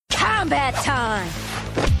Combat time!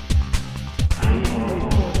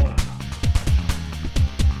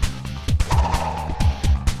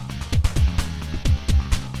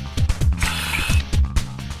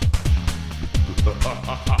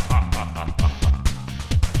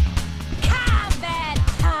 Combat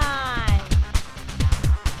time!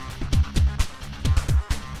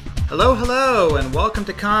 Hello, and welcome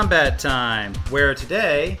to Combat Time, where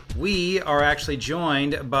today we are actually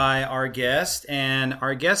joined by our guest, and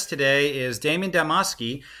our guest today is Damien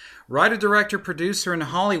Damaski, writer, director, producer in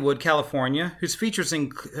Hollywood, California, whose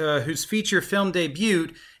feature film debut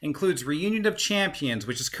includes Reunion of Champions,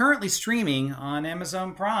 which is currently streaming on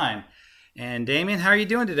Amazon Prime. And Damien, how are you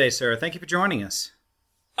doing today, sir? Thank you for joining us.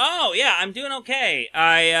 Oh, yeah, I'm doing okay.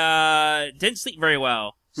 I didn't sleep very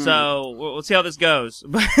well, so we'll see how this goes.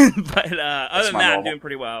 But other than that, I'm doing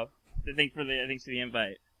pretty well. Thanks for the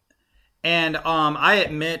invite. And I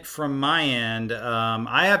admit from my end,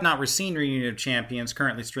 I have not seen Reunion of Champions,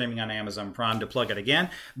 currently streaming on Amazon Prime, to plug it again,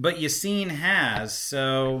 but Yassine has,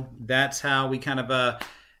 so that's how we kind of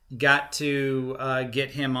got to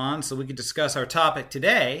get him on so we could discuss our topic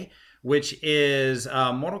today, which is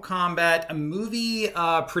Mortal Kombat movie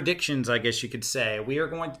predictions, I guess you could say. We are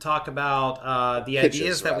going to talk about the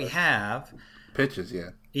ideas that we have. Pitches,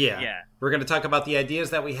 yeah. Yeah. We're going to talk about the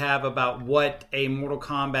ideas that we have about what a Mortal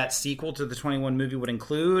Kombat sequel to the 21 movie would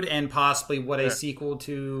include, and possibly what a sequel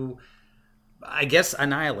to, I guess,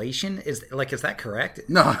 Annihilation is that correct?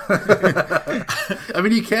 No. I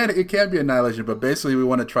mean, it can be Annihilation, but basically we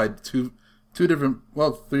want to try three different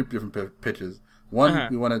pitches. One,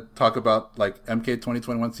 we want to talk about like MK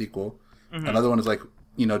 2021 sequel. Another one is like,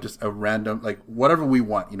 just a random, like whatever we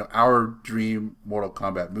want, our dream Mortal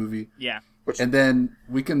Kombat movie. Yeah. And then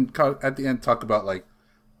we can, at the end, talk about like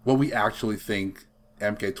what we actually think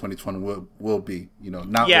MK 2020 will be.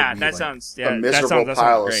 Not that sounds a miserable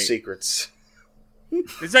pile of secrets.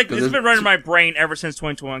 It's like it's been running in my brain ever since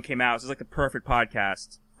 2021 came out. So it's like the perfect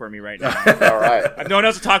podcast for me right now. All right. I have no one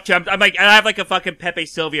else to talk to. I'm like, I have like a fucking Pepe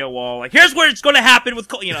Silvia wall. Like, here's where it's going to happen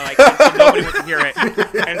with, nobody wants to hear it.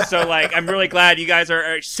 And so like, I'm really glad you guys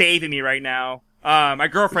are saving me right now. My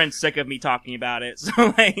girlfriend's sick of me talking about it, so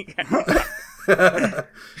like. I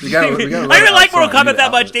don't even like Mortal Kombat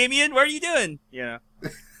that much, Damien. What are you doing? Yeah.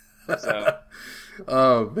 So.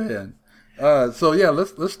 Oh man. So yeah,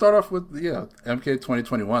 let's start off with MK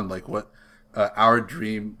 2021. Like what our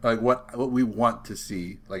dream, like what we want to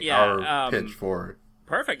see, like our pitch for.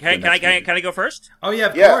 Perfect. Hey, can I go first? Oh yeah,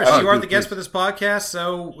 of course. You are the guest for this podcast,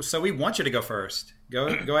 so we want you to go first. Go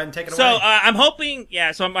ahead and take it away. So I'm hoping,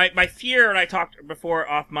 so my fear, and I talked before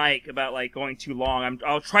off mic about like going too long.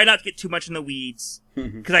 I'll try not to get too much in the weeds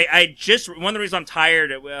because I just one of the reasons I'm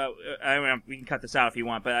tired. We can cut this out if you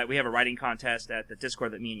want, but we have a writing contest at the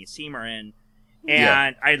Discord that me and Yassine are in,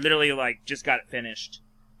 and I literally like just got it finished,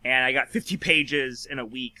 and I got 50 pages in a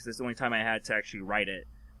week because it's the only time I had to actually write it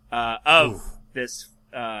this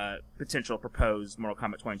potential proposed Mortal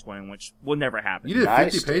Kombat 2020, which will never happen. You did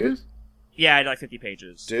 50 pages? Dude. Yeah, I did like 50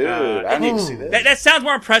 pages. Dude, I need to see this. That sounds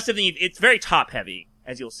more impressive than it's very top heavy,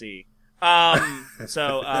 as you'll see.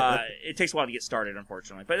 So it takes a while to get started,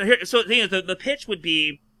 unfortunately. But so the thing is, the pitch would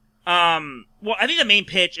be, I think the main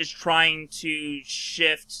pitch is trying to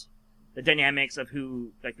shift the dynamics of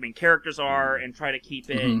who like the main characters are and try to keep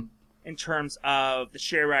it in terms of the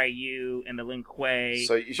Shiryu and the Lin Kuei.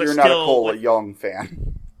 So you're not a Cole Young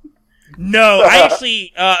fan. No, I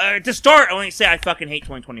actually, to start, I want to say I fucking hate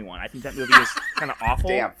 2021. I think that movie is kind of awful.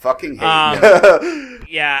 Damn, fucking hate.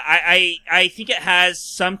 I think it has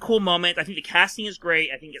some cool moments. I think the casting is great.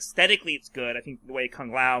 I think aesthetically it's good. I think the way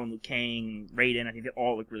Kung Lao and Liu Kang, Raiden, I think they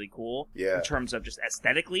all look really cool. Yeah. In terms of just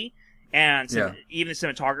aesthetically. And even the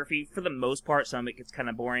cinematography, for the most part, some of it gets kind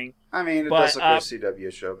of boring. I mean, it does look like a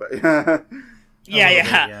CW show, but...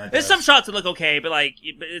 Yeah. There's some shots that look okay, but like,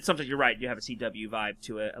 it's something you're right. You have a CW vibe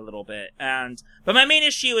to it a little bit. But my main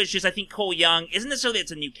issue is just, I think Cole Young isn't necessarily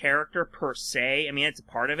it's a new character per se. I mean, it's a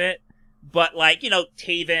part of it. But like,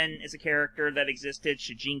 Taven is a character that existed.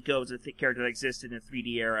 Shijinko is a character that existed in the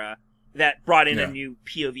 3D era that brought in a new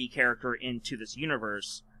POV character into this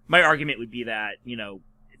universe. My argument would be that,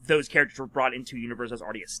 those characters were brought into a universe that's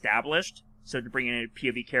already established. So to bring in a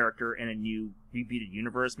POV character in a new rebooted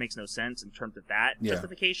universe makes no sense in terms of that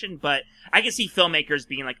justification. But I can see filmmakers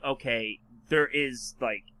being like, okay, there is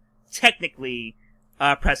like technically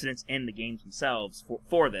precedence in the games themselves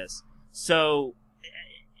for this. So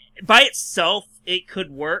by itself, it could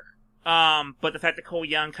work. But the fact that Cole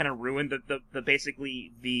Young kind of ruined the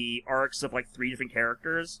basically the arcs of like 3 different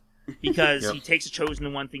characters because he takes the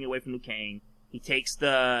Chosen One thing away from Liu Kang. He takes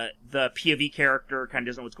the POV character, kind of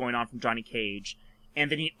doesn't know what's going on from Johnny Cage, And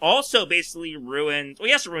then he also basically ruins... Well,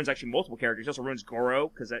 he also ruins actually multiple characters. He also ruins Goro,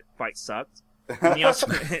 because that fight sucked. And,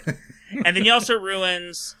 and then he also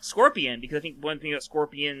ruins Scorpion, because I think one thing about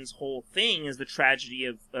Scorpion's whole thing is the tragedy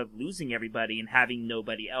of losing everybody and having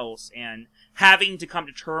nobody else, and having to come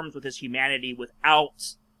to terms with his humanity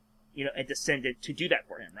without, a descendant to do that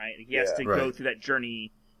for him, right? He has to go through that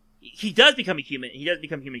journey. He does become a human. He does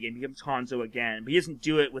become human again. He becomes Hanzo again, but he doesn't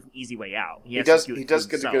do it with an easy way out. He does get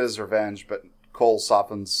to get his revenge, but Cole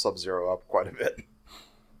softens Sub-Zero up quite a bit.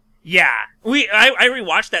 Yeah, I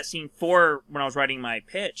rewatched that scene when I was writing my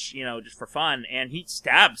pitch, just for fun, and he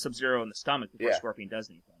stabbed Sub-Zero in the stomach before Scorpion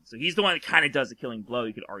does anything. So he's the one that kind of does the killing blow,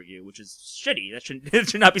 you could argue, which is shitty. That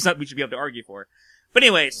should not be something we should be able to argue for. But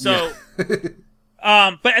anyway, so,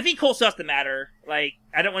 but I think Cole still has to matter. Like,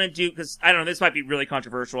 I don't want to do, because, I don't know, this might be really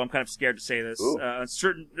controversial. I'm kind of scared to say this. I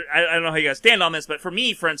don't know how you guys stand on this, but for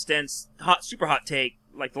me, for instance, super hot take,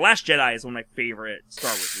 like, The Last Jedi is one of my favorite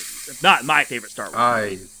Star Wars movies. If not my favorite Star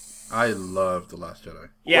Wars movie. I love The Last Jedi.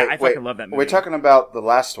 Yeah, I fucking love that movie. We're talking about the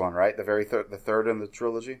last one, right? The very the third in the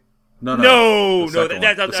trilogy? No. I was bringing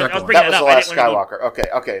that up. That was The Last Skywalker.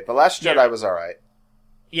 Okay. The Last Jedi was alright.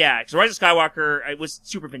 Yeah, because Rise of Skywalker, it was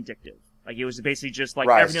super vindictive. Like, it was basically just like,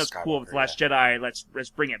 everything was cool with The Last Jedi, let's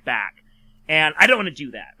bring it back. And I don't want to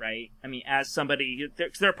do that, right? I mean, as somebody,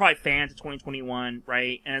 there are probably fans of 2021,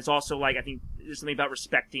 right? And it's also like, I think there's something about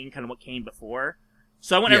respecting kind of what came before.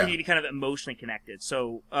 So I want everything to be kind of emotionally connected.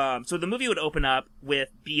 So, so the movie would open up with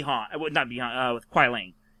with Kuai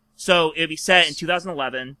Liang. So it would be set in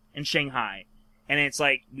 2011 in Shanghai. And it's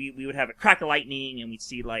like, we would have a crack of lightning, and we'd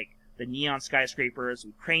see like the neon skyscrapers.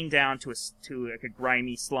 We'd crane down to like a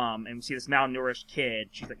grimy slum, and we see this malnourished kid.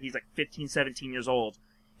 He's like 15, 17 years old.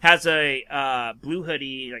 Has a, blue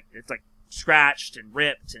hoodie, like, it's like scratched and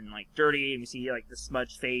ripped and like dirty, and we see like the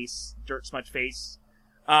dirt smudged face.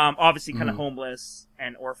 Obviously kind of homeless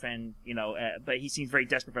and orphaned, but he seems very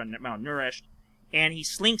desperate for malnourished. And he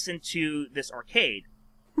slinks into this arcade.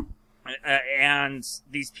 And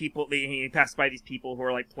these people, he passes by these people who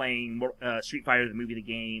are like playing Street Fighter, the movie, the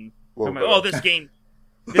game. Like, this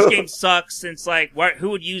game sucks. And it's like,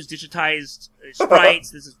 who would use digitized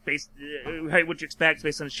sprites? This is what you expect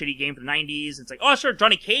based on a shitty game from the 90s. It's like, oh, sure,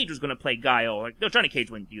 Johnny Cage was going to play Guile. Like, no, Johnny Cage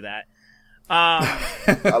wouldn't do that.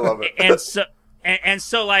 I love it. And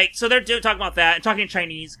so they're talking about that and talking in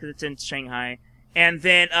Chinese because it's in Shanghai. And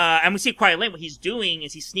then, and we see Kuai Liang, what he's doing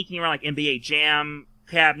is he's sneaking around like NBA Jam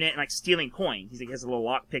cabinet and like stealing coins. He has a little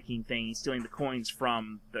lock picking thing. He's stealing the coins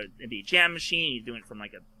from the NBA Jam machine. He's doing it from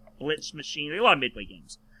like a Blitz machine. There are a lot of Midway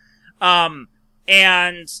games.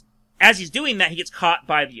 And as he's doing that, he gets caught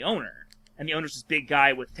by the owner. And the owner's this big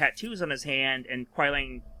guy with tattoos on his hand, and Kuai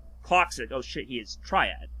Liang clocks it. Oh shit, he is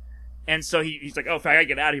Triad. And so he's like, oh, if I gotta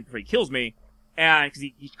get out of here before he kills me. And because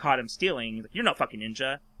he caught him stealing, he's like, you're no fucking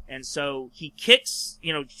ninja. And so he kicks,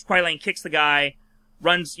 Kuai Liang kicks the guy,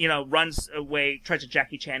 runs away, tries to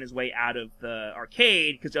Jackie Chan his way out of the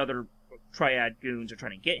arcade because the other Triad goons are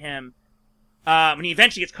trying to get him. And he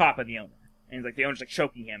eventually gets caught by the owner. And he's like, the owner's like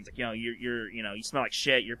choking him. He's like, you're you smell like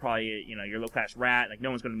shit. You're probably, you're a low class rat. Like, no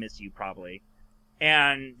one's gonna miss you probably.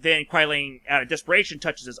 And then Kuai Liang, out of desperation,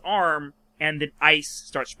 touches his arm, and then ice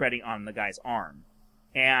starts spreading on the guy's arm.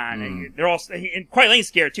 And they're all, and Kuai Liang's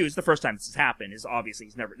scared too. It's the first time this has happened. Is obviously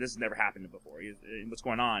this has never happened before. What's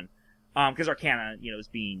going on? Because Arcana, is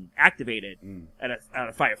being activated at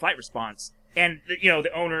a fight or flight response. And,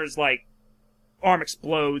 the owner's like, arm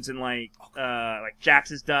explodes and like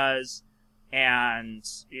Jax's does. And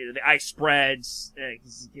the ice spreads.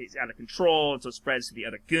 He's out of control. And so it spreads to the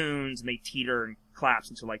other goons, and they teeter and collapse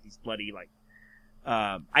into like these bloody like,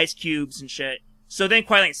 ice cubes and shit. So then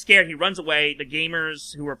Kuai Liang's scared, he runs away, the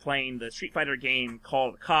gamers who are playing the Street Fighter game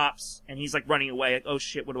call the cops, and he's like running away, like, oh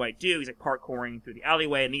shit, what do I do? He's like parkouring through the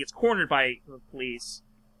alleyway, and he gets cornered by the police,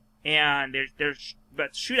 and they're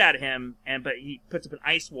about to shoot at him, but he puts up an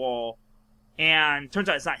ice wall, and turns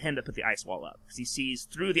out it's not him that put the ice wall up, because he sees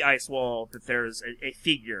through the ice wall that there's a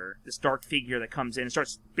figure, this dark figure that comes in and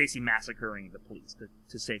starts basically massacring the police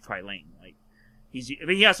to save Kuai Liang. Like,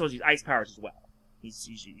 he also has these ice powers as well.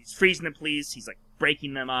 He's freezing the police. He's like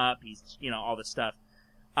breaking them up. He's, all this stuff.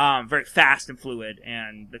 Very fast and fluid,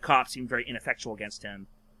 and the cops seem very ineffectual against him.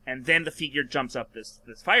 And then the figure jumps up this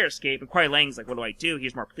fire escape, and Kuai Liang's like, what do I do?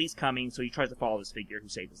 Here's more police coming, so he tries to follow this figure who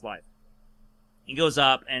saved his life. He goes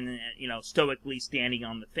up, and, stoically standing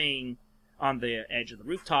on the thing, on the edge of the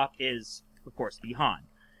rooftop is, of course, Bi-Han.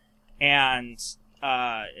 And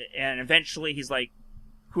eventually he's like,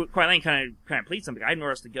 Kuai Liang kind of pleads something. I have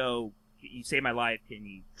nowhere else to go. You saved my life, can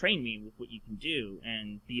you train me with what you can do?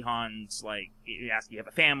 And Bi-Han's like, he asks, do you have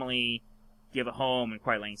a family? Do you have a home? And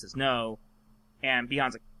Kuai Liang says no. And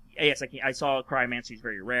Bi-Han's like, yes, I saw cryomancy is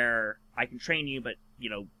very rare. I can train you, but,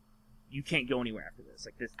 you can't go anywhere after this.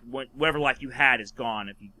 Like, this, whatever life you had is gone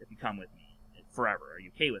if you come with me forever. Are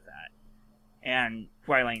you okay with that? And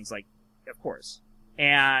Kuai Lang's like, of course.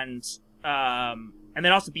 And then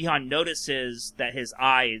also Bi-Han notices that his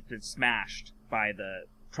eye has been smashed by the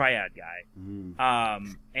Triad guy.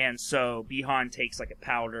 Mm. And so Bi-Han takes like a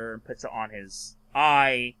powder and puts it on his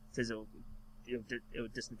eye, says it will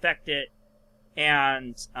disinfect it.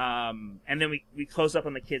 And then we close up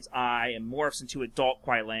on the kid's eye and morphs into adult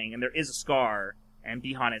Kuai Lang, and there is a scar. And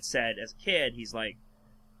Bi-Han had said as a kid, he's like,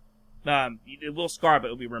 it will scar, but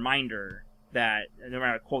it will be a reminder that no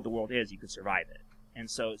matter how cold the world is, you can survive it. And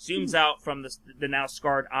so it zooms out from the now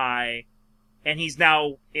scarred eye, and he's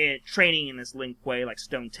now training in this Lin Kuei, like,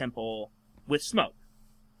 stone temple with Smoke.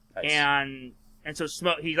 Nice. And so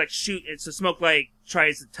Smoke, he, like, so Smoke, like,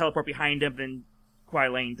 tries to teleport behind him, then Kuai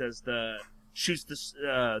Lang shoots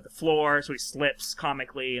the floor, so he slips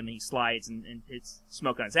comically, and then he slides and hits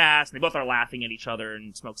Smoke on his ass, and they both are laughing at each other,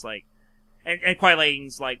 and Smoke's like, and Kuai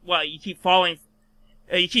Lang's like, well, you keep falling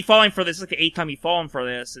for this, it's like the 8th time you've fallen for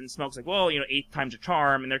this, and Smoke's like, well, 8th time's a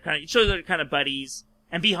charm, and they're kind of buddies,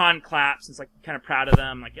 and Bi-Han claps, and it's like, kind of proud of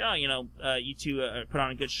them, like, oh, you two put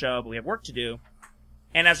on a good show, but we have work to do.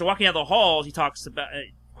 And as they're walking out the halls, he talks about,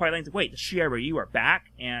 Kuai Lang's like, wait, the Shiera, you are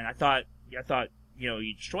back? And I thought,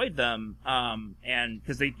 you destroyed them, and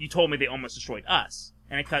because you told me they almost destroyed us.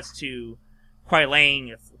 And it cuts to Kuai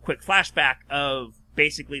Lang, a quick flashback of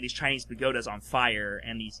basically these Chinese pagodas on fire,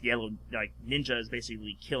 and these yellow, like, ninjas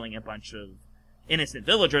basically killing a bunch of innocent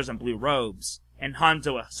villagers in blue robes. And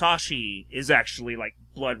Hanzo Hasashi is actually, like,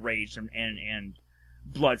 blood-raged and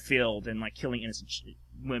blood-filled and, like, killing innocent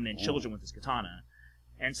women and children with his katana.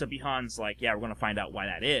 And so Bi-Han's like, yeah, we're going to find out why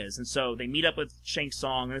that is. And so they meet up with Shang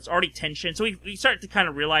Tsung, and it's already tension. So we start to kind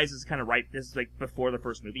of realize this is like before the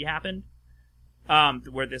first movie happened,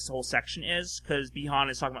 where this whole section is, because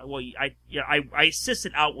Bi-Han is talking about, well, I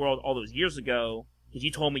assisted Outworld all those years ago, because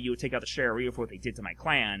you told me you would take out the Shirai for what they did to my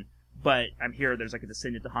clan, but I'm here, there's like a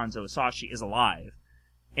descendant to Hanzo Hasashi is alive.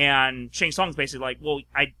 And Shang Tsung's basically like, well,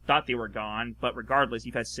 I thought they were gone, but regardless,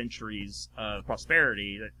 you've had centuries of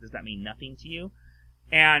prosperity. Does that mean nothing to you?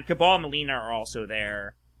 And Cabal and Mileena are also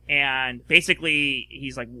there. And basically,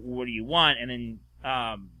 he's like, what do you want? And then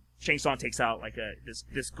Shang Tsung takes out like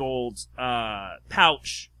this gold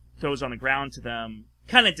pouch, throws it on the ground to them,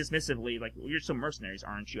 kind of dismissively, like, well, you're still mercenaries,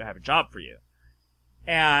 aren't you? I have a job for you.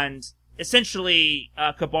 And essentially,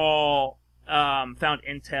 Cabal found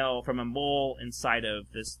intel from a mole inside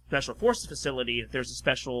of this Special Forces facility that there's a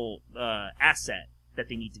special asset that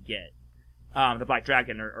they need to get. The Black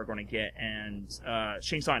Dragon are going to get, and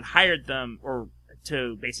Shang Tsung hired them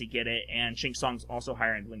to basically get it, and Shang Tsung's also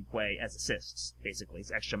hiring Lin Kuei as assists, basically,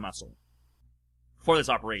 as extra muscle for this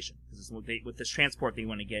operation. Because with this transport they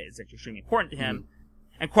want to get is extremely important to him.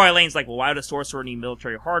 Mm-hmm. And Kuai Lang's like, well, why would a sorcerer need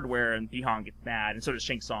military hardware? And Bi-Han gets mad, and so does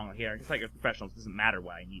Shang Tsung. Like, here, it's like you're professionals, it doesn't matter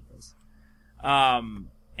why I need this.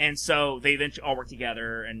 And so they eventually all work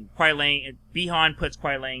together, and Bi-Han puts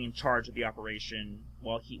Kuai Lang in charge of the operation,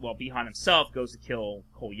 while Bi-Han himself goes to kill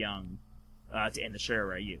Cole Young, to end the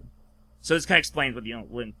Shirai Ryu. So this kind of explains why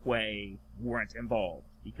Lin Kuei weren't involved,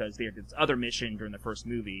 because they did this other mission during the first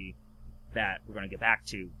movie that we're going to get back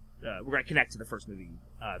to. We're going to connect to the first movie,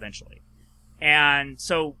 eventually. And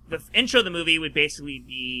so the intro of the movie would basically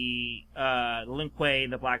be, Lin Kuei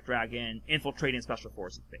and the Black Dragon infiltrating Special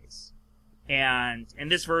Forces base. And in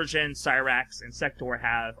this version, Cyrax and Sector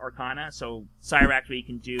have Arcana. So Cyrax, what he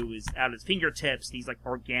can do is, out of his fingertips, these like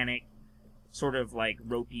organic, sort of like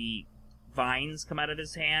ropey vines come out of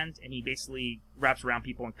his hand, and he basically wraps around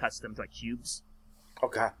people and cuts them to like cubes.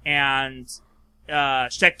 Okay. And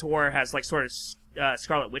Sector has like sort of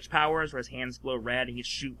Scarlet Witch powers, where his hands glow red, and he can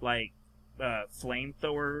shoot like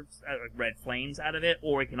flamethrowers, red flames out of it,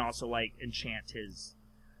 or he can also like enchant his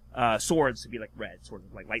swords to be like red, sort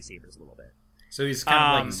of like lightsabers a little bit. So he's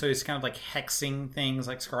kind of like hexing things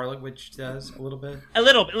like Scarlet Witch does a little bit. A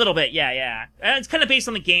little bit, yeah. And it's kind of based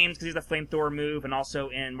on the games because he's a flamethrower move, and also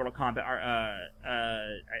in Mortal Kombat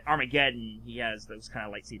Armageddon, he has those kind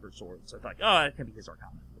of lightsaber swords. So I thought, oh, that could be his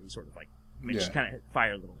Arcana. He's sort of like just kind of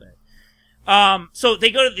fire a little bit. So they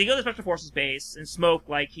go to the Special Forces base, and Smoke,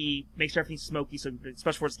 like, he makes sure everything's smoky so the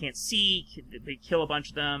Special Forces can't see. They kill a bunch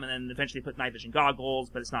of them, and then eventually put night vision goggles,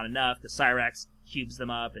 but it's not enough because Cyrax cubes them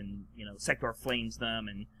up, and, Sector flames them,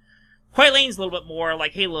 and Kuai Lang's a little bit more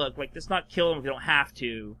like, hey, look, like, let's not kill them if we don't have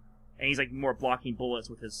to, and he's, like, more blocking bullets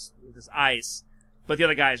with his ice, but the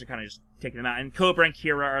other guys are kind of just taking them out, and Cobra and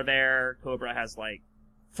Kira are there. Cobra has, like,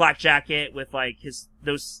 flak jacket with, like,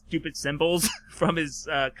 those stupid symbols from his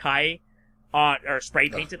Kai on or spray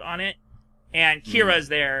painted on it. And Kira's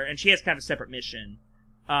there, and she has kind of a separate mission.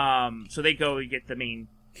 So they go and get the main.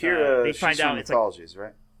 Kira, they find she's out from it's Mythologies,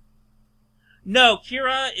 right? No,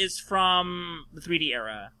 Kira is from the 3D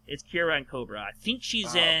era. It's Kira and Cobra. I think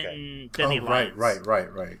she's in Deadly Alliance. Right.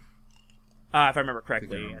 If I remember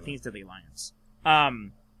correctly, I think it's Deadly Alliance.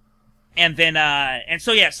 And then,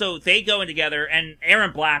 so they go in together, and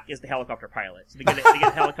Aaron Black is the helicopter pilot. So they get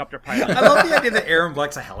a helicopter pilot. I love the idea that Aaron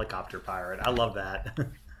Black's a helicopter pilot. I love that.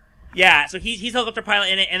 Yeah, so he's helicopter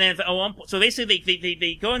pilot in it, and then so basically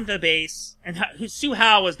they go into the base, and Su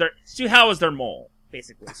Hao is their mole,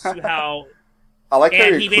 basically. Su Hao. I like how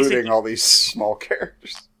you're including all these small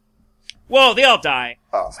characters. Well, they all die.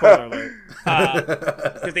 Oh. Spoiler alert.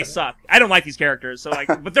 Because they suck. I don't like these characters, so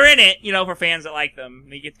but they're in it, for fans that like them.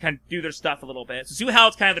 They get to kind of do their stuff a little bit. So Su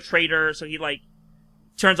Hao's kind of the traitor, so he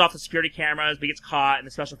turns off the security cameras, but he gets caught in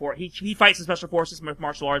the special force. He fights the special forces with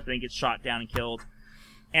martial arts, but then gets shot down and killed.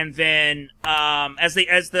 And then, as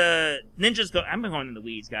the ninjas go, I'm going in the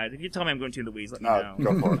weeds, guys. If you tell me I'm going in the weeds, let me know.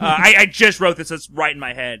 Go for it. I just wrote this, so it's right in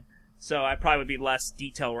my head. So I probably would be less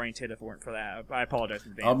detail oriented if it weren't for that. I apologize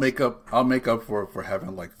in advance. I'll make up for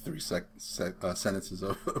having 3 sentences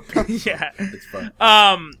of yeah. It's fun.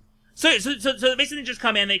 So basically ninjas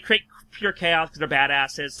come in, they create pure chaos because they're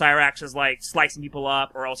badasses. Cyrax is slicing people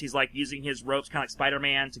up, or else he's using his ropes kind of like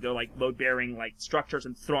Spider-Man to go load bearing structures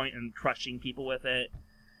and throwing and crushing people with it.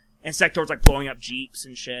 And Sector's blowing up jeeps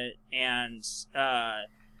and shit. And what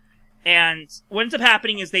ends up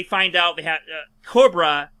happening is they find out they have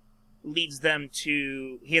Cobra leads them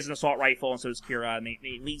to. He has an assault rifle, and so does Kira. And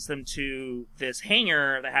they leads them to this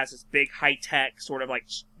hangar that has this big high tech sort of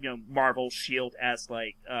Marvel Shield-esque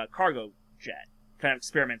cargo jet, kind of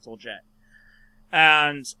experimental jet.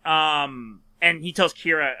 And he tells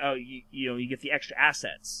Kira, "Oh, you get the extra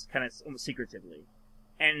assets," kind of almost secretively.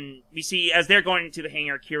 And we see, as they're going into the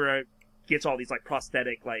hangar, Kira gets all these,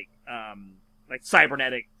 prosthetic,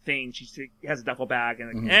 cybernetic things. She has a duffel bag,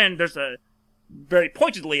 and there's very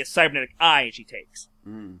pointedly a cybernetic eye she takes.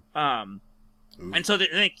 Mm. And so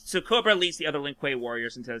Cobra leads the other Lin Kuei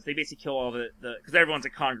warriors into this. They basically kill all because everyone's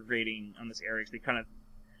congregating on this area, because they kind of,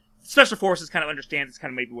 special forces kind of understand it's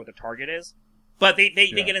kind of maybe what the target is. But they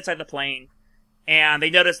get inside the plane, and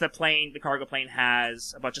they notice the cargo plane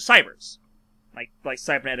has a bunch of cybers. Like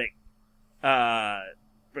cybernetic,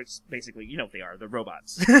 basically, you know what they are, the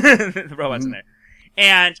robots. The robots in there.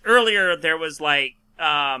 And earlier there was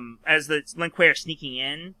as the Lin Kuei are sneaking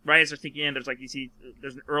in, right as they're sneaking in, there's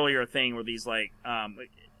there's an earlier thing where these you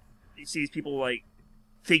see these people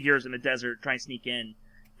figures in the desert trying to sneak in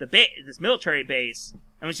this military base,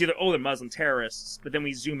 and we see they're Muslim terrorists, but then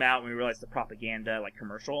we zoom out and we realize the propaganda,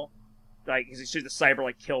 commercial. You see the cyber,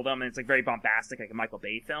 kill them, and it's, very bombastic, like a Michael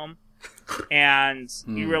Bay film. And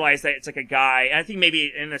you realize that it's, a guy, and I think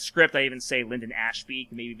maybe in the script I even say Lyndon Ashby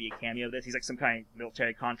can maybe be a cameo of this. He's, some kind of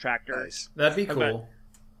military contractor. Nice. That'd be cool.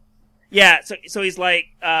 Yeah, so he's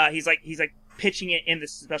he's pitching it in the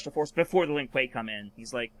special force before the Lin Kuei come in.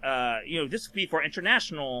 He's this would be for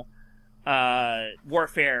international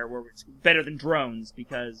warfare, where it's better than drones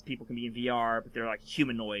because people can be in VR, but they're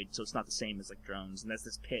humanoid, so it's not the same as drones. And that's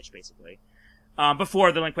this pitch basically.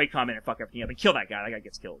 Before the Lin Kuei come in and fuck everything up and kill that guy. That guy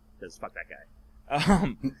gets killed because fuck that guy.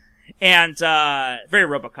 And very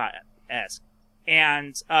RoboCop-esque.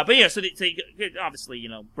 And but yeah, so they obviously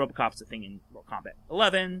RoboCop's a thing in Mortal Kombat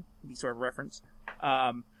 11, be sort of a reference.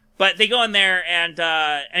 But they go in there, and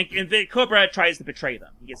Cobra tries to betray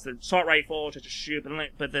them. He gets the assault rifle, tries to shoot,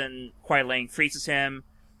 but then Kuai Liang freezes him,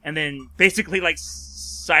 and then basically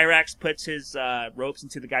Cyrax puts his ropes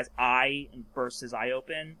into the guy's eye and bursts his eye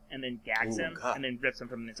open, and then gags him, God. And then rips him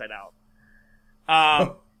from the inside out.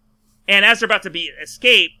 And as they're about to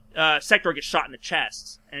escape, Sector gets shot in the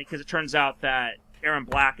chest, and because it turns out that Aaron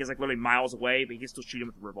Black is literally miles away, but he can still shoot him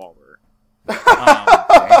with a revolver. And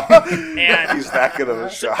he's that good of a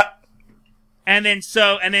shot. And then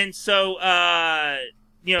Kuai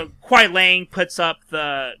Liang puts up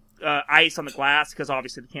the ice on the glass, because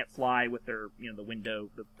obviously they can't fly with their the window,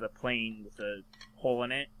 the plane with the hole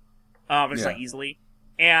in it, it's not easily,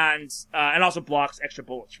 and also blocks extra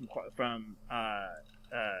bullets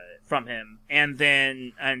from him. And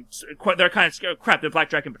then they're kind of scared, crap, did Black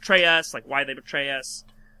Dragon betray us? Why did they betray us?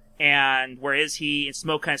 And where is he? And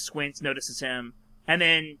Smoke kind of squints, notices him, and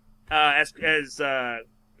then as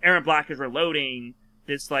Aaron Black is reloading,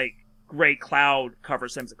 this gray cloud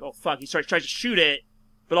covers him. He's oh fuck! He tries to shoot it,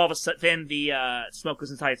 but all of a sudden, then the smoke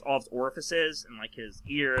goes inside all of his orifices and his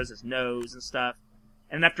ears, his nose, and stuff.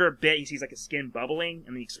 And after a bit, he sees his skin bubbling,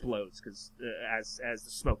 and then he explodes because as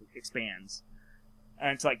the smoke expands,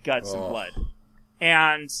 and it's guts and blood.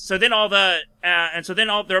 And so then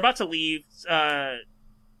they're about to leave.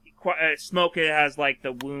 Smoke has like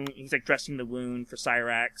the wound. He's like dressing the wound for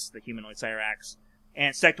Cyrax, the humanoid Cyrax,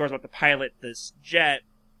 and Sector's about to pilot this jet.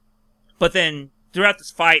 But then throughout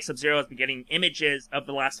this fight, Sub-Zero has been getting images of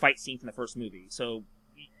the last fight scene from the first movie. So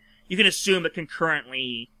you can assume that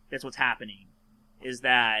concurrently, that's what's happening. Is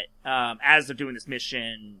that as they're doing this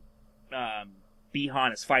mission,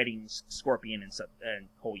 Bi-Han is fighting Scorpion and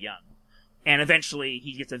Cole Young. And eventually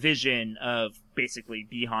he gets a vision of basically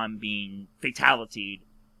Bi-Han being fatalityed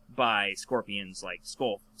by Scorpion's like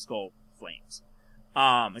skull flames.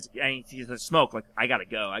 And he's like, Smoke, like, I gotta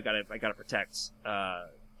go. I gotta protect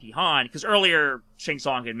Bi-Han, because earlier Shang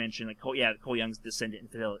Tsung had mentioned like Cole Young's descendant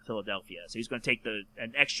in Philadelphia, so he's going to take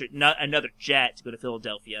another jet to go to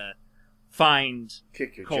Philadelphia, find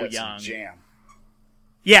kick your Cole jets Young. and jam.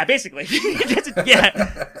 Yeah, basically. Yeah.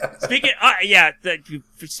 Speaking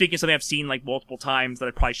of something I've seen like multiple times that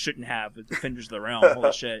I probably shouldn't have, the Defenders of the Realm.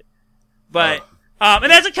 Holy shit. But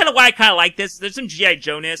and that's kind of why I kind of like this. There's some G.I.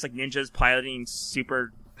 Joe-ness, like ninjas piloting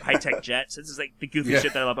super high-tech jets. This is like the goofy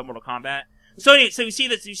shit that I love about Mortal Kombat. So anyway, so you see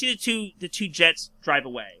the two jets drive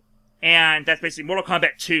away, and that's basically Mortal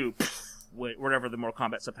Kombat 2, whatever the Mortal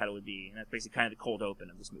Kombat subtitle would be, and that's basically kind of the cold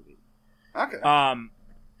open of this movie. Okay.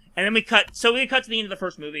 And then we cut to the end of the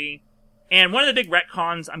first movie, and one of the big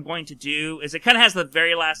retcons I'm going to do is it kind of has the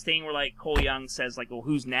very last thing where like Cole Young says like, well,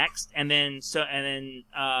 who's next? And then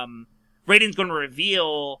Raiden's going to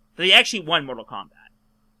reveal that he actually won Mortal Kombat.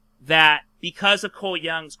 That because of Cole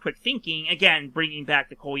Young's quick thinking, again, bringing back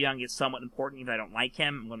that Cole Young is somewhat important, even though I don't like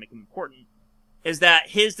him, I'm going to make him important, is that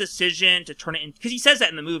his decision to turn it in, because he says that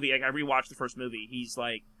in the movie, like I rewatched the first movie, he's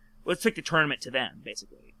like, let's take the tournament to them,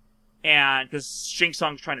 basically. And, because Shang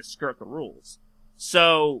Tsung's trying to skirt the rules.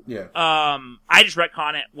 So, I just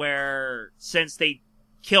retcon it where, since they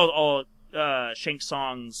killed all Shang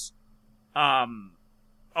Tsung's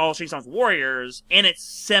warriors in its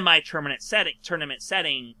semi-tournament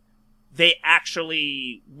setting, they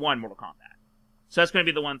actually won Mortal Kombat. So that's going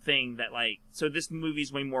to be the one thing that, like, so this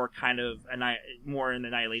movie's way more kind of, more in the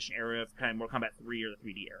Annihilation era of kind of Mortal Kombat 3 or the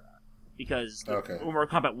 3D era. Because Mortal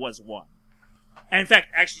Kombat was won. And in fact,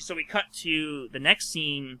 actually, so we cut to the next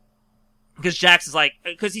scene, because Jax is like,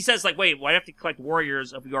 because he says, like, wait, why do I have to collect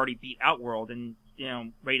warriors if we already beat Outworld? And, you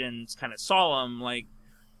know, Raiden's kind of solemn, like,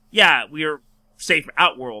 yeah, we're safe for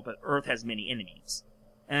Outworld, but Earth has many enemies.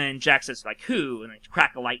 And Jax says, like, who? And they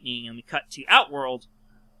crack a lightning, and we cut to Outworld,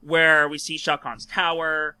 where we see Shao Kahn's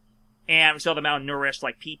tower, and we see all the malnourished,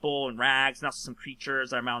 like, people and rags, and also some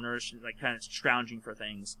creatures that are malnourished, and, like, kind of scrounging for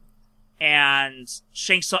things. And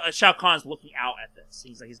Shao Kahn's looking out at this.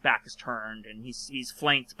 He's like, his back is turned, and he's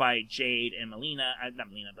flanked by Jade and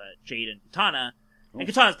Jade and Katana. And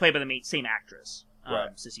Katana's played by the same actress,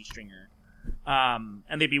 Sissy Stringer.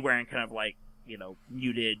 And they'd be wearing kind of like, you know,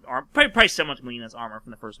 muted armor, probably similar to Melina's armor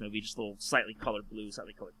from the first movie, just a little slightly colored blue,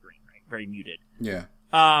 slightly colored green, right? Very muted. Yeah.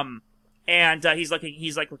 And he's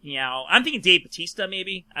looking out. I'm thinking Dave Bautista,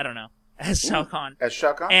 maybe. I don't know. As Shao Kahn. As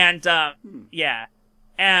Shao Kahn? And, yeah.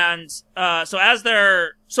 And,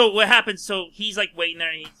 so what happens, so he's like waiting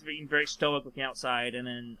there, and he's being very stoic looking outside, and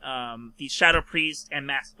then, these Shadow Priests and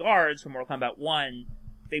Masked Guards from Mortal Kombat 1,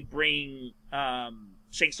 they bring,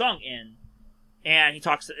 Shang Tsung in, and he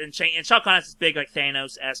talks, and Shao Kahn has this big, like,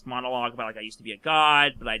 Thanos-esque monologue about, like, I used to be a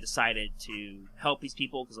god, but I decided to help these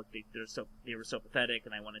people, because, like, they were so pathetic,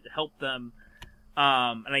 and I wanted to help them,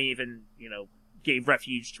 and I even, you know, gave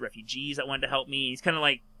refuge to refugees that wanted to help me. He's kind of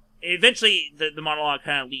like, eventually, the monologue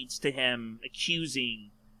kind of leads to him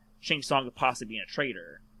accusing Shang Tsung of possibly being a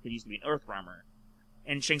traitor. He used to be an Earthrealmer.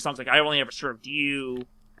 And Shang Tsung's like, I only ever served you.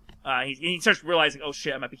 He starts realizing, oh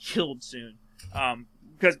shit, I might be killed soon.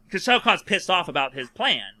 Because Shao Kahn's pissed off about his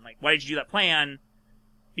plan. Like, why did you do that plan?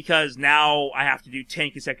 Because now I have to do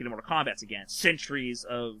 10 consecutive Mortal Kombats again. Centuries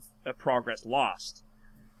of progress lost.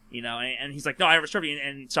 You know, and he's like, no, I never served you.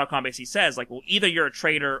 And Shao Kahn basically says, like, well, either you're a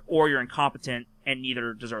traitor or you're incompetent, and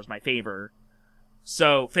neither deserves my favor.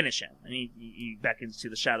 So finish him. And he beckons to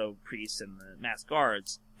the Shadow Priests and the Masked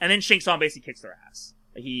Guards. And then Shang Tsung basically kicks their ass.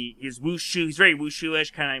 He's wushu. He's very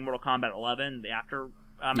wushu-ish, kind of like Mortal Kombat 11, the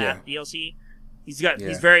aftermath DLC. He's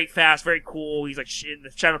very fast, very cool. He's like,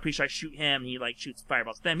 the Shadow Priests like shoot him, and he like shoots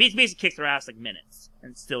fireballs at them. He basically kicks their ass like minutes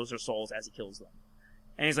and steals their souls as he kills them.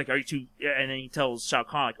 And he's like, are you too, and then he tells Shao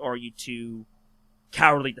Kahn, like, are you too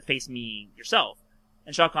cowardly to face me yourself?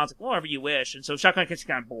 And Shao Kahn's like, well, whatever you wish. And so Shao Kahn gets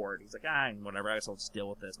kind of bored. He's like, whatever, I guess I'll just deal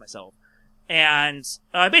with this myself. And,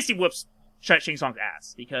 basically whoops Shang Tsung's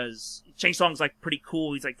ass, because Shang Tsung's like pretty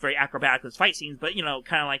cool. He's like very acrobatic with his fight scenes, but you know,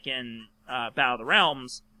 kind of like in, Battle of the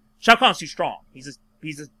Realms, Shao Kahn's too strong. He's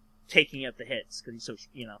a taking up the hits because he's so, so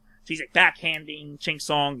he's like backhanding Shang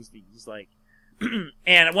Tsung. He's like, and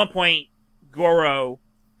at one point, Goro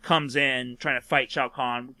comes in trying to fight Shao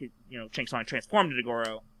Kahn. Shang Tsung transformed into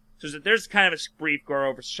Goro. So there's kind of a brief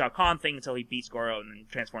Goro versus Shao Kahn thing until he beats Goro and then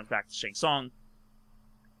transforms back to Shang Tsung.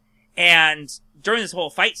 And during this whole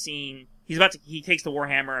fight scene, he takes the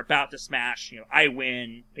Warhammer, about to smash, I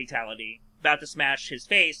win, fatality, about to smash his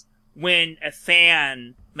face, when a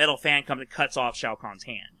metal fan comes and cuts off Shao Kahn's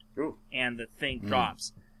hand. Ooh. And the thing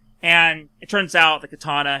drops. And it turns out the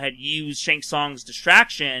katana had used Shang Tsung's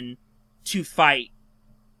distraction to fight,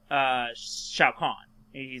 Shao Kahn.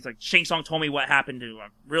 He's like, Shang Tsung told me what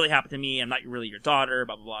really happened to me, I'm not really your daughter,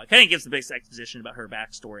 blah, blah, blah. Kind of gives the basic exposition about her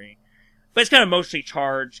backstory. But it's kind of emotionally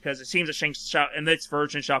charged, because it seems that in this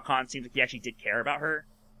version, Shao Kahn seems like he actually did care about her,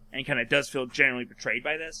 and kind of does feel genuinely betrayed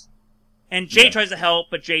by this. And Jade tries to help,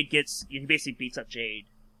 but he basically beats up Jade.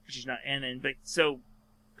 She's not,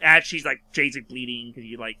 as she's like, Jade's like bleeding, because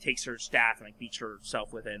he like takes her staff and like beats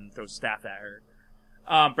herself with it and throws the staff at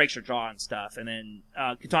her. Breaks her jaw and stuff, and then,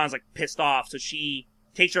 Katana's like pissed off, so she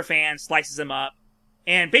takes her fan, slices him up,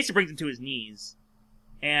 and basically brings him to his knees.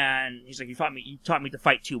 And he's like, you taught me to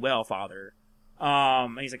fight too well, father.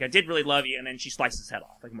 And he's like, I did really love you. And then she slices his head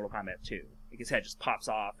off, like Mortal Kombat 2. Like his head just pops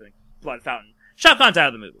off, and blood fountain. Shao Kahn's out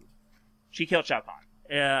of the movie. She killed Shao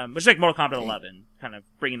Kahn. Which is like Mortal Kombat 11, kind of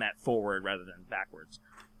bringing that forward rather than backwards.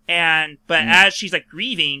 But as she's like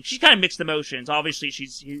grieving, she's kind of mixed emotions. Obviously,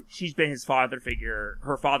 she's been his father figure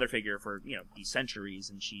for, these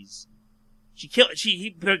centuries, and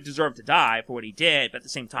he deserved to die for what he did, but at the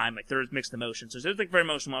same time, like, there's mixed emotions. So there's, like, very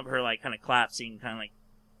emotional of her, like, kind of collapsing, kind of, like,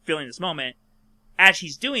 feeling this moment. As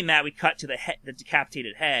she's doing that, we cut to the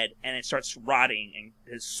decapitated head, and it starts rotting, and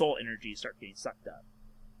his soul energy starts getting sucked up.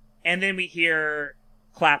 And then we hear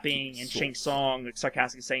clapping, and Shang Tsung, like,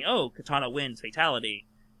 sarcastically saying, oh, Katana wins, fatality.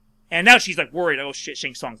 And now she's, like, worried, oh, shit,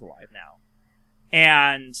 Shang Tsung's alive now.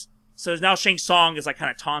 And so now Shang Tsung is, like,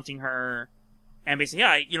 kind of taunting her. And basically,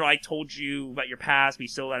 I told you about your past, but you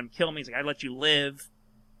still let him kill me. He's like, I let you live.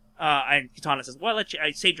 And Katana says, well,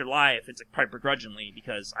 I saved your life. It's like, probably begrudgingly,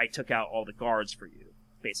 because I took out all the guards for you,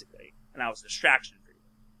 basically. And I was a distraction for you.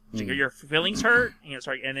 She's like, are your feelings hurt?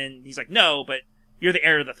 And then he's like, no, but you're the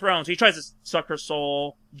heir to the throne. So he tries to suck her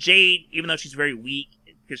soul. Jade, even though she's very weak,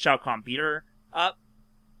 because Shao Kahn beat her up,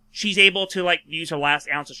 she's able to, like, use her last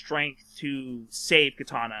ounce of strength to save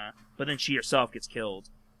Katana, but then she herself gets killed.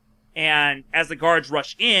 And as the guards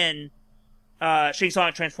rush in, Shang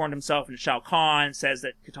Tsung transformed himself into Shao Kahn, says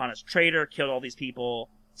that Katana's a traitor, killed all these people.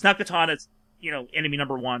 It's not Katana's, enemy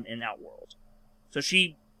number one in Outworld. So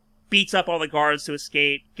she beats up all the guards to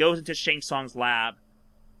escape, goes into Shang Tsung's lab,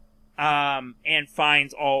 and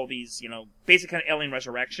finds all these, basic kind of alien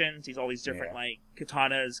resurrections. Sees all these different, like,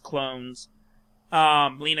 Katana's clones,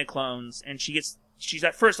 Lena clones, and she's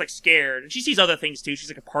at first, like, scared. And she sees other things, too. She's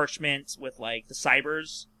like a parchment with, like, the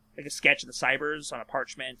cybers. Like a sketch of the cybers on a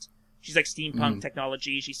parchment. She's like steampunk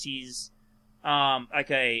technology. She sees,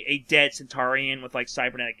 like a dead Centaurian with like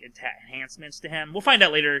cybernetic enhancements to him. We'll find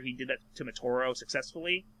out later he did that to Motoro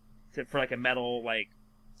successfully for like a metal, like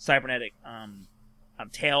cybernetic,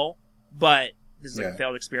 tail. But this is like a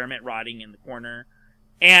failed experiment rotting in the corner.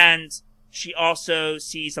 And she also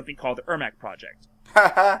sees something called the Ermac Project.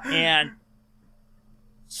 And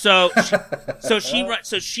So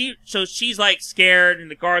she's like scared, and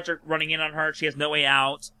the guards are running in on her. She has no way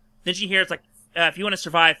out. Then she hears like, "If you want to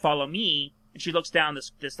survive, follow me." And she looks down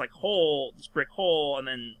this like hole, this brick hole, and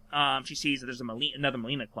then she sees that there's another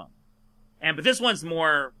Melina clone. But this one's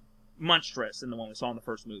more monstrous than the one we saw in the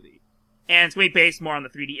first movie. And it's based more on the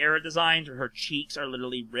 3D era designs, where her cheeks are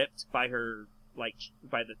literally ripped by her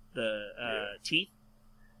by the teeth.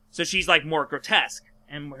 So she's like more grotesque,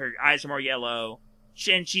 and her eyes are more yellow.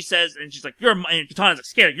 And she says, and she's like, and Katana's like,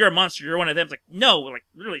 scared, you're a monster, you're one of them. It's like, no, like,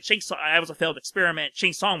 literally, Shang Tsung, I was a failed experiment.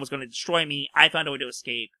 Shang Tsung was going to destroy me. I found a way to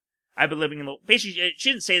escape. I've been living in basically,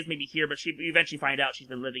 she didn't say this maybe here, but we eventually find out she's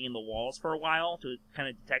been living in the walls for a while to kind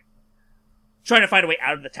of trying to find a way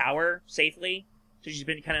out of the tower safely. So she's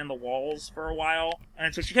been kind of in the walls for a while.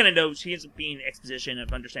 And so she kind of knows, she ends up being an exposition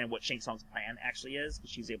of understanding what Shang Tsung's plan actually is, because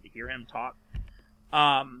she's able to hear him talk.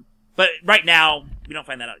 But right now, we don't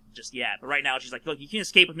find that out just yet. But right now, she's like, look, you can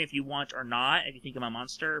escape with me if you want or not, if you think I'm a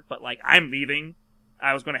monster. But, like, I'm leaving.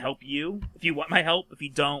 I was going to help you. If you want my help. If you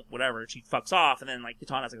don't, whatever. She fucks off. And then, like,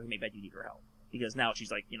 Katana's like, okay, maybe I do need her help. Because now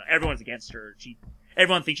she's like, everyone's against her.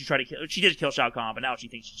 Everyone thinks she did kill Shao Kahn, but now she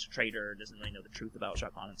thinks she's a traitor, doesn't really know the truth about Shao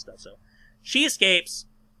Kahn and stuff. So she escapes.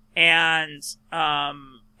 And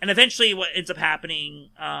eventually what ends up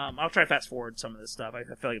happening, I'll try to fast forward some of this stuff. I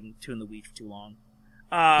feel like I'm too in the weeds for too long.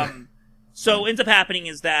 So what ends up happening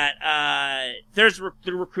is that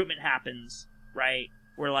the recruitment happens, right?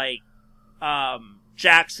 Where like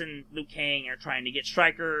Jackson, Liu Kang are trying to get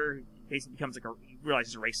Stryker. Basically becomes he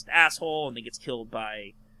realizes he's a racist asshole, and then gets killed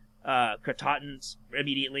by Kratotans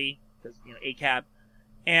immediately because ACAB,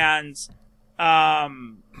 and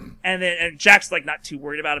Jack's like not too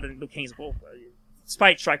worried about it, but Liu Kang's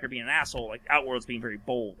despite Stryker being an asshole, like Outworld's being very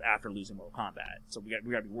bold after losing Mortal Kombat, so we got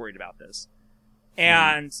to be worried about this.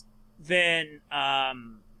 And then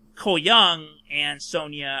Cole Young and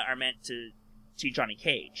Sonya are meant to see Johnny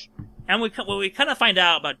Cage. And what we kind of find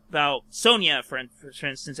out about Sonya, for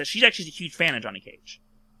instance, that she's actually a huge fan of Johnny Cage.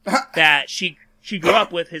 That she grew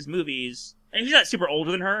up with his movies, and he's not super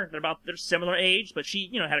older than her. They're similar age, but she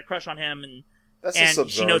had a crush on him, and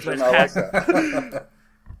she knows what his past. I like that.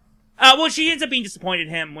 Well, she ends up being disappointed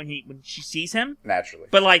in him when she sees him. Naturally.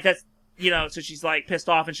 But like that's so she's like pissed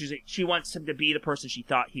off, and she wants him to be the person she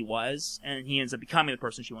thought he was, and he ends up becoming the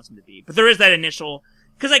person she wants him to be. But there is that initial,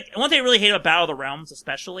 because like one thing I really hate about Battle of the Realms,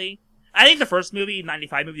 especially, I think the first movie,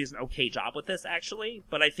 95 movie, does an okay job with this actually,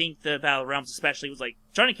 but I think the Battle of the Realms especially was like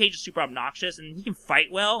Johnny Cage is super obnoxious, and he can fight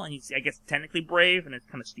well, and he's I guess technically brave in a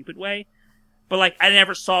kind of stupid way, but like I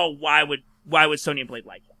never saw why would Sonya Blade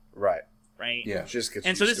like him. Right. Yeah.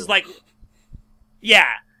 And so this is like, yeah.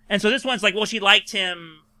 And so this one's like, well, she liked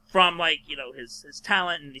him from like, his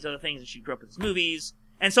talent and these other things, and she grew up with his movies.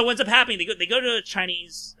 And so what ends up happening, they go to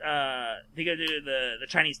Chinese, the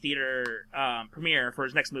Chinese theater, premiere for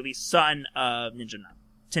his next movie, Son of Ninja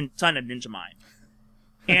Mime.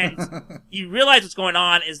 And you realize what's going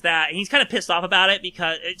on is that, and he's kind of pissed off about it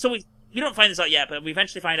because, so we don't find this out yet, but we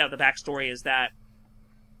eventually find out the backstory is that,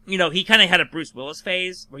 he kind of had a Bruce Willis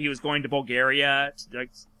phase where he was going to Bulgaria to like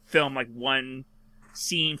film like one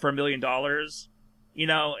scene for $1 million,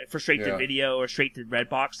 for straight to video or straight to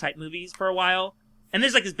Redbox type movies for a while. And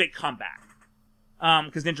there's like this big comeback.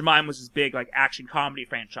 Because Ninja Mime was this big like action comedy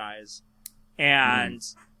franchise. And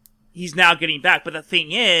he's now getting back. But the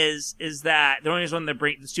thing is that the only reason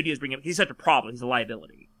the studios bring him, he's such a problem. He's a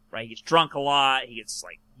liability, right? He gets drunk a lot. He's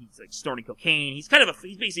like snorting cocaine. He's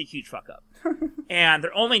he's basically a huge fuck up. And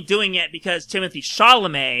they're only doing it because Timothy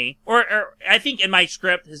Chalamet, or I think in my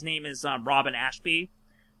script his name is Robin Ashby,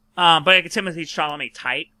 but like a Timothy Chalamet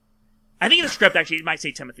type. I think in the script actually it might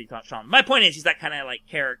say Timothy Chalamet. My point is he's that kind of like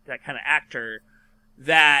character, that kind of actor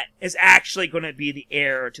that is actually going to be the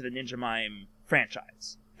heir to the Ninja Mime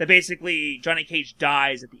franchise. That basically Johnny Cage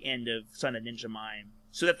dies at the end of Son of Ninja Mime,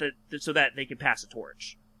 so that they can pass the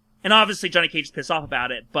torch. And obviously Johnny Cage is pissed off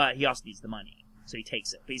about it, but he also needs the money, so he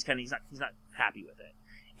takes it. But he's not happy with it.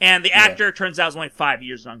 And the actor turns out is only 5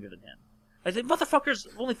 years younger than him. Like, the motherfucker's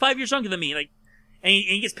only 5 years younger than me. Like, and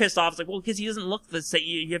he gets pissed off. It's like, well, because he doesn't look the same.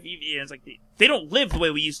 It's like they don't live the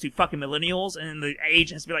way we used to. Fucking millennials, and the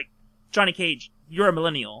agent has to be like, Johnny Cage, you're a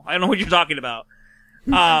millennial. I don't know what you're talking about.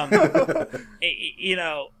 But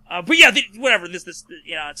yeah, whatever.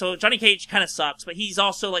 So Johnny Cage kind of sucks, but he's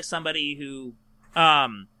also like somebody who,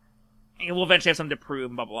 will eventually have something to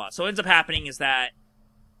prove and blah, blah, blah. So what ends up happening is that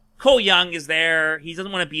Cole Young is there. He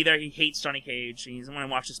doesn't want to be there. He hates Johnny Cage. He doesn't want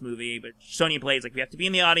to watch this movie. But Sonya Blade's like, we have to be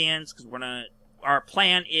in the audience because our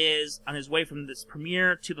plan is on his way from this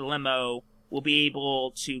premiere to the limo, we'll be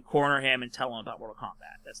able to corner him and tell him about Mortal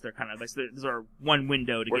Kombat. That's their this is our one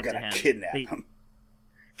window to get to him. We're going to kidnap him.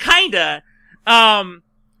 Kinda.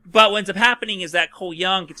 But what ends up happening is that Cole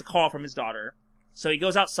Young gets a call from his daughter. So he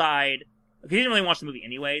goes outside. He didn't really watch the movie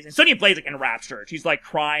anyways. And Sonya Blade's like enraptured. She's like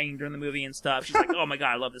crying during the movie and stuff. She's like, oh my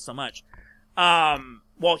god, I love this so much.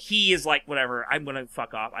 Well, he is like, whatever, I'm gonna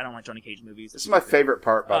fuck off. I don't like Johnny Cage movies. This is my favorite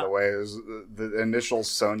part, by the way, is the initial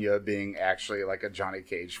Sonya being actually like a Johnny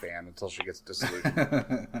Cage fan until she gets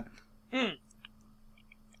disillusioned.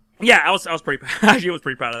 Yeah, I was pretty actually I was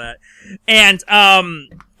pretty proud of that. And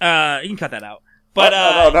you can cut that out. But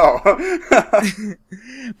no.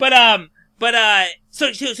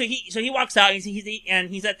 So he walks out and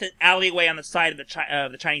he's at the alleyway on the side of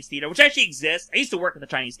the Chinese theater, which actually exists. I used to work at the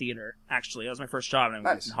Chinese theater, actually. That was my first job in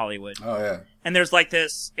Hollywood. Oh, yeah. And there's like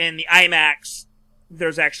this, in the IMAX,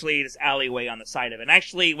 there's actually this alleyway on the side of it. And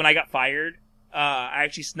actually, when I got fired, I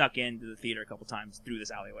actually snuck into the theater a couple times through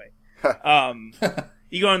this alleyway.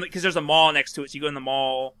 You go in, cause there's a mall next to it, so you go in the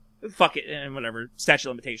mall, fuck it, and whatever, statute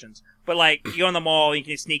of limitations. But like, you go in the mall, you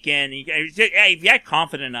can sneak in, if you act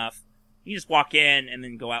confident enough, you just walk in and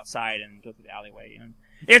then go outside and go through the alleyway. And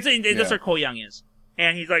that's where Cole Young is.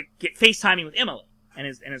 And he's like FaceTiming with Emily and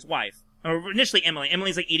his wife. Or initially Emily.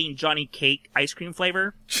 Emily's like eating Johnny Cake ice cream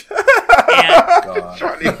flavor. Johnny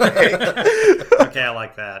Cake. Okay, I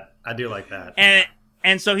like that. I do like that.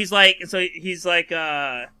 And so she's like eating, and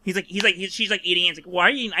it's like, why are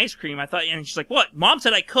you eating ice cream? I thought, and she's like, what? Mom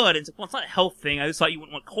said I could. And it's like, well, it's not a health thing. I just thought you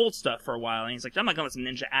wouldn't want cold stuff for a while. And he's like, I'm not gonna let some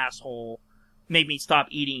ninja asshole make me stop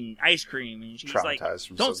eating ice cream. And she's like,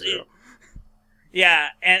 don't say it. Yeah.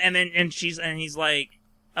 And he's like,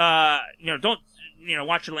 don't,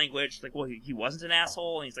 watch your language. Like, well, he wasn't an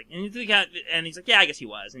asshole. And he's like, yeah, I guess he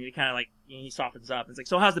was. And he kind of like, he softens up. And it's like,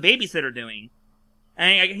 so how's the babysitter doing?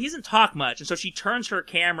 And he doesn't talk much, and so she turns her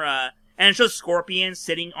camera, and it shows Scorpion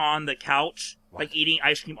sitting on the couch, like eating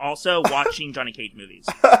ice cream, also watching Johnny Cage movies.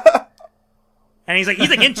 And he's like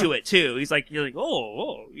into it too. He's like, you're like,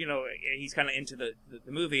 he's kind of into the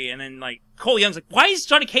movie. And then like Cole Young's like, why is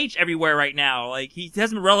Johnny Cage everywhere right now? Like he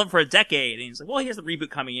hasn't been relevant for a decade. And he's like, well, he has the reboot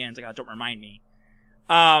coming in. It's like, oh, don't remind me.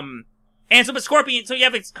 And so, but Scorpion, so you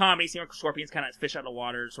have this comedy scene where Scorpion's kind of fish out of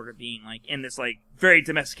water, sort of being like in this like very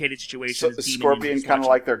domesticated situation. So is Scorpion kind of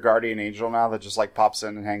like their guardian angel now that just like pops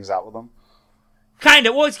in and hangs out with them? Kind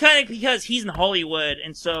of. Well, it's kind of because he's in Hollywood,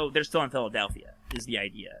 and so they're still in Philadelphia, is the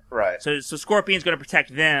idea. Right. So Scorpion's going to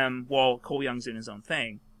protect them while Cole Young's doing his own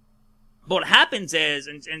thing. But what happens is,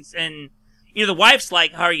 and the wife's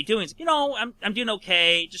like, how are you doing? He's like, I'm doing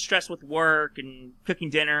okay, just stressed with work and cooking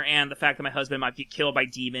dinner and the fact that my husband might get killed by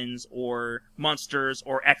demons or monsters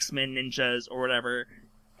or X-Men ninjas or whatever.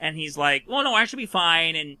 And he's like, well, no, I should be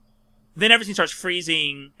fine. And then everything starts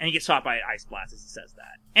freezing and he gets shot by an ice blast as he says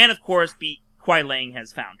that. And of course, Kuai Lang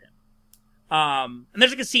has found him. And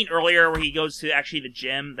there's like a scene earlier where he goes to actually the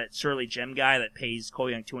gym, that surly gym guy that pays Cole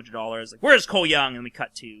Young $200. Like, where's Cole Young? And we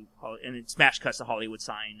cut to, and it smash cuts to Hollywood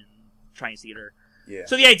sign and Chinese theater. Yeah.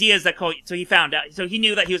 So the idea is that so he found out, so he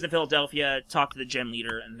knew that he was in Philadelphia, talked to the gym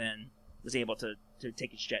leader, and then was able to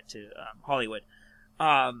take his jet to Hollywood.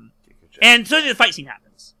 And so the fight scene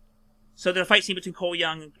happens. So the fight scene between Cole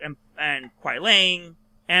Young and Kuai Lang,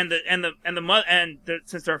 and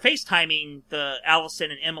since they're FaceTiming, the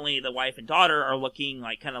Allison and Emily, the wife and daughter, are looking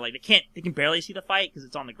like kind of like they can barely see the fight because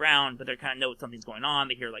it's on the ground, but they kind of know something's going on.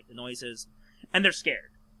 They hear like the noises, and they're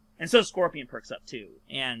scared. And so Scorpion perks up too,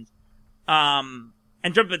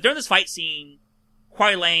 but during this fight scene,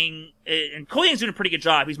 Kuai Lang, and Cole Young's doing a pretty good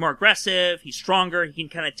job. He's more aggressive, he's stronger, he can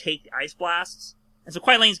kind of take the ice blasts. And so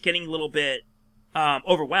Kuai Lang's getting a little bit,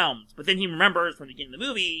 overwhelmed. But then he remembers from the beginning of the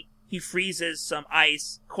movie, he freezes some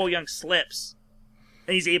ice, Cole Young slips,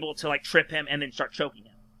 and he's able to like trip him and then start choking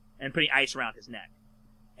him. And putting ice around his neck.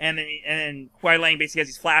 And then Kuai Lang basically has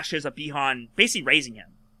these flashes of Bi-Han basically raising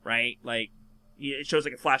him, right? Like, it shows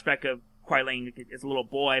like a flashback of Kuai Lang as a little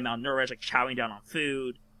boy, malnourished, like chowing down on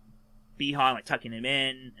food. Bi-Han like tucking him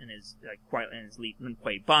in, and his Lin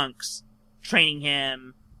Kuei bunks, training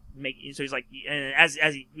him, so he's like, and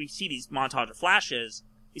we see these montage of flashes,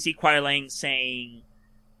 you see Kuai Lang saying,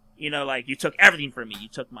 like, you took everything from me. You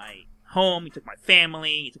took my home, you took my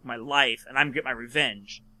family, you took my life, and I'm gonna get my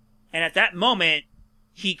revenge. And at that moment,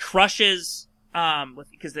 he crushes,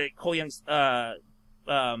 because the Cole Young's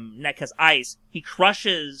neck has ice, he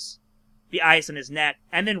crushes the ice in his neck,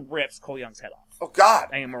 and then rips Cole Young's head off. Oh,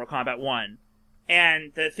 God! In Mortal Kombat 1.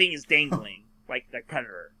 And the thing is dangling, like the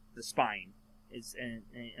Predator, the spine. And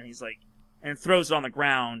he's like, and throws it on the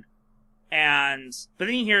ground. But then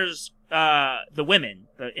he hears, the women,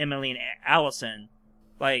 the Emily and Allison,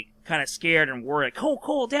 like, kind of scared and worried.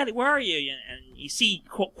 Cole, Daddy, where are you? And you see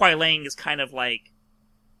Kuai Lang is kind of like,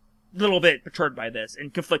 a little bit perturbed by this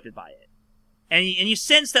and conflicted by it. And you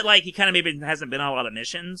sense that, like, he kind of maybe hasn't been on a lot of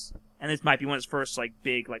missions, and this might be one of his first, like,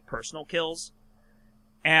 big, like, personal kills.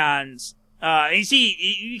 And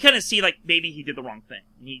you kind of see, like, maybe he did the wrong thing.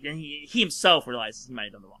 And he himself realizes he might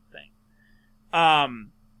have done the wrong thing.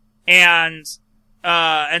 And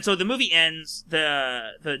so the movie ends,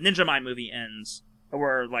 the Ninja Mine movie ends,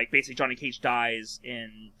 where, like, basically Johnny Cage dies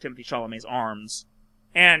in Timothée Chalamet's arms.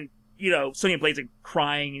 And, Sonya Blade's, like,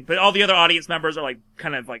 crying, but all the other audience members are, like,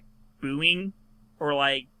 kind of, like, booing or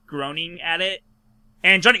like groaning at it.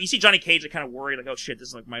 And you see Johnny Cage like kind of worried, like, oh shit, this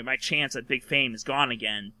is like my chance at big fame is gone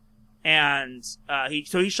again. And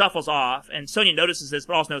he shuffles off, and Sonya notices this,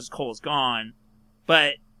 but also knows Cole is gone.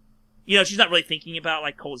 But she's not really thinking about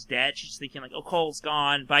like Cole's dead. She's thinking like, oh, Cole's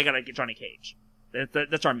gone, but I gotta get Johnny Cage.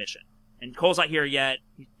 That's our mission. And Cole's not here yet,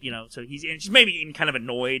 so she's maybe even kind of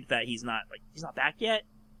annoyed that he's not back yet.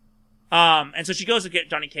 And so she goes to get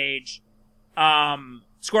Johnny Cage.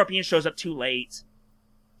 Scorpion shows up too late.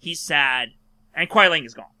 He's sad. And Kuai Lang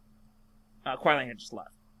is gone. Kuai Lang had just left.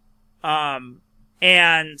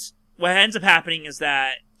 And what ends up happening is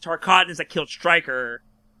that Tarkatans that killed Stryker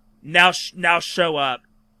now show up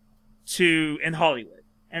in Hollywood.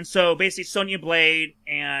 And so basically Sonya Blade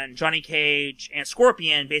and Johnny Cage and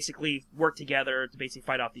Scorpion basically work together to basically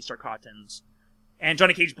fight off these Tarkatans. And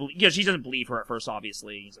Johnny Cage, she doesn't believe her at first,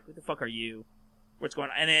 obviously. He's like, "Who the fuck are you? What's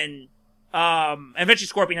going on?" And then, eventually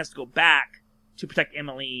Scorpion has to go back to protect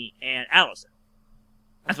Emily and Allison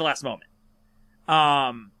at the last moment.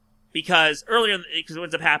 Because what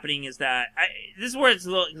ends up happening is that this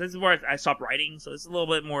is where I stopped writing, so it's a little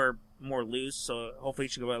bit more loose. So hopefully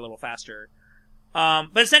it should go a little faster.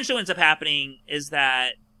 But essentially what ends up happening is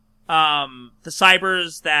that the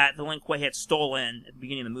cybers that the Lin Kuei had stolen at the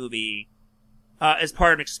beginning of the movie, as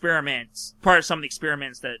part of some of the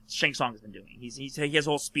experiments that Shang Tsung has been doing. He has a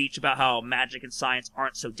whole speech about how magic and science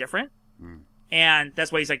aren't so different. And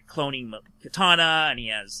that's why he's like cloning Katana, and he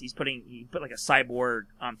put like a cyborg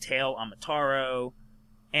tail on Motaro,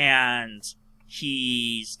 and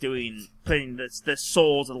he's putting the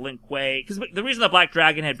souls of the Lin Kuei. Because the reason the Black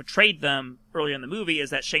Dragon had betrayed them earlier in the movie is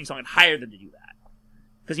that Shang Tsung had hired them to do that.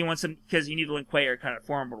 Because he knew the Lin Kuei are kind of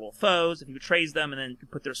formidable foes. If he betrays them and then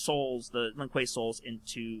put their souls, the Lin Kuei souls,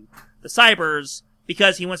 into the cybers,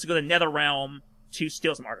 because he wants to go to the Netherrealm to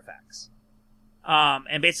steal some artifacts.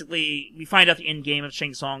 And basically, we find out the end game of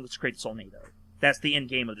Shang Tsung is to create the Soulnado. That's the end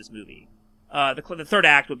game of this movie. The third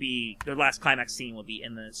act would be, the last climax scene would be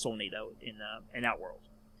in the Soulnado in Outworld.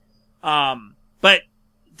 But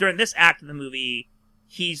during this act of the movie,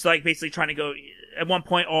 he's like basically trying to go, at one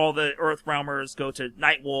point all the Earthrealmers go to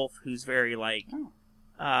Nightwolf, who's very like,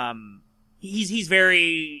 he's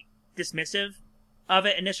very dismissive of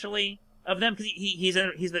it initially. Of them, because he's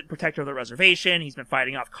the protector of the reservation. He's been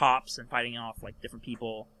fighting off cops and fighting off like different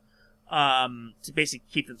people to basically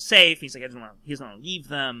keep them safe. He's like, he doesn't want to leave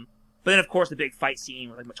them. But then, of course, the big fight scene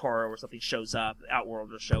where like Motaro or something shows up,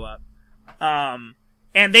 Outworlders show up,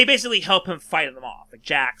 and they basically help him fight them off. Like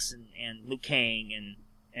Jax and Liu Kang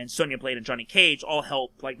and Sonya Blade and Johnny Cage all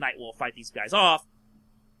help like Nightwolf fight these guys off,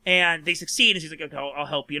 and they succeed. And he's like, "Okay, I'll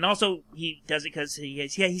help you." And also, he does it because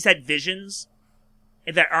he's had visions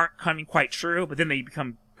that aren't coming quite true, but then they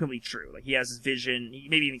become completely true. Like, he has his vision, he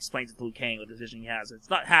maybe even explains it to Liu Kang what the vision he has. It's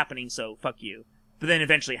not happening, so fuck you. But then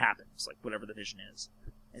eventually it happens, like, whatever the vision is.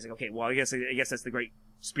 And he's like, okay, well, I guess that's the great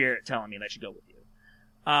spirit telling me that I should go with you.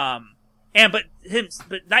 But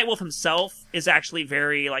Nightwolf himself is actually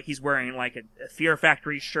very, like, he's wearing, like, a Fear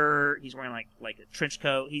Factory shirt, he's wearing, like a trench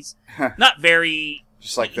coat, he's not very...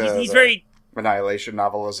 Just like he's very... Annihilation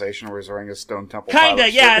novelization where he's wearing a Stone Temple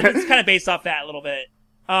Kinda, yeah, it's kind of based off that a little bit.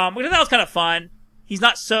 Which I thought was kind of fun. He's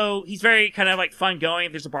very kind of like fun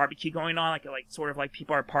going. There's a barbecue going on, like sort of like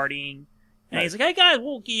people are partying. And he's like, "Hey guys,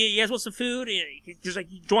 you guys want some food?" And he's like,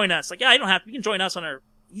 "Join us." Like, "Yeah, you don't have to. You can join us on our."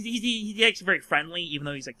 He acts very friendly, even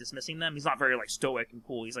though he's like dismissing them. He's not very like stoic and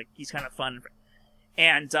cool. He's kind of fun.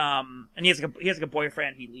 And he has like a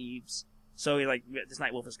boyfriend. He leaves. So he like, this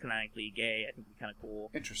Nightwolf is canonically gay. I think he's kind of cool.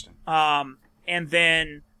 Interesting. And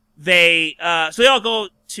then so they all go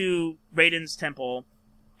to Raiden's temple,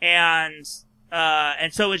 and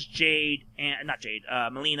so is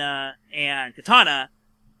Mileena and Katana.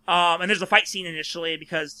 And there's a fight scene initially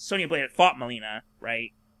because Sonya Blade had fought Mileena,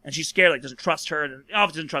 right? And she's scared, like, doesn't trust her, and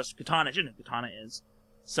obviously doesn't trust Katana. She doesn't know who Katana is.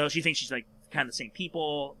 So she thinks she's like kind of the same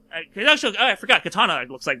people. Actually, I forgot, Katana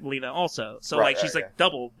looks like Mileena also. So right, like, she's like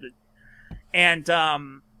double. And,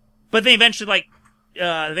 but they eventually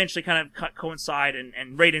kind of coincide,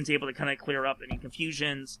 and Raiden's able to kind of clear up any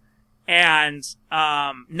confusions. And,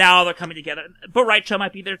 now they're coming together. But Raichu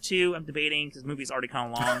might be there too. I'm debating, because the movie's already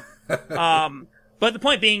kind of long. But the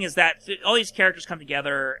point being is that all these characters come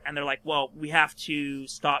together, and they're like, well, we have to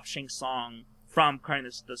stop Shang Tsung from kind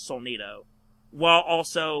of the Soulnado, while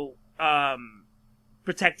also,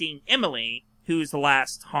 protecting Emily, who's the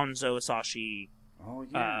last Hanzo Asashi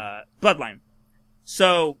bloodline.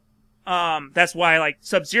 So, that's why, like,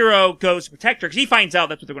 Sub-Zero goes to protect her, because he finds out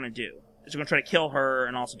that's what they're going to do. They're going to try to kill her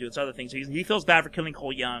and also do its other things. So he feels bad for killing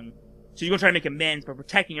Cole Young. So he's going to try to make amends by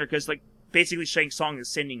protecting her, because, like, basically Shang Tsung is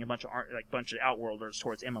sending a bunch of Outworlders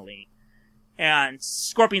towards Emily. And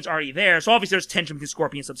Scorpion's already there, so obviously there's tension between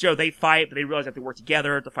Scorpion and Sub-Zero. They fight, but they realize that they work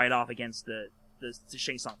together to fight off against the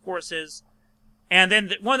Shang Tsung forces. And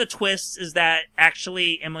then one of the twists is that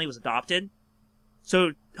actually Emily was adopted.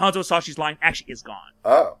 So Hanzo Asashi's line actually is gone.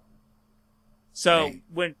 Oh. So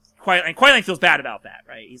when Qui-Gon feels bad about that,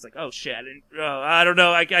 right? He's like, "Oh shit, I don't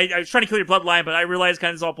know. I was trying to kill your bloodline, but I realized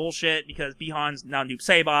kind of it's all bullshit because Bi-Han's now Noob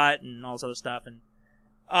Saibot and all this other stuff."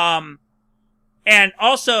 And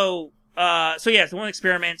also, so one of the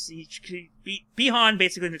experiments, Bi-Han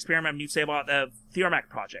basically an experiment of Noob Saibot of the Ermac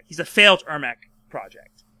project. He's a failed Ermac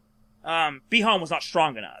project. Bi-Han was not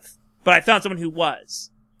strong enough, but I found someone who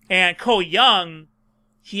was. And Cole Young,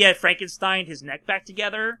 he had Frankenstein his neck back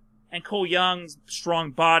together, and Cole Young's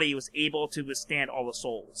strong body was able to withstand all the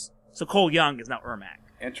souls. So Cole Young is now Ermac.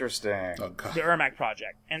 Interesting. Oh, God. The Ermac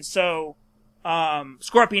project. And so,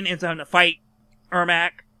 Scorpion ends up having to fight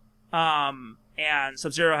Ermac, and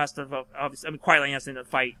Sub-Zero has to, obviously, Qui-Ling has to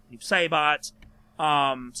fight Noob Saibot,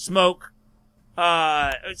 Smoke,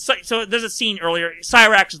 so there's a scene earlier,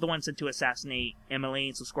 Cyrax is the one sent to assassinate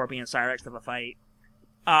Emily, so Scorpion and Cyrax have a fight.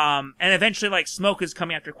 And eventually, like, Smoke is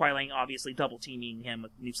coming after Qui-Ling, obviously double teaming him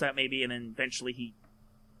with Noob Saibot maybe, and then eventually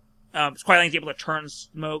Qui-Ling's able to turn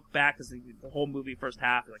Smoke back, because the whole movie first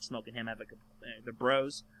half, like, Smoke and him have the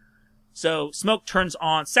bros. So Smoke turns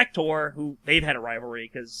on Sector, who they've had a rivalry,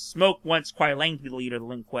 because Smoke wants Qui-Ling to be the leader of the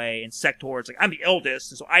Lin Kuei, and Sector is like, I'm the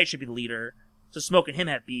eldest, and so I should be the leader. So Smoke and him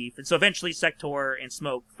have beef, and so eventually Sector and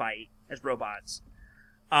Smoke fight as robots.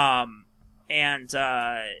 During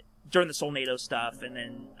the Solnado stuff, and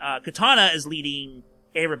then Katana is leading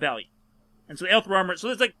a rebellion. And so the Earthrealmers, so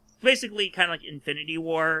there's like basically kind of like Infinity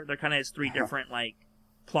War. There kind of has three different like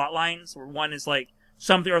plot lines, where one is like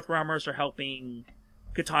some of the Earthrealmers are helping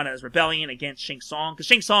Katana's rebellion against Shang Tsung, because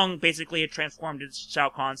Shang Tsung basically had transformed into Shao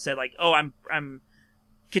Kahn, said like, oh,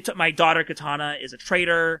 my daughter Katana is a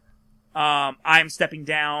traitor, I'm stepping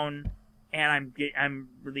down, and I'm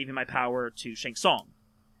relieving my power to Shang Tsung.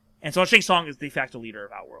 And so Shang Tsung is the de facto leader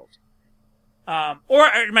of Outworld. Or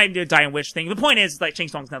it might be a dying wish thing. The point is, like, Shang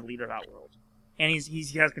Tsung's not the leader of Outworld. And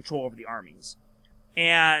he has control over the armies.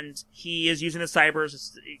 And he is using the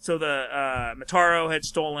cybers. So the Mataro had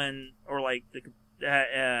stolen, or like the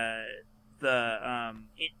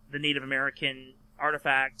Native American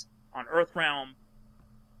artifact on Earthrealm.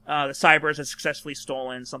 The Cybers had successfully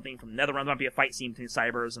stolen something from Netherrealm. There might be a fight scene between the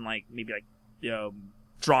Cybers and like maybe like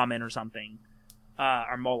Drawman or something,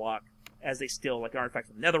 or Moloch, as they steal like an artifact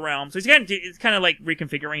from Netherrealm. So it's kind of like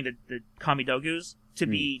reconfiguring the Kamidogus to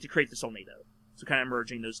create the Solnado. So kind of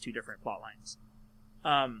merging those two different plot lines.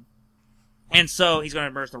 And so he's going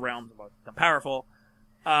to merge the realms and become powerful.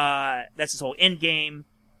 That's his whole end game.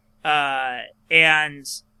 But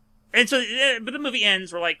the movie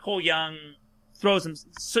ends where like Cole Young throws him.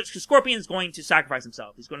 So Scorpion's going to sacrifice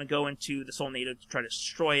himself. He's going to go into the Solnado to try to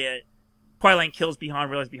destroy it. Qui-Ling kills Bi-Han,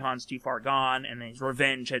 realizes Bi-Han's too far gone, and then his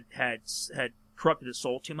revenge had corrupted his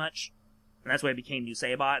soul too much, and that's why he became Noob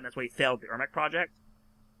Saibot, and that's why he failed the Ermac project.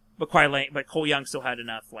 But Cole Young still had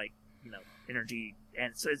enough, like, energy,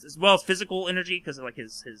 and so as well as physical energy, because of like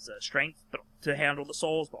his strength, but to handle the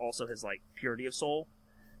souls, but also his like purity of soul,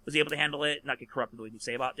 was able to handle it, not get corrupted the way Noob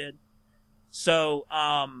Saibot did. So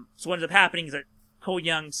what ends up happening is that Cole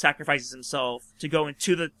Young sacrifices himself to go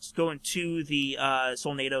into the Solnado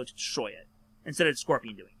to destroy it, instead of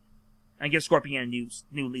Scorpion doing it, and give Scorpion a new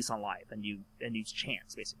lease on life, a new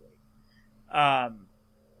chance, basically.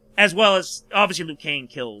 As well as obviously Liu Kang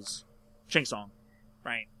kills Shang Tsung,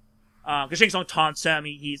 right? Because Shang Tsung taunts him.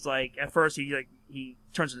 He's like, at first he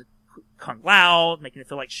turns into Kung Lao, making it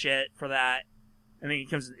feel like shit for that. And then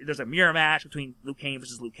there's a mirror match between Liu Kang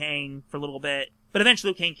versus Liu Kang for a little bit. But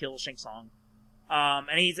eventually Liu Kang kills Shang Tsung.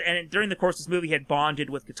 And during the course of this movie, he had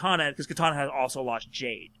bonded with Katana, because Katana had also lost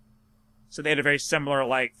Jade. So they had a very similar,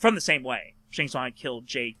 like, from the same way. Shang Tsung had killed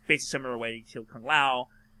Jade, basically similar way he killed Kung Lao.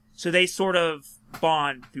 So they sort of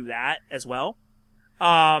bond through that as well.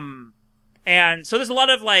 And so there's a lot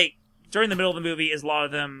of, like, during the middle of the movie is a lot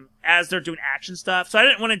of them, as they're doing action stuff. So I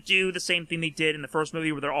didn't want to do the same thing they did in the first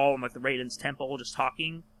movie, where they're all in, like, the Raiden's temple just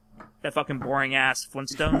talking. That fucking boring-ass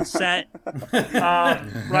Flintstones set. What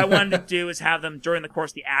I wanted to do is have them, during the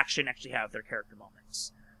course of the action, actually have their character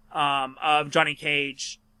moments. Of Johnny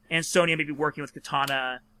Cage and Sonya maybe working with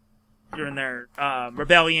Katana during their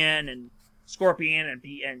rebellion, and Scorpion and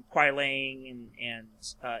Qui-Ling and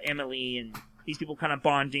Emily, and these people kind of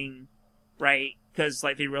bonding, right? Because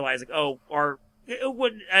like they realize like,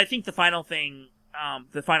 I think the final thing,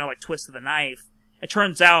 the final like twist of the knife, it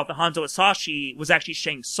turns out the Hanzo Asashi was actually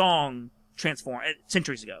Shang Tsung transformed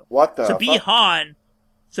centuries ago. What the? So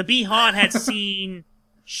Bi-Han had seen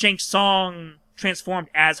Shang Tsung transformed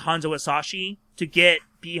as Hanzo Asashi to get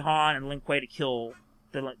Bi-Han and Lin Kuei to kill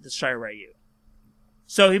the Shiryu Ryu.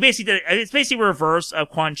 So he basically did. It's basically a reverse of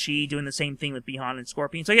Quan Chi doing the same thing with Bi-Han and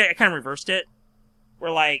Scorpion. So yeah, I kind of reversed it.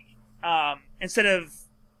 Where like, instead of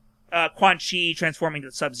Quan Chi transforming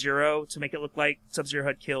to Sub-Zero to make it look like Sub-Zero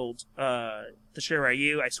had killed the Shiryu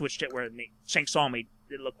Ryu, I switched it where Shang Tsung made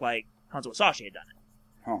it look like Hanzo Asashi had done it.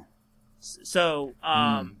 Huh. So,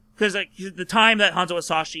 because like the time that Hanzo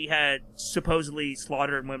Asashi had supposedly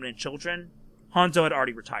slaughtered women and children, Hanzo had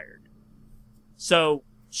already retired. So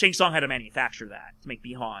Shang Tsung had to manufacture that to make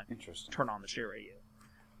Bi-Han turn on the Shiryu Ryu.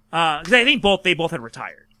 Because I think they both had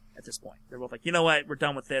retired at this point. They're both like, you know what, we're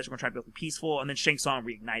done with this, we're going to try to be peaceful, and then Shang Tsung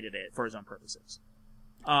reignited it for his own purposes.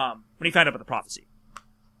 When he found out about the prophecy.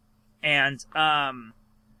 And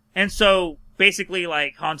And so basically,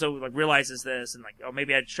 like, Hanzo like realizes this, and like, oh,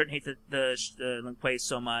 maybe I shouldn't hate the Lin Kuei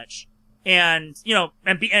so much. And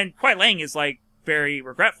and Kuai Liang is like very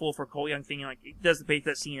regretful for Cole Young thinking, like, he does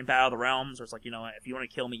that scene in Battle of the Realms where it's like, if you want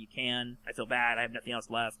to kill me, you can. I feel bad. I have nothing else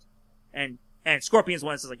left. And Scorpion's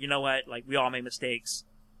one that says, like, you know what? Like, we all made mistakes.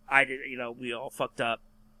 I did, we all fucked up.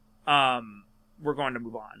 We're going to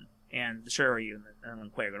move on. And Shiryu and Lin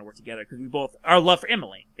Kuei are going to work together because we both, our love for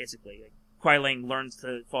Emily, basically. Like, Kuai Liang learns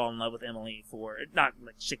to fall in love with Emily for, not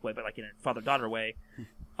like chick way, but like in a father-daughter way.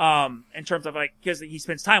 In terms of like, because he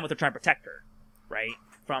spends time with her trying to protect her, right?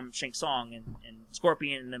 From Shang Tsung and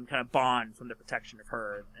Scorpion and them kind of bond from the protection of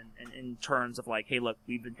her. And in terms of like, hey, look,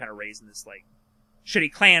 we've been kind of raised in this like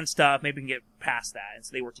shitty clan stuff. Maybe we can get past that. And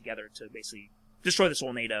so they work together to basically destroy the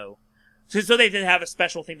Soulnado. So they did have a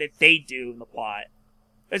special thing that they do in the plot.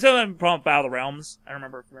 It's a problem with Battle of the Realms. I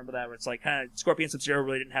remember that where it's like kind of Scorpion and Sub-Zero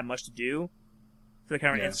really didn't have much to do. So they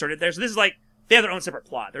kind of inserted there. So this is like, they have their own separate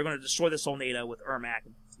plot. They're going to destroy the Soulnado with Ermac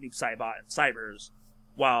and Noob Saibot and Cybers,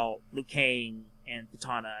 while Liu Kang and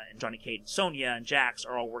Kitana and Johnny Cage and Sonya and Jax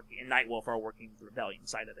are all working, and Nightwolf are all working the Rebellion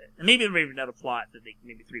side of it. And maybe another plot,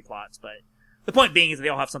 maybe 3 plots, but the point being is that they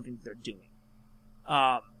all have something that they're doing.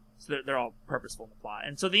 So they're all purposeful in the plot.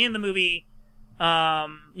 And so at the end of the movie,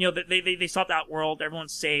 they stop that world,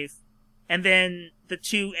 everyone's safe, and then the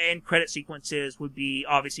 2 end credit sequences would be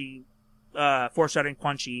obviously foreshadowing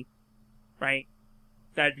Quan Chi, right?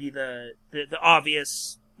 That'd be the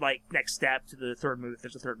obvious like next step to the third movie if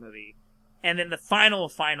there's a third movie. And then the final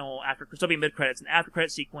after there'll be mid credits, and after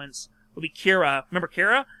credit sequence will be Kira. Remember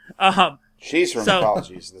Kira? She's from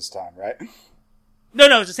Apologies this time, right?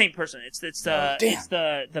 No, it's the same person. It's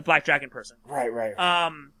the Black Dragon person. Right.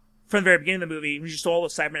 From the very beginning of the movie, when she stole all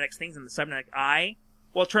those cybernetics things in the cybernetic eye.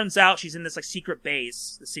 Well, it turns out she's in this like secret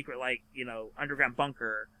base, the secret like underground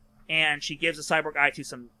bunker, and she gives a cyborg eye to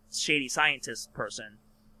some shady scientist person,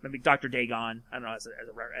 maybe Dr. Dagon. I don't know, as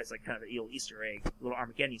like kind of an Easter egg, a little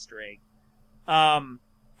Armageddon Easter egg. And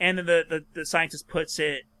then the scientist puts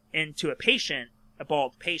it into a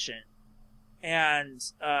bald patient. And,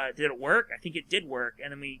 did it work? I think it did work.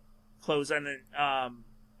 And then we close on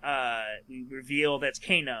we reveal that's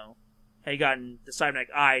Kano. He gotten the cybernetic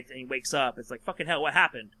eye, and he wakes up. It's like, fucking hell, what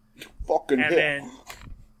happened? Fucking hell.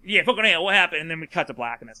 Fucking hell, what happened? And then we cut to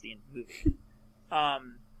black, and that's the end of the movie.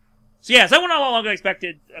 So that went a lot longer than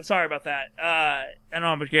expected. I'm sorry about that. I don't know,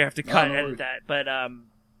 I'm gonna have to cut and edit that. But,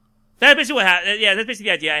 that's basically what happened. Yeah, that's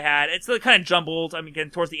basically the idea I had. It's kind of jumbled. I mean,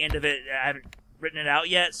 again, towards the end of it, I haven't written it out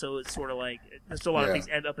yet, so it's sort of like there's still a lot of things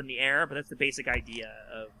end up in the air, but that's the basic idea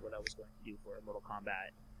of what I was going to do for a Mortal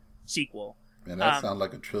Kombat sequel. Man, that sounds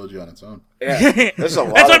like a trilogy on its own. Yeah, there's a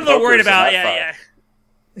lot. That's what I'm a little worried about. Yeah.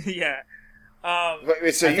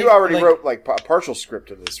 Wait, so you already wrote like a partial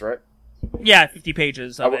script of this, right? Yeah, 50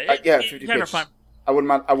 pages of it. 50 pages. I wouldn't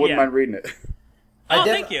mind reading it.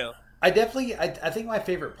 Thank you. I think my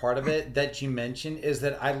favorite part of it that you mentioned is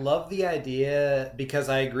that I love the idea, because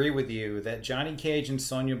I agree with you, that Johnny Cage and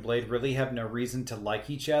Sonya Blade really have no reason to like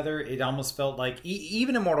each other. It almost felt like,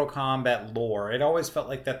 even in Mortal Kombat lore, it always felt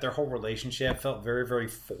like that their whole relationship felt very, very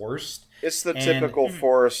forced. It's the typical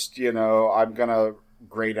forced, I'm going to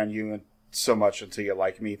grate on you so much until you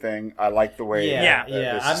like me thing. I like the way I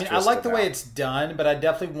mean, I like the way it's done, but I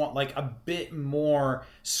definitely want like a bit more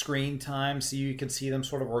screen time so you can see them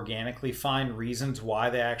sort of organically find reasons why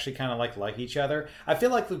they actually kind of like each other. I feel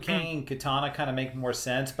like Liu Kang and Kitana kind of make more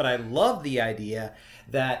sense, but I love the idea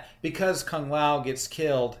that because Kung Lao gets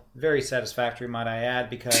killed, very satisfactory, might I add,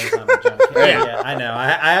 because I'm a John Cage. Yeah, I know.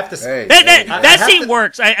 I have to say that scene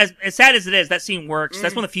works. As sad as it is, that scene works.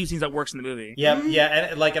 That's one of the few scenes that works in the movie. Yep,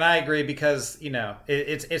 and I agree, because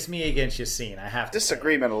it's me against you scene. I have to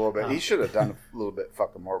disagreement a little bit. He should have done a little bit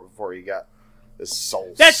fucking more before he got his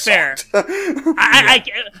soul. That's sucked. fair.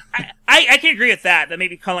 I can agree with that. That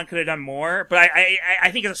maybe Cullen could have done more, but I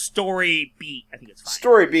think as a story beat, I think it's fine.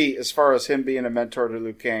 Story beat, as far as him being a mentor to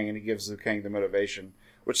Liu Kang, and he gives Liu Kang the motivation,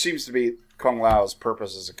 which seems to be Kung Lao's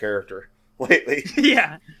purpose as a character lately.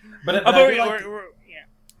 Yeah, but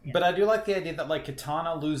I do like the idea that like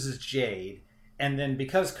Kitana loses Jade, and then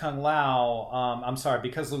because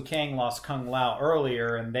because Liu Kang lost Kung Lao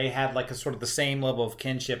earlier, and they had like a sort of the same level of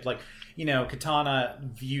kinship, like Kitana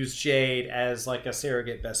views Jade as like a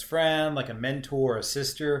surrogate best friend, like a mentor, a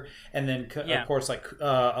sister, and then of course like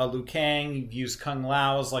Liu Kang views Kung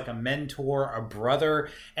Lao as like a mentor, a brother,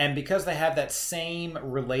 and because they have that same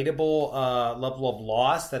relatable level of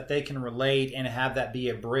loss, that they can relate and have that be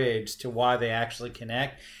a bridge to why they actually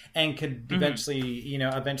connect, and could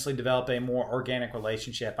eventually develop a more organic organic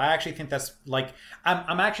relationship. I actually think that's like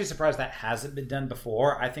I'm actually surprised that hasn't been done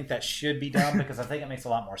before. I think that should be done because I think it makes a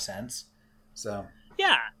lot more sense. So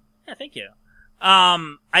yeah, thank you.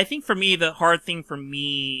 I think for me the hard thing for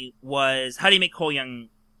me was how do you make Cole Young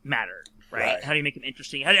matter, right? How do you make him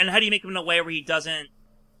interesting? How do you make him in a way where he doesn't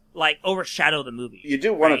like overshadow the movie? You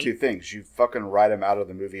do one of two things: you fucking write him out of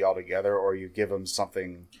the movie altogether, or you give him some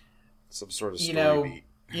sort of story beat.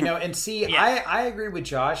 And see, I agree with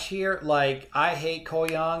Josh here. Like, I hate Cole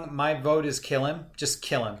Young. My vote is kill him. Just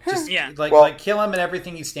kill him. Just like kill him and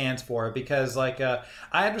everything he stands for. Because I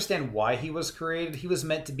understand why he was created. He was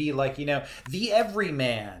meant to be like, the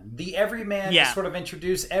everyman. The everyman to sort of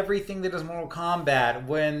introduce everything that is Mortal Kombat.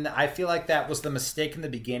 When I feel like that was the mistake in the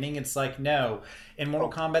beginning. It's like, no. In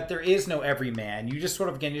Mortal Kombat, there is no everyman. You just sort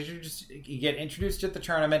of you get introduced at the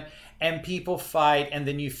tournament, and people fight, and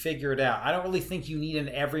then you figure it out. I don't really think you need an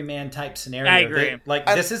everyman type scenario. I agree.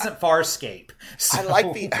 This isn't Farscape. So.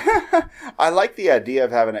 I like the idea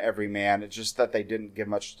of having an everyman. It's just that they didn't give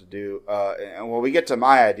much to do. And when we get to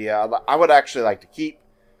my idea, I would actually like to keep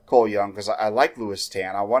Cole Young because I like Lewis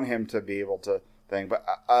Tan. I want him to be able to think, but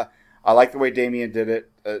I like the way Damien did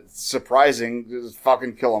it. Surprising, just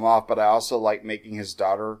fucking kill him off. But I also like making his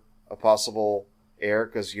daughter a possible heir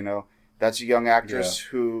because that's a young actress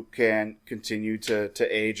who can continue to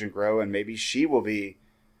age and grow, and maybe she will be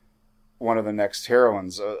one of the next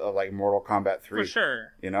heroines of like Mortal Kombat 3. For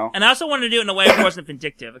sure. And I also wanted to do it in a way where it wasn't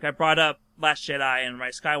vindictive. Like I brought up Last Jedi and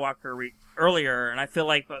Rise Skywalker earlier, and I feel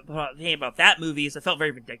like the thing about that movie is it felt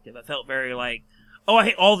very vindictive. It felt very like, oh, I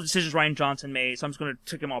hate all the decisions Rian Johnson made, so I'm just going to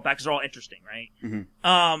take them all back because they're all interesting, right?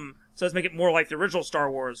 Mm-hmm. So let's make it more like the original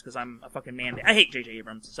Star Wars because I'm a fucking man. I hate J.J.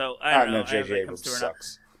 Abrams, so I don't know. No, J.J. Abrams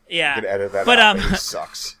sucks. Yeah. You could edit that out, but he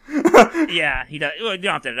sucks. Yeah, he does. Well, you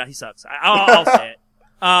don't have to edit it out. He sucks. I'll say it.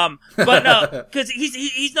 But no, because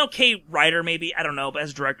he's an okay writer, maybe. I don't know, but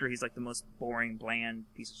as a director, he's like the most boring, bland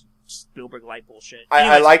piece of Spielberg light bullshit.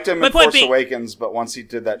 I liked him in Force Awakens, but once he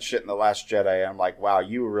did that shit in The Last Jedi, I'm like, wow,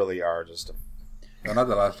 you really are just a... No, not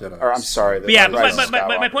The Last Jedi. Or I'm sorry.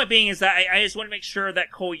 My point being is that I just want to make sure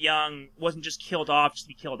that Cole Young wasn't just killed off just to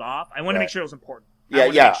be killed off. I want to make sure it was important.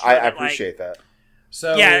 I appreciate that.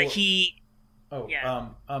 So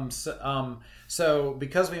So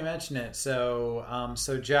because we mentioned it, so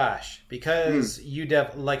Josh, because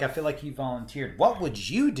I feel like you volunteered. What would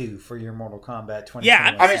you do for your Mortal Kombat 20?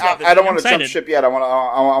 Yeah, I don't want to jump ship yet. I want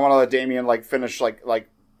to let Damien finish like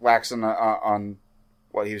waxing on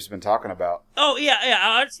what he's been talking about. Oh yeah.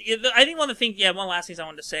 I think one last thing I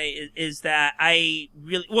wanted to say is that I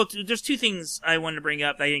really there's two things I wanted to bring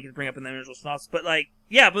up that I didn't get to bring up in the original synopsis, but but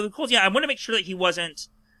the cool thing, I want to make sure that he wasn't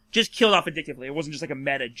just killed off vindictively. It wasn't just like a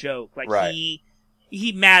meta joke.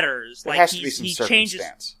 He matters. There has to be some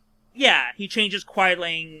circumstance. He changes Kuai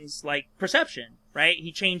Ling's perception. Right?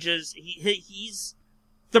 He changes. He's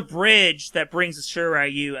the bridge that brings the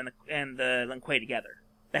Shiryu and the Lin Kuei together.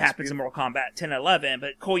 That happens in Mortal Kombat 10 and 11,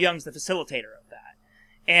 but Cole Young's the facilitator of that.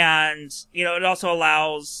 And, it also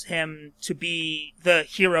allows him to be the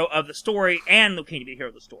hero of the story and Liu Kang to be the hero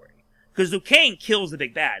of the story. Because Liu Kang kills the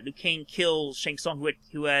big bad. Liu Kang kills Shang Tsung,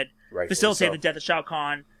 who had facilitated the death of Shao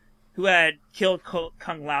Kahn, who had killed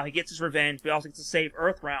Kung Lao. He gets his revenge, but he also gets to save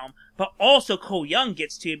Earthrealm. But also Cole Young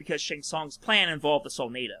gets to because Shang Tsung's plan involved the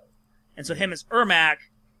Solnado. And so him as Ermac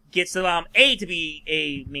gets to allow him, to be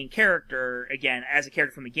a main character, again, as a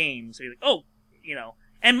character from the game. So you're like,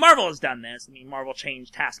 and Marvel has done this. I mean, Marvel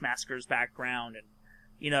changed Taskmaster's background and,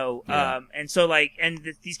 and so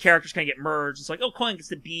these characters kind of get merged. It's like, Cole Young gets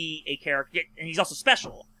to be a character, and he's also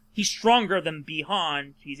special. He's stronger than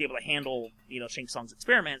Bi-Han. He's able to handle, Shang Tsung's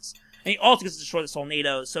experiments. And he also gets to destroy the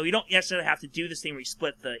Solnado. So you don't necessarily have to do this thing where you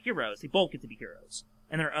split the heroes. They both get to be heroes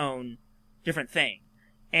in their own different thing.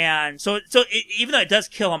 And so even though it does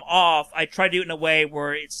kill him off, I try to do it in a way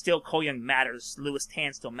where it's still Cole Young matters. Lewis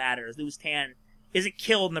Tan still matters. Lewis Tan isn't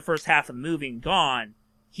killed in the first half of the movie and gone.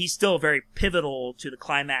 He's still very pivotal to the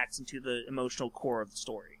climax and to the emotional core of the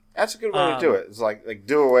story. That's a good way to do it. It's like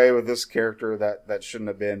do away with this character that shouldn't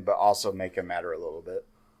have been, but also make him matter a little bit.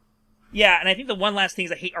 Yeah, and I think the one last thing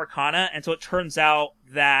is I hate Arcana, and so it turns out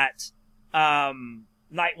that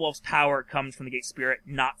Nightwolf's power comes from the Gate Spirit,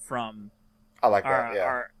 not from... I like that,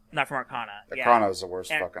 yeah. Not from Arcana. Arcana is the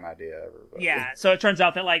worst fucking idea ever. But. Yeah, so it turns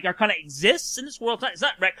out that, Arcana exists in this world. It's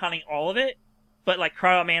not retconning all of it, but,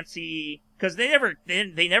 Cryomancy... Because they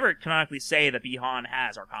never canonically say that Bi-Han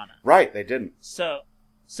has Arcana. Right, they didn't. So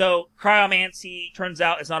Cryomancy turns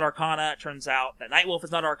out it's not Arcana. It turns out that Nightwolf is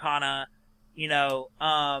not Arcana. And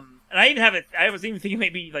I was even thinking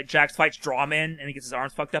maybe, Jax fights Drawman and he gets his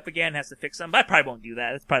arms fucked up again and has to fix them. But I probably won't do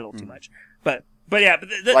that. It's probably a little too much. But But yeah, but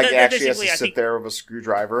like he actually has to sit there with a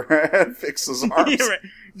screwdriver and fix his arms.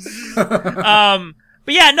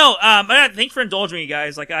 But yeah, no. Thanks for indulging me,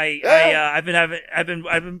 guys. Like I've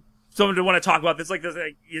been someone to want to talk about this. Like this,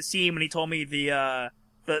 you see him when he told me the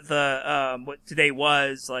what today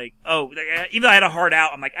was like. Oh, even though I had a hard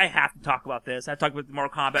out, I'm like, I have to talk about this. I have to talk with the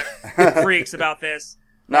Mortal Kombat freaks about this.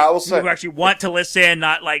 No, I will say, who actually want to listen,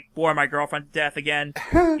 not like bore my girlfriend to death again.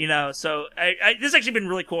 So this has actually been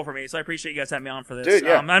really cool for me. So I appreciate you guys having me on for this. Dude,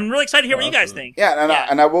 yeah. I'm really excited to hear what you guys think. Yeah,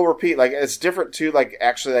 and I will repeat, like, it's different too, like,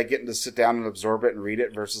 actually, like, getting to sit down and absorb it and read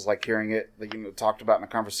it versus, like, hearing it, like, talked about in a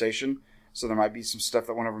conversation. So there might be some stuff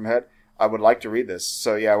that went over my head. I would like to read this.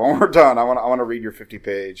 So yeah, when we're done, I want to read your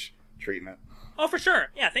 50-page treatment. Oh, for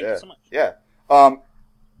sure. Yeah, thank you so much. Yeah.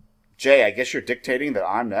 Jay, I guess you're dictating that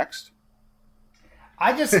I'm next.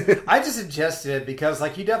 I just suggested it because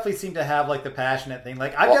like you definitely seem to have like the passionate thing.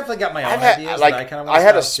 Like I've definitely got my own ideas. Like that I kind of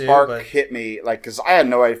had a spark hit me like because I had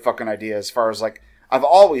no fucking idea as far as like I've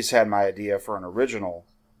always had my idea for an original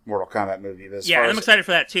Mortal Kombat movie. Yeah, and I'm excited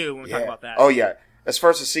for that too when we talk about that. Oh yeah. As far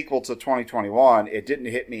as the sequel to 2021, it didn't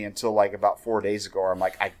hit me until like about 4 days ago. I'm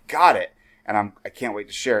like, I got it, and I can't wait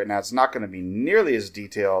to share it. Now it's not going to be nearly as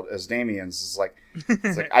detailed as Damien's. It's like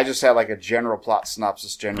I just had like a general plot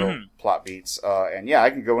synopsis, general plot beats, and yeah,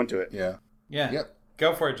 I can go into it. Yeah. Yep.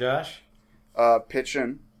 Go for it, Josh.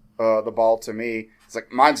 Pitching the ball to me. It's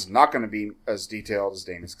like mine's not going to be as detailed as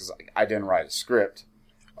Damien's because I didn't write a script.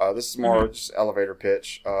 This is more just elevator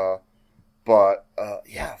pitch. But,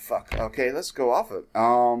 yeah, fuck. Okay, let's go off it.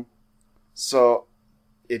 So,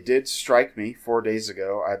 it did strike me 4 days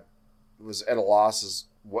ago. I was at a loss as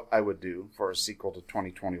what I would do for a sequel to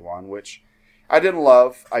 2021, which I didn't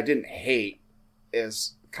love. I didn't hate.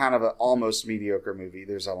 It's kind of an almost mediocre movie.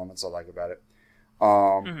 There's elements I like about it.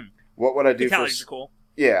 What would I do for... are cool.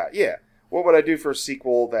 Yeah. What would I do for a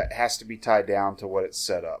sequel that has to be tied down to what it's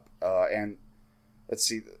set up? And, let's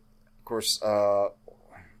see. Of course,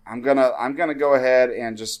 I'm gonna go ahead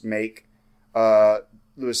and just make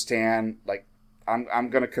Lewis Tan like I'm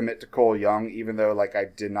gonna commit to Cole Young, even though like I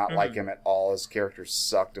did not like him at all. His character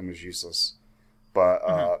sucked and was useless.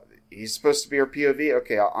 But he's supposed to be our POV.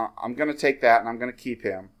 Okay, I'm gonna take that and I'm gonna keep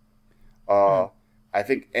him. I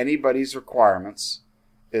think anybody's requirements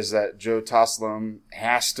is that Joe Taslim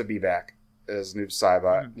has to be back as Noob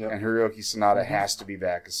Saibot and Hiroki Sanada has to be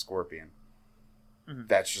back as Scorpion.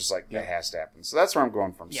 That's just like that has to happen. So that's where I'm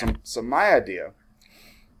going from. Yeah. So my idea,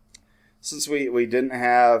 since we didn't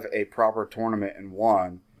have a proper tournament in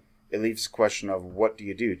one, it leaves the question of what do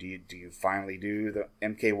you do? Do you finally do the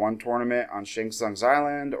MK1 tournament on Shang Tsung's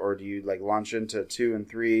Island, or do you like launch into 2 and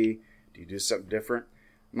 3? Do you do something different?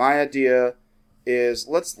 My idea is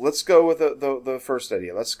let's go with the first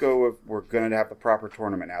idea. Let's go with we're going to have the proper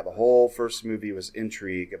tournament now. The whole first movie was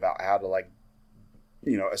intrigue about how to like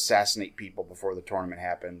assassinate people before the tournament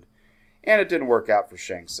happened. And it didn't work out for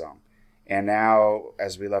Shang Tsung. And now,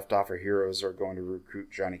 as we left off, our heroes are going to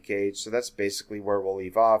recruit Johnny Cage. So that's basically where we'll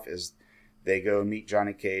leave off, is they go meet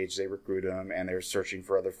Johnny Cage, they recruit him, and they're searching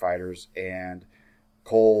for other fighters. And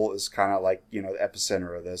Cole is kind of like, the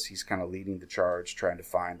epicenter of this. He's kind of leading the charge, trying to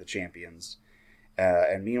find the champions.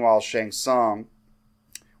 And meanwhile, Shang Tsung,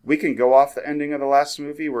 we can go off the ending of the last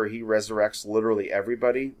movie where he resurrects literally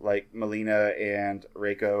everybody, like Melina and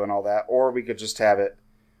Reiko and all that, or we could just have it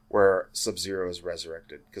where Sub-Zero is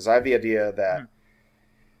resurrected. Because I have the idea that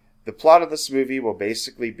the plot of this movie will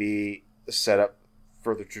basically be the setup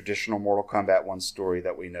for the traditional Mortal Kombat 1 story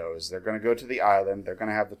that we know. Is they're going to go to the island, they're going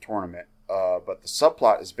to have the tournament, but the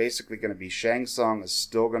subplot is basically going to be Shang Tsung is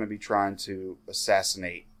still going to be trying to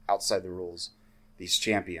assassinate, outside the rules, these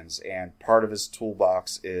champions, and part of his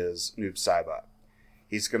toolbox is Noob Saibot.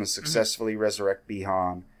 He's going to successfully resurrect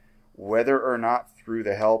Bi-Han, whether or not through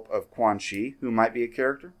the help of Quan Chi, who might be a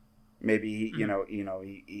character. Maybe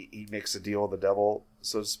he makes a deal with the devil,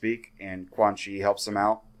 so to speak, and Quan Chi helps him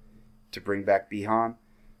out to bring back Bi-Han.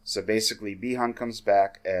 So basically, Bi-Han comes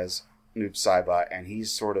back as Noob Saibot, and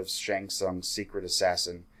he's sort of Shang Tsung's secret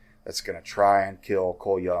assassin that's going to try and kill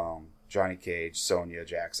Cole Young, Johnny Cage, Sonya,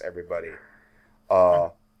 Jax, everybody.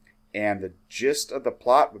 And the gist of the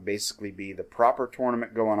plot would basically be the proper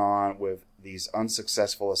tournament going on with these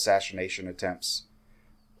unsuccessful assassination attempts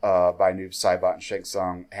by Noob Saibot and Shang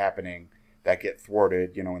Tsung happening that get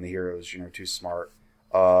thwarted, when the heroes, too smart.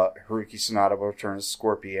 Hiroki Sanada will return as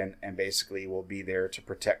Scorpion and basically will be there to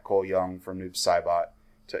protect Cole Young from Noob Saibot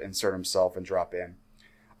to insert himself and drop in.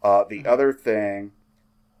 The other thing,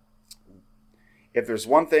 if there's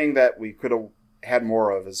one thing that we could have had more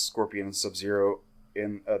of is Scorpion and Sub-Zero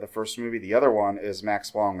in the first movie. The other one is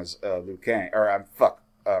Max Wong as Liu Kang, or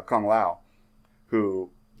Kung Lao, who,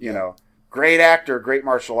 great actor, great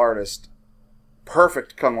martial artist,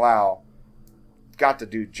 perfect Kung Lao, got to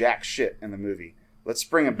do jack shit in the movie. Let's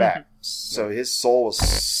bring him back. So his soul was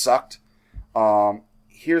sucked.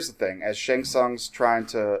 Here's the thing. As Shang Tsung's trying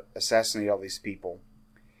to assassinate all these people,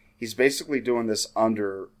 he's basically doing this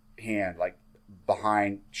underhand, like,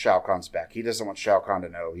 behind Shao Kahn's back. He doesn't want Shao Kahn to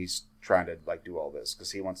know he's trying to, like, do all this,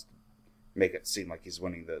 because he wants to make it seem like he's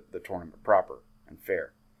winning the tournament proper and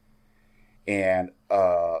fair. And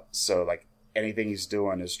so, like, anything he's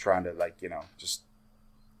doing is trying to, like, just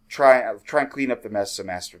try and clean up the mess so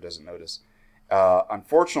Master doesn't notice.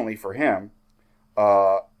 Unfortunately for him,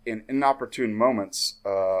 in inopportune moments,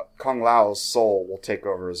 Kung Lao's soul will take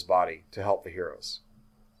over his body to help the heroes.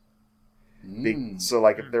 So,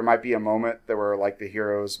 like, if there might be a moment that where, like, the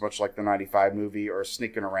heroes, much like the 95 movie, are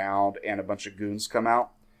sneaking around and a bunch of goons come out,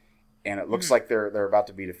 and it looks like they're about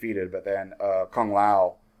to be defeated, but then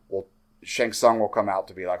Shang Tsung will come out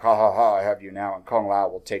to be like, ha ha ha, I have you now, and Kung Lao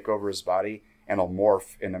will take over his body and he'll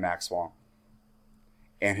morph into Max Wong.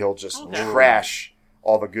 And he'll just trash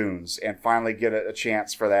all the goons and finally get a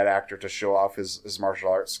chance for that actor to show off his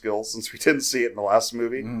martial arts skills, since we didn't see it in the last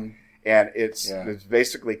movie. And it's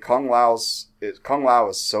basically Kung Lao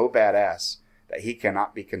is so badass that he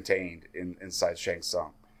cannot be contained inside Shang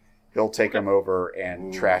Tsung. He'll take him over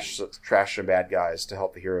and trash some bad guys to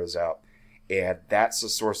help the heroes out. And that's a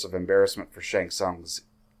source of embarrassment for Shang Tsung.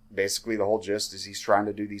 Basically, the whole gist is he's trying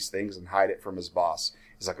to do these things and hide it from his boss.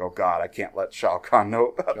 He's like, oh God, I can't let Shao Kahn know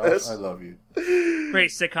about this. I love you.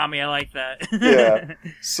 Great sitcom, I like that. Yeah.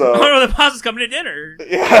 So. Oh, the boss is coming to dinner.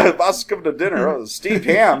 Yeah, the boss is coming to dinner. Oh, Steve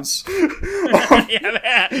Hams.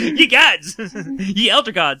 Yeah, you gods. Ye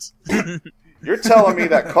elder gods. You're telling me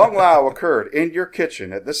that Kung Lao occurred in your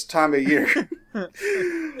kitchen at this time of year?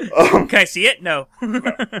 Can I see it? No.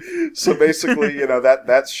 So basically,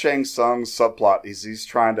 that's Shang Tsung's subplot. He's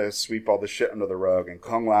trying to sweep all the shit under the rug, and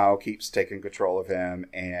Kung Lao keeps taking control of him,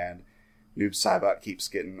 and Noob Saibot keeps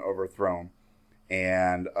getting overthrown.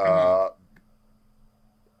 And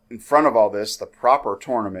in front of all this, the proper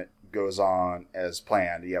tournament goes on as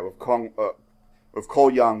planned. Yeah, with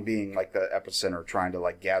Cole Young being like the epicenter, trying to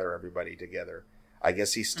like gather everybody together. I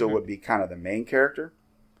guess he still would be kind of the main character.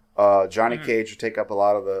 Johnny Cage would take up a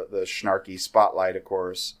lot of the snarky spotlight, of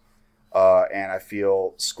course. And I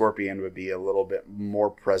feel Scorpion would be a little bit more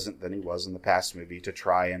present than he was in the past movie to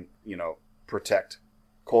try and, protect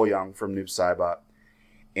Cole Young from Noob Saibot.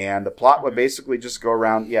 And the plot would basically just go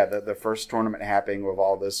around, the first tournament happening with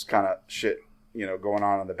all this kind of shit, going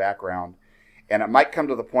on in the background. And it might come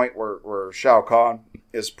to the point where Shao Kahn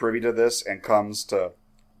is privy to this and comes to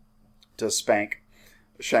spank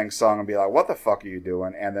Shang Tsung and be like, what the fuck are you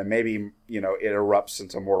doing? And then maybe, it erupts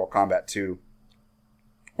into Mortal Kombat 2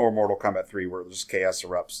 or Mortal Kombat 3 where just chaos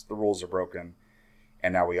erupts. The rules are broken.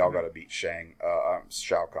 And now we all got to beat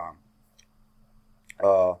Shao Kahn.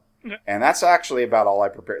 And that's actually about all I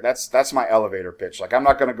prepared. That's my elevator pitch. Like, I'm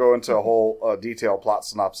not going to go into a whole detailed plot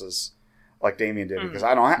synopsis like Damien did, because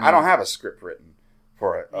I don't have a script written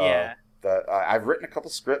for it. I've written a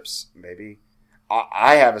couple scripts. Maybe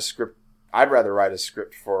I have a script. I'd rather write a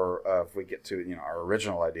script for if we get to our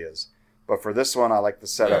original ideas. But for this one, I like the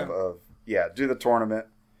setup of do the tournament,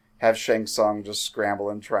 have Shang Tsung just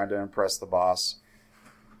scrambling, trying to impress the boss,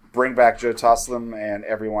 bring back Joe Taslim and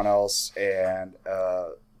everyone else, and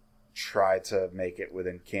try to make it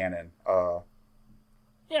within canon.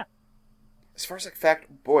 As far as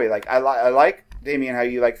I like Damien how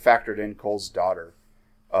you factored in Cole's daughter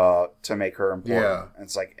to make her important. Yeah. And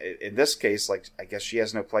it's like in this case, I guess she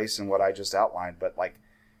has no place in what I just outlined, but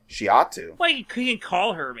she ought to. Well, you can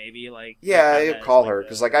call her maybe he'll call her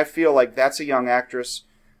because I feel like that's a young actress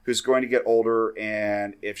who's going to get older,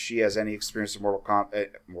 and if she has any experience in Mortal Kombat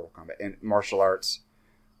and martial arts,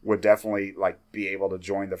 would definitely be able to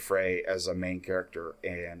join the fray as a main character,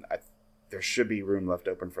 and there should be room left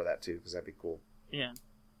open for that too, because that'd be cool. Yeah.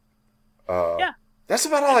 That's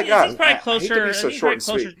about all I got. It's probably closer. I hate to be so short and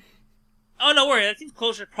sweet. Oh, no worry. I think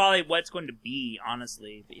closer to probably what it's going to be,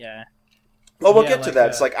 honestly. But yeah. Well, we'll get to that.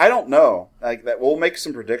 It's I don't know. That we'll make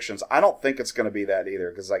some predictions. I don't think it's going to be that either,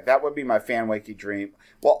 because that would be my fan wakey dream.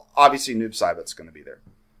 Well, obviously Noob Saibot's going to be there,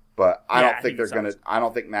 but I don't think they're going to. I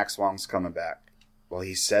don't think Max Wong's coming back. Well,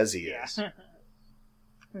 he says he is.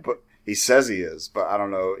 But he says he is, but I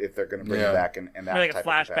don't know if they're going to bring him back in that or type a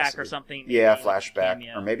flashback of capacity. Or something. Yeah,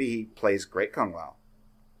 flashback, or maybe he plays Great Kung Lao,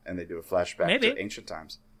 and they do a flashback to ancient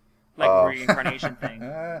times, reincarnation thing.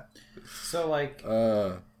 So I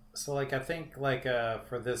think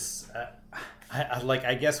for this,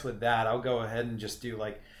 I guess with that, I'll go ahead and just do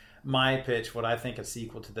my pitch. What I think a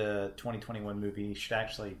sequel to the 2021 movie should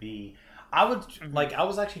actually be. I would like. I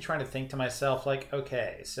was actually trying to think to myself, like,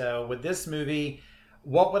 okay, so with this movie,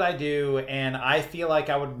 what would I do? And I feel like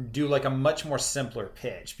I would do like a much more simpler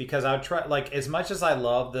pitch, because I would try, like, as much as I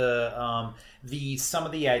love the some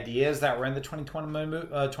of the ideas that were in the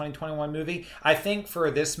 2021 movie, I think for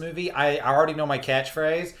this movie, I already know my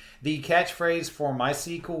catchphrase. The catchphrase for my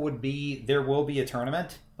sequel would be "There will be a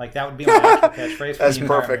tournament." Like, that would be my actual catchphrase. That's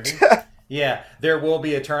perfect. Yeah, there will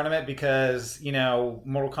be a tournament, because, you know,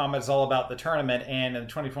 Mortal Kombat is all about the tournament, and in the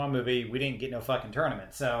 2021 movie, we didn't get no fucking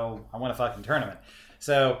tournament. So I want a fucking tournament.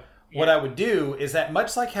 So what I would do is that,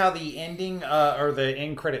 much like how the ending, or the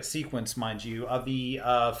end credit sequence, mind you, of the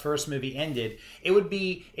first movie ended, it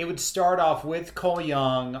would start off with Cole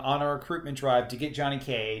Young on a recruitment drive to get Johnny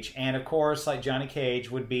Cage, and of course, like, Johnny Cage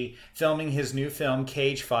would be filming his new film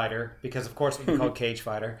Cage Fighter, because of course it would be called Cage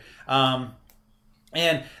Fighter.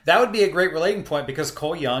 And that would be a great relating point, because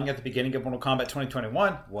Cole Young at the beginning of Mortal Kombat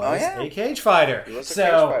 2021 was a cage fighter. He was a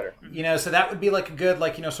cage fighter. You know, so that would be like a good,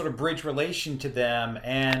 like, you know, sort of bridge relation to them.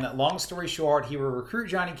 And long story short, he will recruit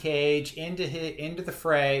Johnny Cage into the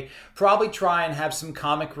fray, probably try and have some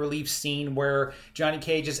comic relief scene where Johnny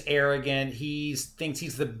Cage is arrogant. He thinks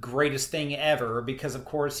he's the greatest thing ever, because of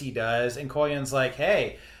course he does. And Cole Young's like,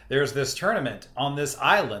 hey, there's this tournament on this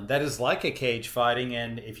island that is like a cage fighting,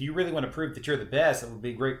 and if you really want to prove that you're the best, it would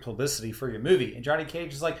be great publicity for your movie. And Johnny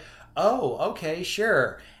Cage is like, oh, okay,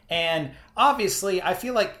 sure. And obviously, I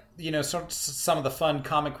feel like, you know, some of the fun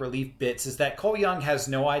comic relief bits is that Cole Young has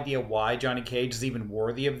no idea why Johnny Cage is even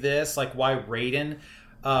worthy of this, like why Raiden,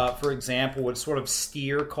 for example, would sort of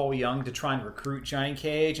steer Cole Young to try and recruit Johnny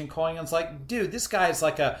Cage. And Cole Young's like, dude, this guy's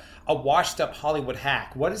like a washed-up Hollywood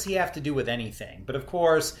hack. What does he have to do with anything? But of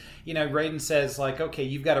course, you know, Raiden says, like, okay,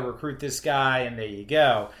 you've got to recruit this guy, and there you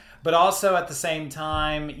go. But also at the same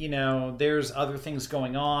time, you know, there's other things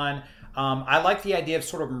going on. I like the idea of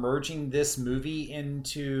sort of merging this movie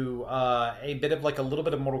into a bit of like a little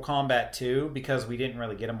bit of Mortal Kombat 2, because we didn't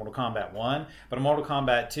really get a Mortal Kombat 1, but in Mortal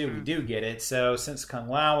Kombat 2 we do get it. So since Kung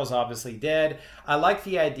Lao was obviously dead, I like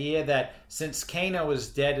the idea that since Kano is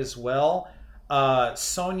dead as well,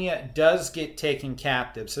 Sonya does get taken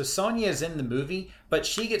captive. So Sonya is in the movie, but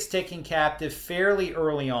she gets taken captive fairly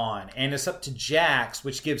early on, and it's up to Jax,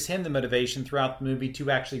 which gives him the motivation throughout the movie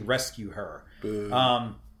to actually rescue her.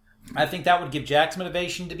 I think that would give Jax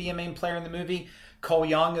motivation to be a main player in the movie. Cole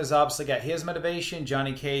Young has obviously got his motivation.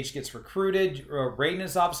 Johnny Cage gets recruited. Raiden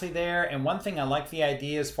is obviously there. And one thing I like the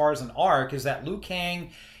idea as far as an arc is that Liu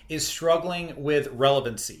Kang is struggling with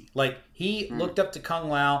relevancy. Like, he looked up to Kung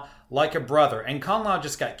Lao like a brother, and Kung Lao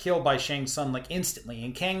just got killed by Shang Tsung like instantly.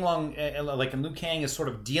 And and Liu Kang is sort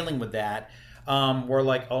of dealing with that. We're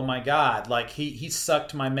like, oh my god, like he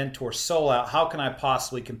sucked my mentor's soul out. How can I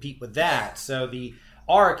possibly compete with that? So the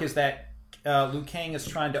arc is that Liu Kang is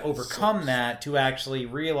trying to overcome that to actually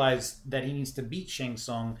realize that he needs to beat Shang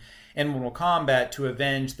Tsung in Mortal Kombat to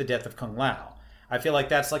avenge the death of Kung Lao. I feel like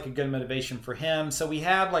that's like a good motivation for him. So we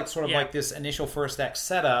have like sort of like this initial first act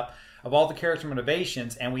setup of all the character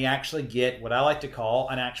motivations, and we actually get what I like to call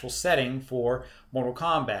an actual setting for Mortal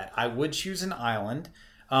Kombat. I would choose an island.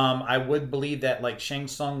 I would believe that like Shang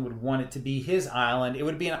Tsung would want it to be his island. It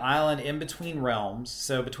would be an island in between realms,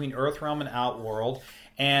 so between Earthrealm and Outworld.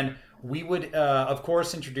 And we would, of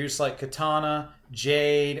course, introduce like Katana,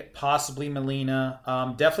 Jade, possibly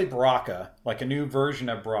Mileena, definitely Baraka, like a new version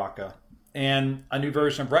of Baraka, and a new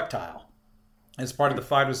version of Reptile as part of the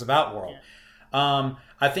Fighters of Outworld.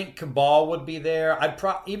 I think Cabal would be there.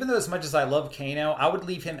 Even though as much as I love Kano, I would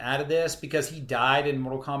leave him out of this because he died in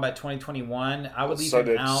Mortal Kombat 2021. I would leave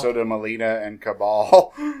him out. So did Mileena and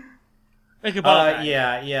Cabal.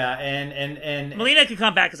 Yeah, and Mileena could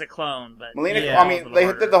come back as a clone, but Mileena. Yeah, I mean, they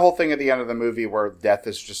did the whole thing at the end of the movie where death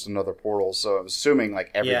is just another portal. So I'm assuming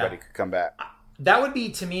like everybody could come back. That would be,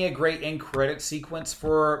 to me, a great end credit sequence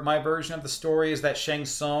for my version of the story, is that Shang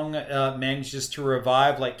Tsung manages to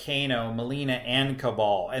revive like Kano, Mileena, and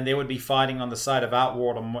Cabal, and they would be fighting on the side of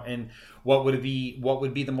Outworld in what would be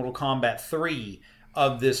the Mortal Kombat 3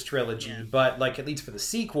 of this trilogy. Yeah. But like, at least for the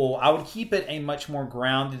sequel, I would keep it a much more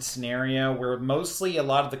grounded scenario where mostly a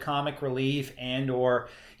lot of the comic relief and or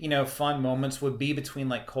fun moments would be between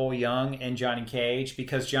like Cole Young and Johnny Cage,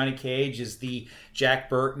 because Johnny Cage is the Jack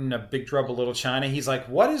Burton of Big Trouble Little China. He's like,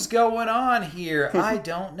 what is going on here? I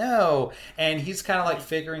don't know. And he's kind of like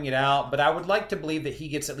figuring it out. But I would like to believe that he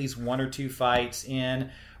gets at least one or two fights in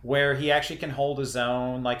where he actually can hold his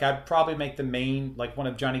own. Like, I'd probably make the main, like one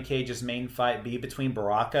of Johnny Cage's main fight be between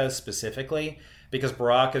Baraka specifically, because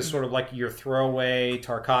Baraka is sort of like your throwaway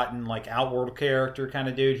Tarkatan, like Outworld character kind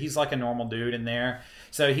of dude. He's like a normal dude in there.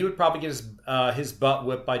 So he would probably get his butt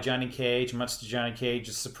whipped by Johnny Cage, much to Johnny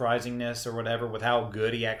Cage's surprisingness or whatever, with how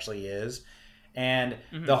good he actually is. And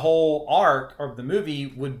the whole arc of the movie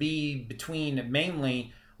would be between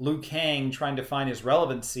mainly Liu Kang trying to find his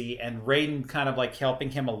relevancy and Raiden kind of like helping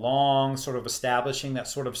him along, sort of establishing that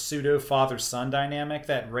sort of pseudo father-son dynamic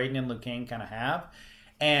that Raiden and Liu Kang kind of have,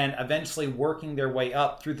 and eventually working their way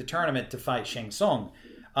up through the tournament to fight Shang Tsung.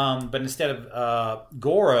 But instead of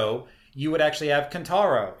Goro, you would actually have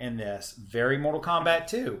Kentaro in this. Very Mortal Kombat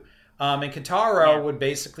 2. And Kentaro would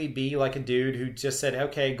basically be like a dude who just said,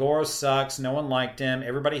 okay, Goro sucks, no one liked him,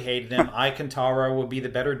 everybody hated him, I, Kentaro, will be the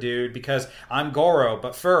better dude because I'm Goro,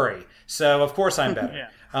 but furry, so of course I'm better.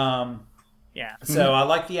 So I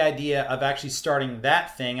like the idea of actually starting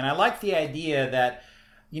that thing, and I like the idea that,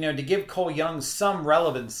 you know, to give Cole Young some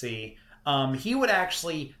relevancy, he would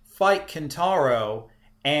actually fight Kentaro,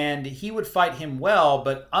 and he would fight him well,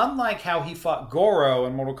 but unlike how he fought Goro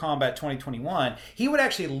in Mortal Kombat 2021, he would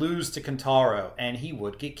actually lose to Kentaro, and he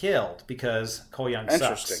would get killed because Cole Young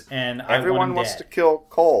sucks. And everyone wants to kill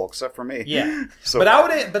Cole except for me. Yeah, so but I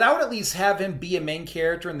would at least have him be a main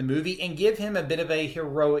character in the movie and give him a bit of a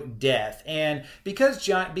heroic death. And because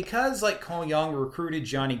like Cole Young recruited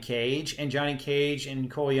Johnny Cage, and Johnny Cage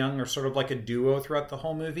and Cole Young are sort of like a duo throughout the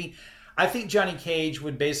whole movie, I think Johnny Cage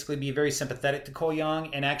would basically be very sympathetic to Cole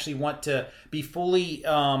Young and actually want to be fully,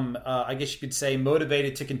 I guess you could say,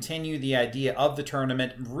 motivated to continue the idea of the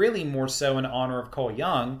tournament, really more so in honor of Cole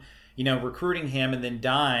Young, you know, recruiting him and then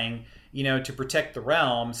dying, you know, to protect the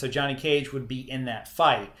realm. So Johnny Cage would be in that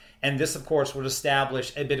fight. And this, of course, would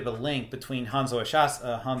establish a bit of a link between Hanzo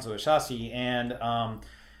Hasashi and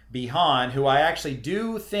Bi-Han, who I actually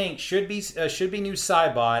do think should be Noob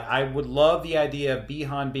Saibot. I would love the idea of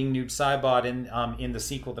Bi-Han being Noob Saibot in the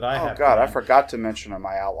sequel that I have. Oh God, I forgot to mention on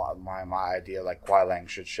my outline my idea, like Kuai Lang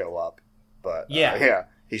should show up, but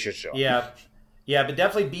he should show up. Yeah, but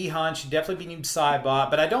definitely Bi-Han should definitely be Noob Saibot,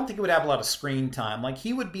 but I don't think it would have a lot of screen time. Like,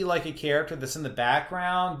 he would be like a character that's in the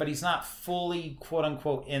background, but he's not fully quote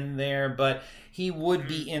unquote in there, but he would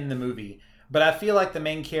be in the movie. But I feel like the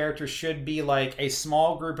main character should be like a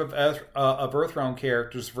small group of Earthrealm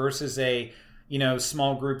characters versus a, you know,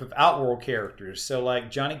 small group of Outworld characters. So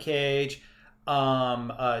like Johnny Cage,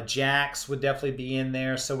 Jax would definitely be in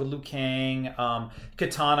there. So would Liu Kang.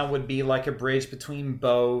 Katana would be like a bridge between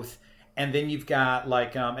both. And then you've got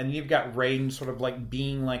like, and you've got Raiden sort of like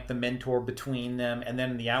being like the mentor between them. And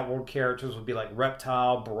then the Outworld characters would be like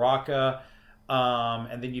Reptile, Baraka,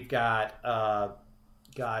 and then you've got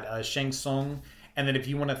Shang Tsung, and then if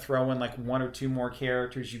you want to throw in like one or two more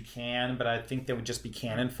characters, you can. But I think they would just be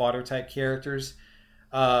cannon fodder type characters.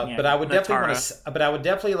 But I would definitely want to. But I would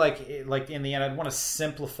definitely like in the end, I'd want to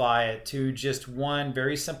simplify it to just one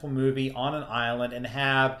very simple movie on an island and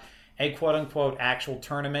have a quote unquote actual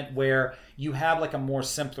tournament where you have like a more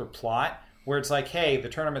simpler plot. Where it's like, hey, the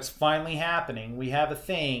tournament's finally happening. We have a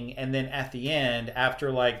thing. And then at the end,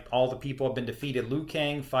 after like all the people have been defeated, Liu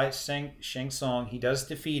Kang fights Shang Tsung. He does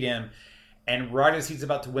defeat him. And right as he's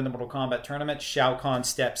about to win the Mortal Kombat tournament, Shao Kahn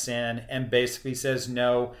steps in and basically says,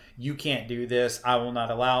 no, you can't do this. I will not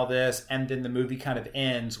allow this. And then the movie kind of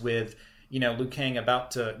ends with, you know, Liu Kang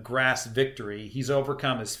about to grasp victory. He's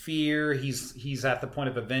overcome his fear. He's at the point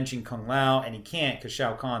of avenging Kung Lao, and he can't because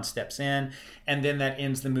Shao Kahn steps in. And then that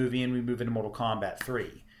ends the movie, and we move into Mortal Kombat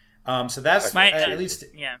 3. So that's at least,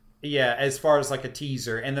 as far as like a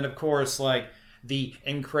teaser. And then, of course, like the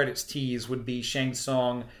end credits tease would be Shang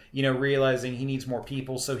Tsung, you know, realizing he needs more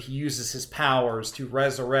people, so he uses his powers to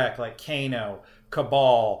resurrect like Kano,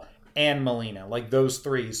 Cabal, and Melina, like those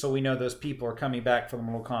three. So we know those people are coming back for the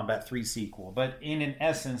Mortal Kombat 3 sequel. But in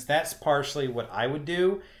essence, that's partially what I would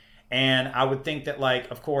do. And I would think that, like,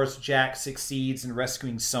 of course, Jack succeeds in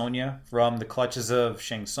rescuing Sonya from the clutches of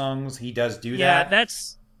Shang Tsung's. He does do that. Yeah,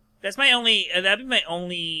 that's my only, that'd be my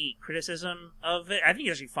only criticism of it. I think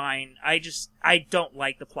it's actually fine. I don't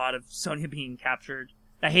like the plot of Sonya being captured.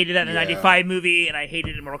 I hated that in the 95 movie, and I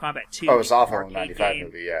hated it in Mortal Kombat 2. Oh, it was awful in the 95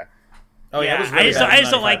 movie, yeah. Oh yeah, yeah. It was really I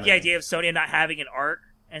just don't like movie. the idea of Sonya not having an arc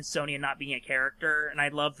and Sonya not being a character. And I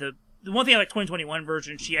love the one thing I like 2021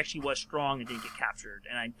 version. She actually was strong and didn't get captured,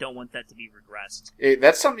 and I don't want that to be regressed.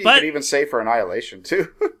 That's something you could even say for Annihilation too.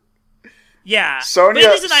 Yeah, Sonya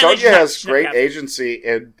has great agency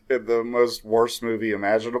in the most worst movie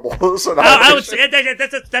imaginable. I would say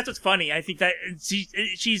that's what's funny. I think that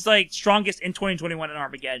she's like strongest in 2021 and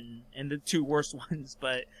Armageddon, and the two worst ones,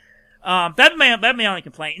 but. That's my only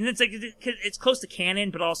complaint. And it's like, it's close to canon,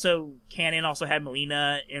 but also canon also had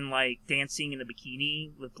Melina in like dancing in a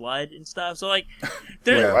bikini with blood and stuff. So like,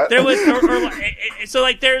 there was, so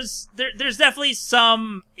like there's definitely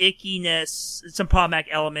some ickiness, some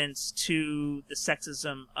problematic elements to the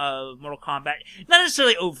sexism of Mortal Kombat. Not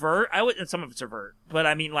necessarily overt. Some of it's overt, but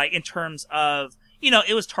I mean like in terms of,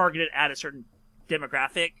 it was targeted at a certain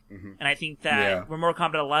demographic, and I think that we're Mortal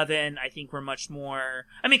Kombat 11. I think we're much more.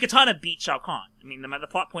 I mean, Katana beat Shao Kahn. I mean, the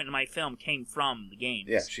plot point in my film came from the games.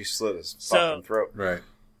 Yeah, she slit his fucking throat. Right.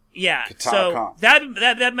 Yeah. Katana so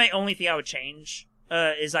that my only thing I would change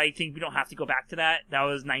is I think we don't have to go back to that. That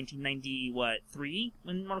was 1993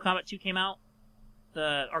 when Mortal Kombat 2 came out.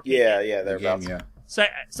 The arcade. Yeah, thereabouts. Yeah. So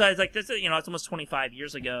I was like, this is, it's almost 25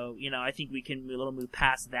 years ago. I think we can move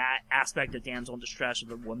past that aspect of damsel in distress if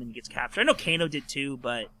a woman gets captured. I know Kano did too,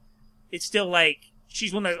 but it's still like,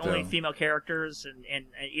 she's one of the only female characters, and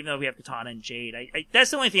even though we have Katana and Jade,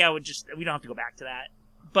 that's the only thing we don't have to go back to that.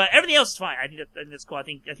 But everything else is fine. I think that's cool. I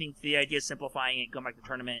think the idea of simplifying it, going back to the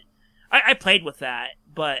tournament, I played with that,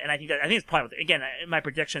 and I think it's probably with it. Again, in my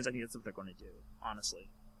predictions, I think that's what they're going to do, honestly.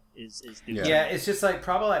 It's just like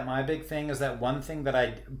probably like my big thing is that one thing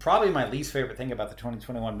that probably my least favorite thing about the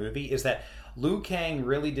 2021 movie is that Liu Kang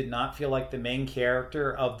really did not feel like the main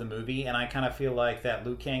character of the movie, and I kind of feel like that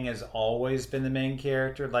Liu Kang has always been the main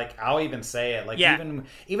character. Like I'll even say it, like even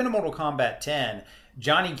in Mortal Kombat 10,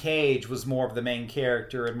 Johnny Cage was more of the main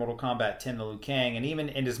character in Mortal Kombat 10 than Liu Kang,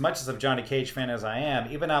 and as much as a Johnny Cage fan as I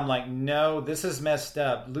am, even I'm like, no, this is messed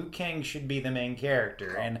up. Liu Kang should be the main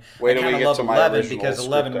character, and I kind of love 11 because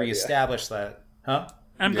 11 reestablished that. Huh?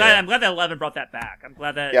 I'm glad that 11 brought that back. I'm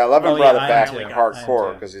glad that 11 brought it back in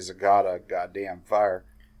hardcore because he's a god of goddamn fire.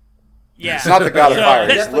 Yeah, it's not the god of fire.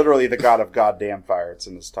 It's literally the god of goddamn fire. It's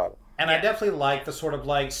in this title. And I definitely like the sort of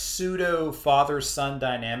like pseudo father-son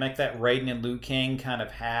dynamic that Raiden and Liu Kang kind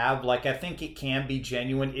of have. Like I think it can be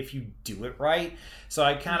genuine if you do it right. So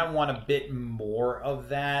I kind of want a bit more of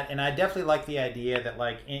that. And I definitely like the idea that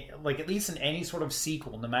like at least in any sort of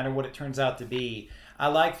sequel, no matter what it turns out to be, I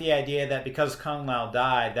like the idea that because Kung Lao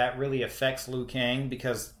died, that really affects Liu Kang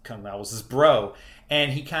because Kung Lao was his bro.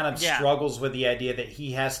 And he kind of struggles with the idea that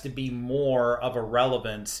he has to be more of a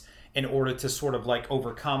relevance in order to sort of like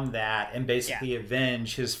overcome that and basically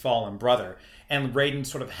avenge his fallen brother. And Raiden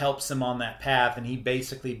sort of helps him on that path, and he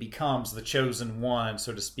basically becomes the chosen one,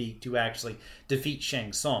 so to speak, to actually defeat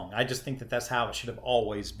Shang Tsung. I just think that that's how it should have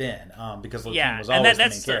always been, because Liu Kang was always the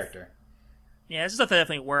main character. Yeah, this is stuff that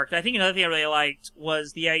definitely worked. I think another thing I really liked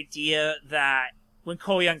was the idea that when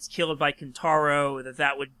Cole Young's killed by Kintaro,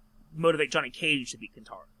 that would motivate Johnny Cage to beat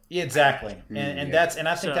Kintaro. Yeah, exactly, and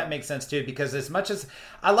I think that makes sense too, because as much as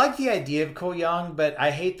I like the idea of Cole Young, but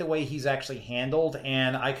I hate the way he's actually handled,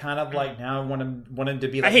 and I kind of like now want him to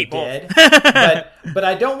be like dead, but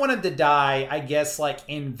I don't want him to die. I guess like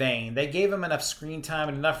in vain. They gave him enough screen time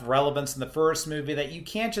and enough relevance in the first movie that you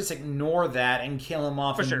can't just ignore that and kill him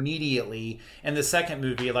off immediately in the second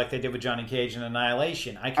movie like they did with Johnny Cage in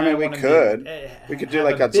Annihilation. We could do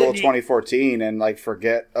like Godzilla 2014 and like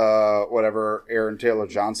forget whatever Aaron Taylor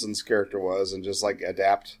Johnson's character was and just like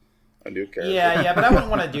adapt a new character. Yeah, but I wouldn't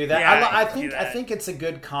want to do that. I think it's a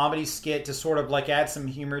good comedy skit to sort of like add some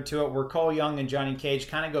humor to it, where Cole Young and Johnny Cage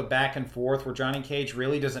kind of go back and forth, where Johnny Cage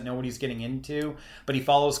really doesn't know what he's getting into, but he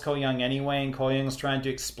follows Cole Young anyway, and Cole Young's trying to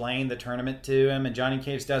explain the tournament to him, and Johnny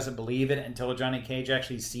Cage doesn't believe it until Johnny Cage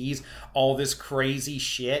actually sees all this crazy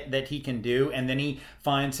shit that he can do, and then he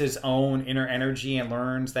finds his own inner energy and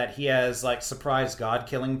learns that he has like surprise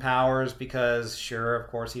god-killing powers, because sure, of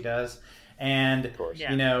course he does. And,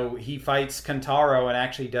 he fights Kintaro and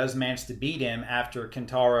actually does manage to beat him after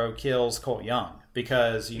Kintaro kills Cole Young.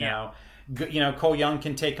 Because, Cole Young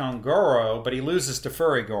can take on Goro, but he loses to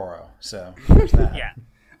Furry Goro. So, there's that. Yeah.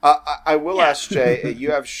 I will ask Jay, you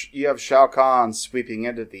have Shao Kahn sweeping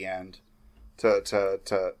in at the end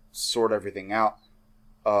to sort everything out.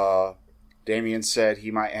 Damien said he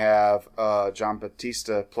might have John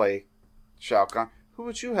Batista play Shao Kahn. Who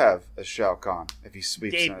would you have as Shao Kahn if he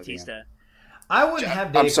sweeps in at the end? I wouldn't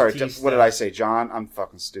have Dave Batista. What did I say, John? I'm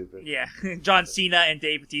fucking stupid. Yeah, John Cena and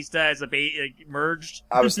Dave Batista as merged.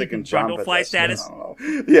 I was thinking John Batista. Fly status.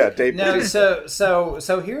 Yeah, Dave Batista.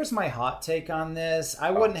 So here's my hot take on this.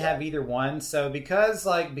 I wouldn't have either one. So because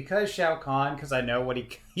Shao Kahn, because I know what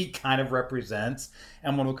he kind of represents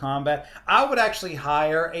in Mortal Kombat, I would actually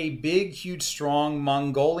hire a big, huge, strong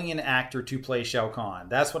Mongolian actor to play Shao Kahn.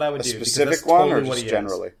 That's what I would do. A specific one, or just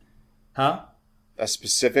generally? Huh? a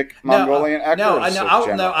specific Mongolian actor?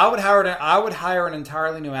 I would hire an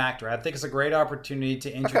entirely new actor. I think it's a great opportunity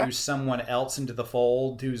to introduce someone else into the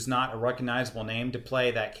fold who's not a recognizable name to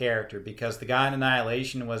play that character, because the guy in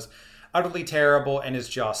Annihilation was utterly terrible and his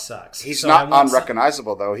jaw sucks. He's not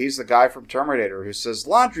unrecognizable, though. He's the guy from Terminator who says,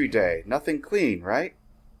 "Laundry day, nothing clean," right?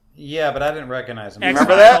 Yeah, but I didn't recognize him.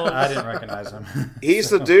 Remember that? I didn't recognize him. He's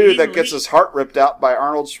the dude that gets his heart ripped out by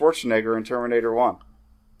Arnold Schwarzenegger in Terminator 1.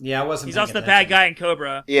 Yeah, I wasn't. He's also the bad guy in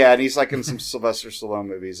Cobra. Yeah, and he's like in some Sylvester Stallone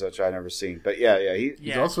movies, which I've never seen. But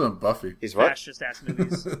he's also in Buffy. He's what? Fascist-ass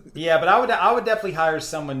movies. Yeah, but I would definitely hire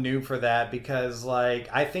someone new for that, because like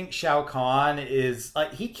I think Shao Kahn is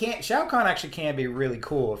like Shao Kahn actually can be really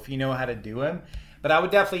cool if you know how to do him. But I would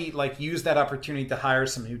definitely like use that opportunity to hire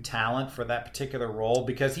some new talent for that particular role,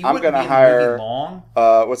 because he wouldn't be in the movie long.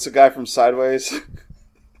 What's the guy from Sideways?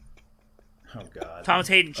 Oh God, Thomas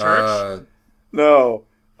Hayden Church. No.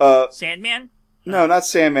 Sandman? No, not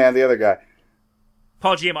Sandman, the other guy.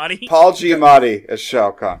 Paul Giamatti? Paul Giamatti as Shao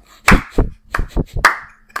Kahn.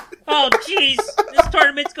 Oh, jeez. This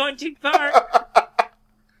tournament's going too far.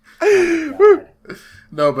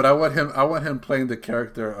 No, but I want him playing the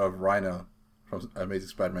character of Rhino from Amazing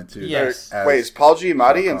Spider-Man 2. Yes. Wait, is Paul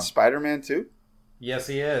Giamatti in Spider-Man 2? Yes,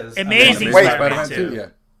 he is. Amazing Spider-Man 2. Yeah.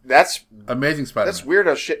 That's Amazing Spider-Man. That's weird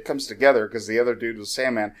how shit comes together, because the other dude was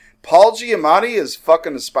Sandman. Paul Giamatti is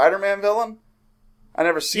fucking a Spider-Man villain? I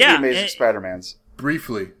never seen the Amazing Spider-Mans.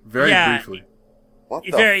 Briefly. Very briefly. What the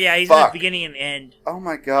he's fuck? in the beginning and end. Oh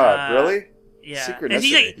my God, really? Yeah.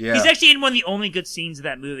 Synchronicity. He's actually in one of the only good scenes of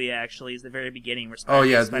that movie, actually, is the very beginning. Where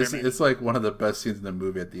it's like one of the best scenes in the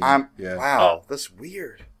movie at the end. Wow, that's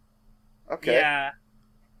weird. Okay. Yeah.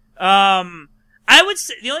 I would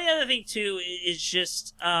say the only other thing too is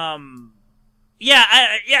just I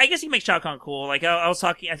guess he makes Shao Kahn cool. Like I was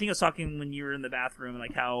talking when you were in the bathroom,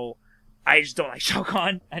 like how I just don't like Shao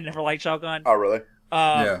Kahn. I never liked Shao Kahn. Oh really?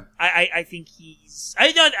 I think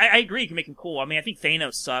I agree you can make him cool. I mean, I think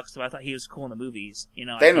Thanos sucks, but I thought he was cool in the movies. You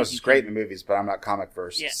know, Thanos is great in the movies, but I'm not comic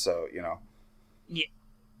versed, so you know.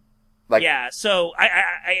 Yeah. So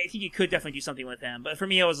I think you could definitely do something with him, but for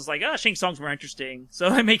me, it was just like, Shang Tsung's more interesting, so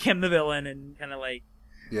I make him the villain and kind of like,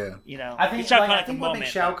 you know. I think what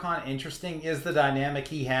makes Shao Kahn interesting is the dynamic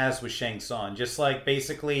he has with Shang Tsung, just like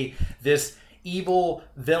basically this evil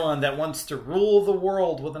villain that wants to rule the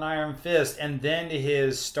world with an iron fist, and then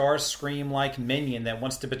his Starscream-like minion that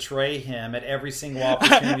wants to betray him at every single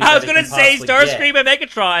opportunity. I was going to say Starscream and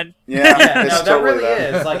Megatron. Yeah, no, that really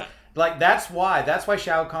is like that's why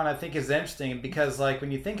Shao Kahn I think is interesting, because like when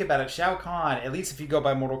you think about it, Shao Kahn, at least if you go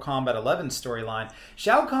by Mortal Kombat 11 storyline,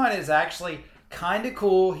 Shao Kahn is actually kind of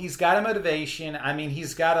cool. He's got a motivation. I mean,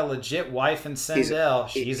 he's got a legit wife in Sindel.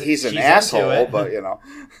 He's an asshole, but you know.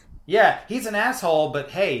 Yeah, he's an asshole,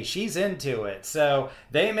 but hey, she's into it. So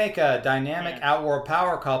they make a dynamic outward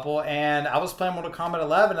power couple, and I was playing Mortal Kombat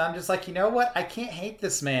 11, and I'm just like, you know what? I can't hate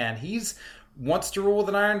this man. He's wants to rule with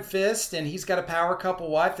an iron fist, and he's got a power couple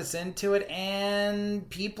wife that's into it, and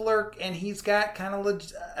he's got kind of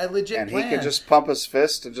a legit and plan. He can just pump his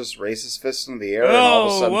fist and just raise his fist in the air, and all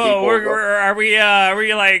of a sudden are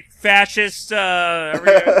we like fascist? Are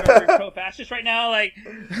we pro-fascist right now? Like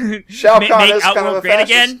Shao Kahn is kind of a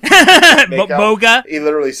fascist. Again? Moga. He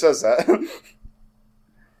literally says that.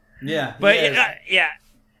 Yeah, but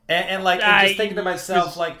and just thinking to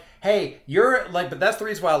myself, like, hey, you're like, but that's the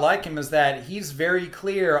reason why I like him, is that he's very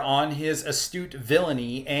clear on his astute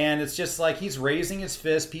villainy, and it's just like he's raising his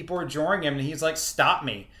fist, people are joining him, and he's like, stop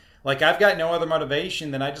me. Like, I've got no other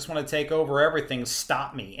motivation than I just want to take over everything,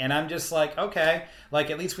 stop me. And I'm just like, okay,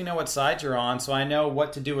 like, at least we know what side you're on, so I know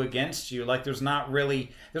what to do against you. Like, there's not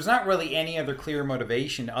really any other clear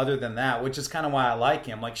motivation other than that, which is kind of why I like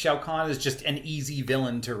him. Like, Shao Kahn is just an easy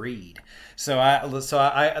villain to read. So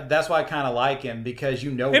I that's why I kind of like him, because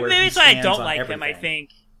you know where he stands on everything. Maybe that's why I don't like him, I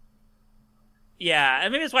think. Yeah,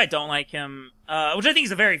 maybe that's why I don't like him, which I think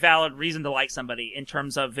is a very valid reason to like somebody in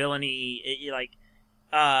terms of villainy,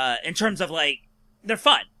 in terms of, like, they're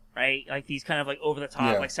fun, right? Like, these kind of, like,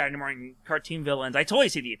 over-the-top, like, Saturday morning cartoon villains. I totally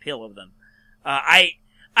see the appeal of them.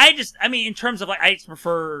 In terms of, like, I just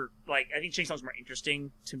prefer, like, I think Shang Tsung's more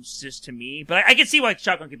interesting to me, but I can see why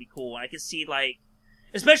Shao Kahn could be cool, and I can see, like,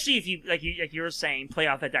 especially if you, like you were saying, play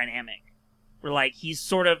off that dynamic, where, like, he's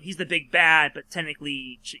the big bad, but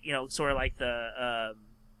technically, you know, sort of like where,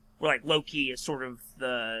 like, Loki is sort of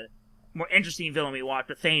the more interesting villain we watch,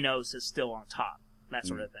 but Thanos is still on top. That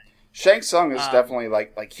sort of thing. Shang Tsung is definitely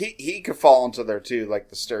like he could fall into there too, like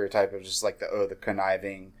the stereotype of just like the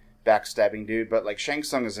conniving, backstabbing dude. But like Shang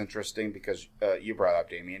Tsung is interesting because you brought up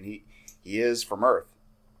Damien. He is from Earth,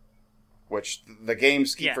 which the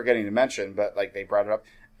games keep forgetting to mention, but like they brought it up.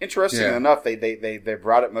 Interesting enough, they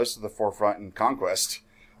brought it most of the forefront in Conquest.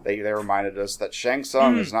 They reminded us that Shang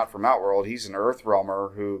Tsung is not from Outworld. He's an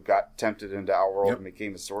Earthrealmer who got tempted into Outworld and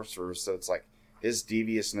became a sorcerer. So it's like his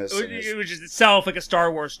deviousness. Which is itself like a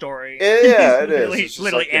Star Wars story. Yeah, it is.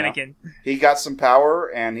 Literally like, Anakin. He got some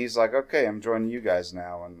power, and he's like, okay, I'm joining you guys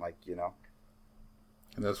now. And like, you know.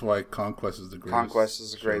 And that's why Conquest is the greatest. Conquest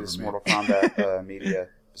is the greatest Mortal Kombat media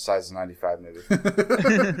besides the 95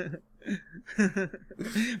 movie.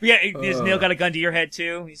 Yeah, has Neil got a gun to your head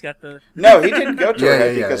too? He's got the... No, he didn't go to her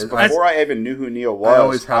head because before I even knew who Neil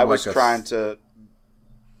was, I was trying to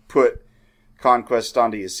put Conquest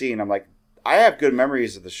onto Yassine. I'm like, I have good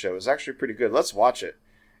memories of the show. It's actually pretty good. Let's watch it.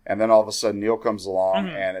 And then all of a sudden Neil comes along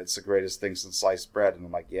and it's the greatest thing since sliced bread. And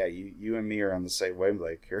I'm like, yeah, you and me are on the same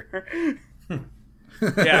wavelength here.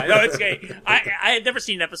 Yeah, no, it's great. I had never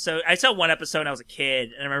seen an episode. I saw one episode when I was a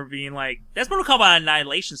kid, and I remember being like, "That's Mortal Kombat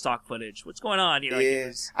Annihilation stock footage. What's going on?" You know,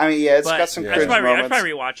 it's got some cringe moments. I'd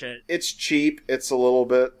probably rewatch it. It's cheap. It's a little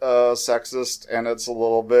bit sexist, and it's a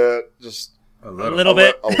little bit just a little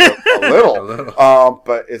bit.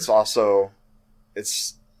 But it's also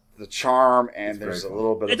the charm, and there's a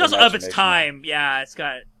little bit. It does of its time. Yeah, it's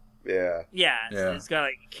got. Yeah. It's got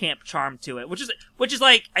like camp charm to it, which is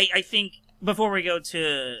like I think. Before we go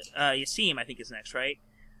to Yassine, I think is next, right?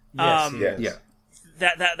 Yes.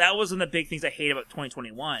 That was one of the big things I hate about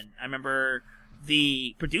 2021. I remember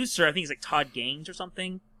the producer, I think he's like Todd Gaines or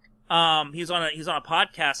something. He was on a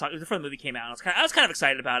podcast before the movie came out. I was kind of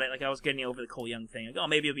excited about it. Like I was getting over the Cole Young thing. Like, oh,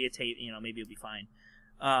 maybe it'll be a tape. You know, maybe it'll be fine.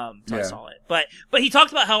 So I saw it, but he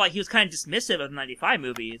talked about how like he was kind of dismissive of the '95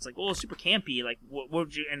 movie. It's like, well, it's super campy. Like, what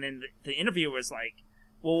would you? And then the interviewer was like,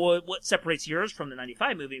 well, what separates yours from the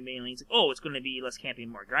 95 movie mainly? It's like, oh, it's going to be less campy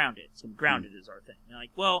and more grounded. So grounded is our thing. And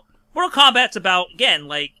like, well, Mortal Kombat's about, again,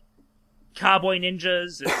 like, cowboy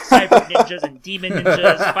ninjas and cyber ninjas and demon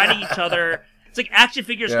ninjas fighting each other. It's like action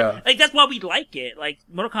figures. Yeah. Like, that's why we like it. Like,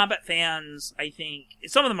 Mortal Kombat fans, I think,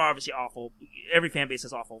 some of them are obviously awful. Every fan base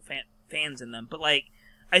has awful fans in them. But, like,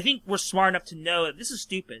 I think we're smart enough to know that this is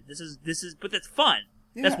stupid. But that's fun.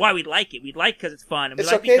 Yeah. That's why we like it. We like because it's fun. And it's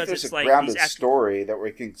we like okay because if there's it's a like grounded story that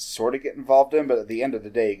we can sort of get involved in, but at the end of the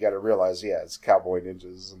day, you got to realize, it's cowboy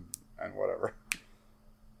ninjas and whatever.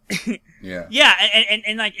 Yeah,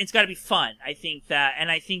 and like it's got to be fun. I think that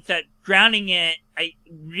grounding it, I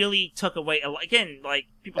really took away. Again, like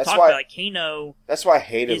people talk about, like Kano. That's why I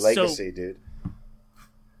hated Legacy, dude.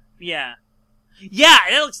 Yeah,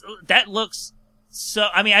 that looks. So,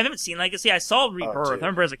 I mean, I haven't seen Legacy. I saw Rebirth. I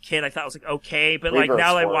remember as a kid, I thought it was like okay, but like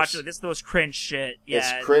now that I watch it, this is the most cringe shit.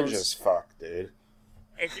 Yeah, it's cringe as fuck, dude.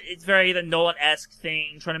 It's very the Nolan-esque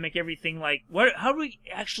thing, trying to make everything like how do we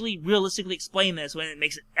actually realistically explain this when it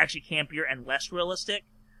makes it actually campier and less realistic?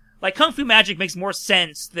 Like Kung Fu Magic makes more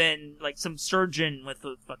sense than like some surgeon with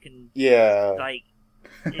a fucking like. Yeah.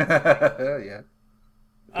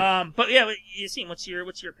 But yeah, Yassine, what's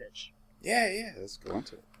your pitch? Yeah, let's go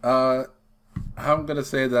into it. I'm gonna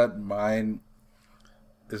say that mine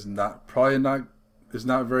is not very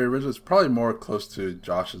original. It's probably more close to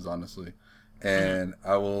Josh's, honestly. And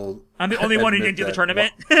I will. I'm the only one who didn't do the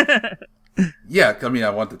tournament. Yeah, I mean, I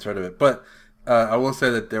want the tournament, but I will say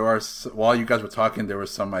that there are. While you guys were talking, there were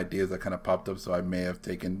some ideas that kind of popped up, so I may have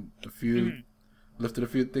taken a few, lifted a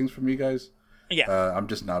few things from you guys. Yeah.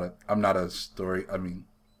 I'm not a story. I mean,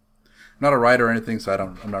 not a writer or anything, so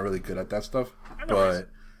I'm not really good at that stuff. But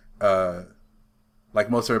like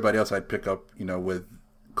most everybody else, I'd pick up, with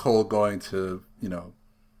Cole going to,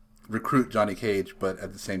 recruit Johnny Cage, but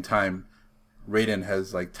at the same time, Raiden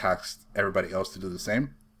has like taxed everybody else to do the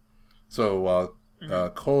same. So while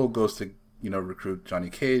Cole goes to, recruit Johnny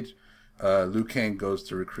Cage, Liu Kang goes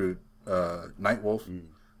to recruit Nightwolf,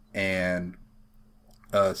 and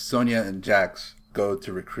Sonya and Jax go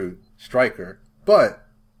to recruit Stryker. But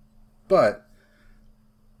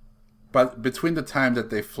between the time that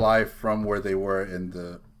they fly from where they were in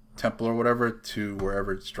the temple or whatever to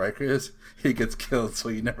wherever Stryker is, he gets killed, so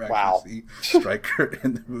you never actually see Stryker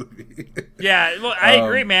in the movie. Yeah, well, I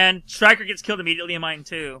agree, man. Stryker gets killed immediately in mine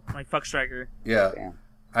too. Like, fuck Stryker. Yeah. Damn.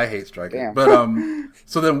 I hate Stryker. Damn. But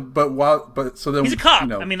so then he's a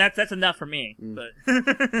cop. I mean, that's enough for me. But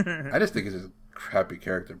I just think he's a crappy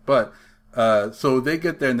character. But so they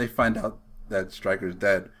get there and they find out that Stryker's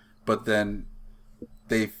dead, but then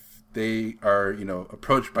they are,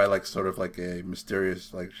 approached by like sort of like a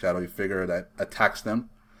mysterious, like shadowy figure that attacks them.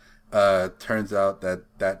 Turns out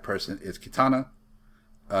that person is Kitana.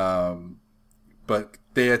 But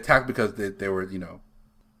they attacked because they were,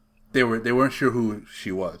 they weren't sure who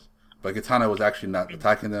she was. But Kitana was actually not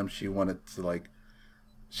attacking them. She wanted to like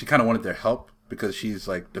she kind of wanted their help because she's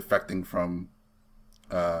like defecting from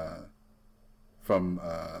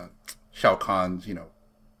Shao Kahn's,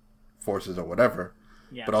 forces or whatever.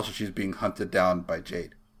 Yeah. But also she's being hunted down by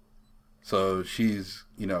Jade. So she's,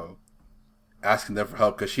 asking them for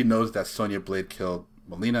help because she knows that Sonya Blade killed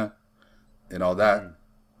Melina and all that.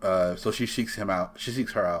 So she seeks him out. She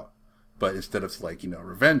seeks her out. But instead of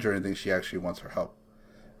revenge or anything, she actually wants her help.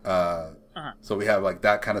 So we have like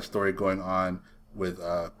that kind of story going on with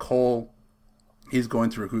Cole. He's going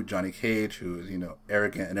to recruit Johnny Cage, who is,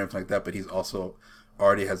 arrogant and everything like that, but he's also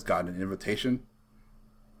already has gotten an invitation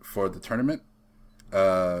for the tournament.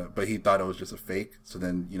 But he thought it was just a fake. So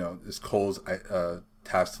then, it's Cole's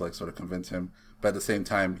task to like sort of convince him. But at the same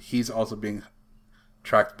time, he's also being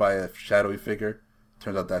tracked by a shadowy figure.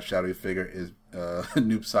 Turns out that shadowy figure is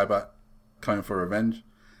Noob Saibot coming for revenge.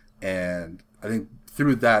 And I think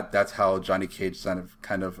through that's how Johnny Cage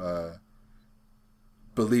kind of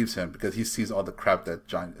believes him, because he sees all the crap that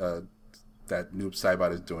that Noob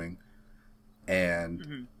Saibot is doing,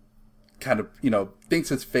 and kind of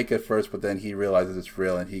thinks it's fake at first, but then he realizes it's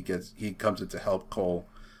real, and he comes in to help Cole,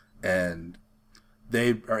 and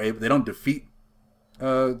they don't defeat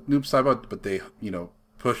Noob Saibot, but they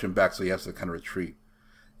push him back, so he has to kind of retreat,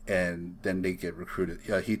 and then they get recruited.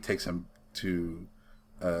 He takes him to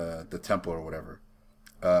the temple or whatever.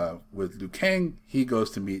 With Liu Kang, he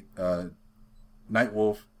goes to meet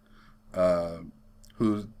Nightwolf,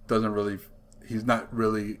 who he's not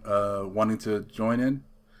really wanting to join in.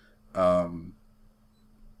 I'm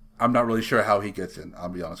not really sure how he gets in. I'll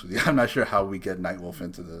be honest with you. I'm not sure how we get Nightwolf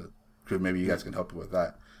into the crew. Maybe you guys can help me with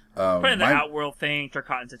that. Probably the Outworld thing,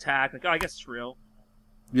 Turcotin's attack. Like, I guess it's real.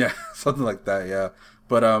 Yeah, something like that. Yeah,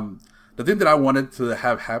 but the thing that I wanted to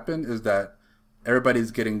have happen is that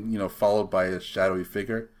everybody's getting followed by a shadowy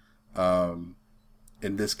figure. In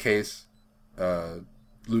this case,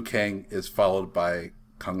 Liu Kang is followed by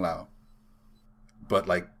Kung Lao. But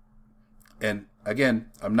and again,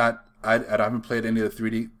 I haven't played any of the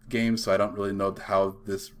 3D games, so I don't really know how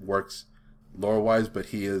this works lore-wise, but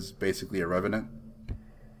he is basically a Revenant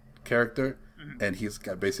character, and he's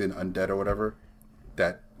got basically an undead or whatever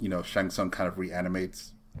that, Shang Tsung kind of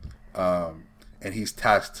reanimates. And he's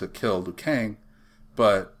tasked to kill Liu Kang,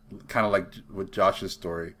 but kind of like with Josh's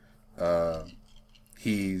story,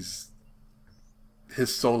 his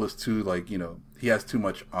soul is too, he has too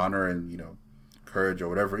much honor and, courage or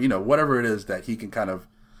whatever, whatever it is that he can kind of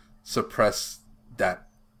suppress that,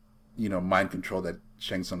 mind control that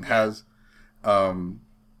Shang Tsung has. And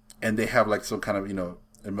they have some kind of,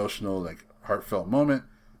 emotional, heartfelt moment,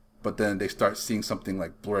 but then they start seeing something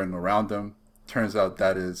blurring around them. Turns out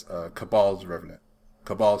that is Cabal's Revenant.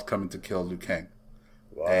 Cabal's coming to kill Liu Kang.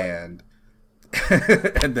 Wow. And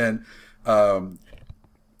and then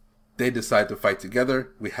they decide to fight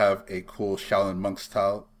together. We have a cool Shaolin monk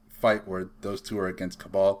style fight where those two are against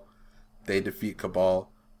Cabal. They defeat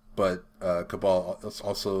Cabal, but Cabal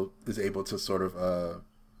also is able to sort of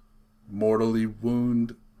mortally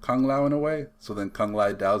wound Kung Lao in a way. So then Kung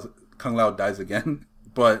Lao dies again.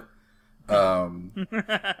 But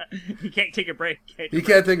he can't take a break. He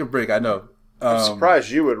can't take a break. I know. I'm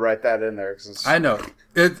surprised you would write that in there. I know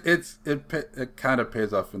it kind of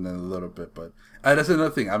pays off in a little bit, but that's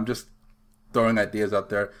another thing. I'm just throwing ideas out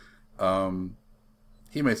there.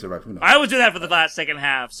 He may survive. Who knows? I would do that for the last second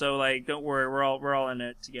half. So don't worry, we're all in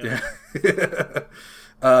it together.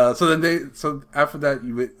 Yeah. So after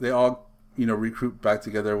that, they all recruit back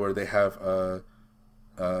together, where they have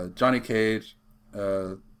Johnny Cage,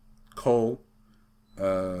 Cole,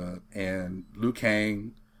 and Liu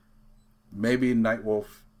Kang, maybe Nightwolf,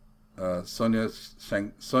 Sonya,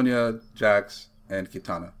 Jax, and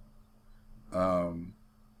Kitana.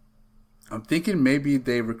 I'm thinking maybe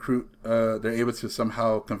they recruit. They're able to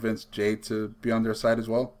somehow convince Jade to be on their side as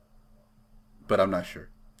well, but I'm not sure.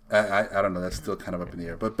 I don't know. That's still kind of up in the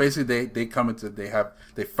air. But basically, they come into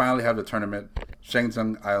they finally have the tournament, Shang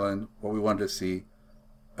Tsung Island, what we wanted to see,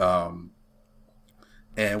 and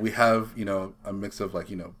we have a mix of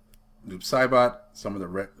Noob Saibot, some of the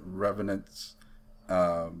Revenants,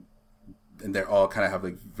 and they're all kind of have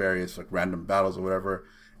various random battles or whatever,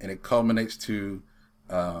 and it culminates to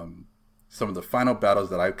some of the final battles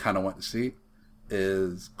that I kind of want to see.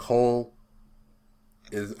 Is Cole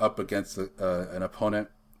is up against an opponent,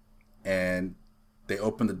 and they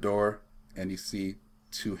open the door, and you see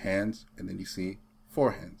 2 hands, and then you see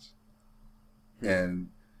 4 hands, and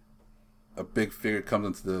a big figure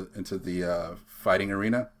comes into the fighting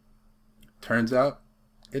arena. Turns out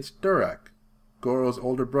it's Durak, Goro's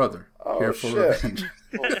older brother. Oh, here for shit. revenge.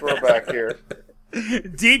 We'll throw back here.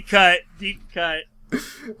 Deep cut.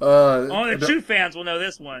 Only the true fans will know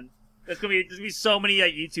this one. There's gonna be so many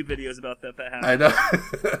YouTube videos about that happen. I know.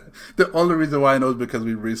 The only reason why I know is because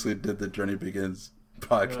we recently did the Journey Begins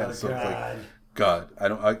podcast. So it's like, God,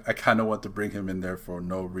 I kind of want to bring him in there for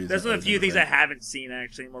no reason. There's one of the few things I haven't seen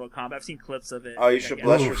actually in Mortal Kombat. I've seen clips of it. Oh, you should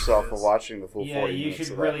bless yourself for watching the full 40 minutes. Yeah, you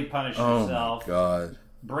should really punish yourself. Oh my God.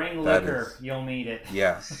 Bring liquor, you'll need it.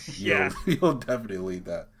 Yeah, you'll definitely need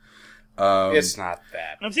that. It's not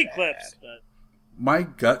that. I've seen clips, but my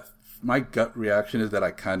gut reaction is that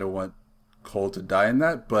I kind of want Cole to die in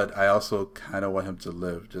that, but I also kind of want him to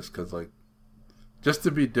live, just because, like, just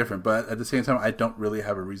to be different. But at the same time, I don't really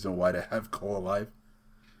have a reason why to have Cole alive.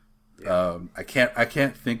 Yeah. I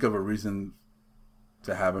can't think of a reason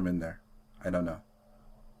to have him in there. I don't know.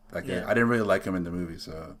 Like, I didn't really like him in the movie,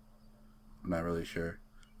 so I'm not really sure.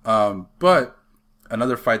 But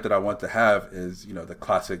another fight that I want to have is, the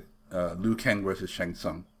classic Liu Kang versus Shang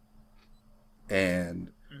Tsung.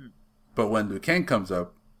 But when Liu Kang comes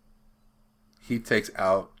up, he takes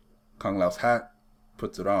out Kung Lao's hat,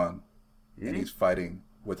 puts it on, and he's fighting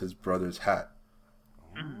with his brother's hat.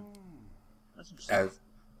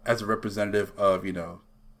 As a representative of, the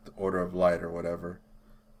Order of Light or whatever.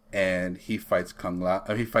 And he fights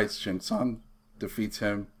he fights Shang Tsung, defeats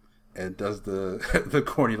him, and does the the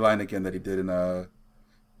corny line again that he did in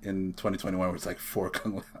 2021, where it's like for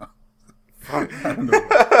Kung Lao. I don't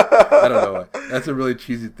know why. That's a really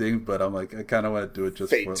cheesy thing, but I'm like, I kind of want to do it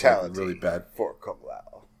just for like, really bad. For Kung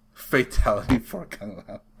Lao. Fatality for Kung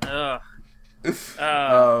Lao.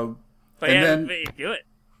 But do it.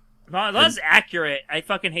 Well, that's accurate. I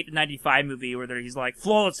fucking hate the 95 movie where he's like,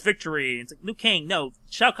 flawless victory. It's like, Liu Kang, no,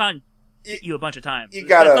 Shao Kahn hit you a bunch of times. You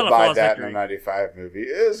gotta abide that victory. In a 95 movie.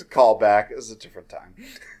 It was a callback. It was a different time.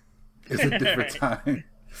 It's a different time.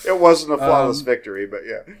 It wasn't a flawless victory, but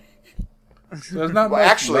yeah. So there's not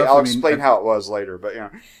actually, I'll explain how it was later, but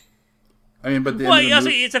I mean, but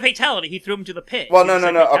it's a fatality. He threw him to the pit. Well, no.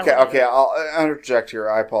 Okay. I'll interject here.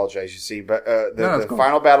 I apologize. You see, but the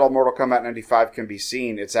final battle of Mortal Kombat 95 can be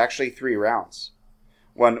seen. It's actually 3 rounds.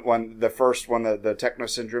 When the Techno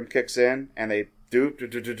Syndrome kicks in and they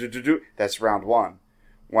do, that's round 1.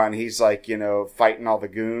 When he's like fighting all the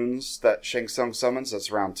goons that Shang Tsung summons,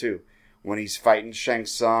 that's round 2. When he's fighting Shang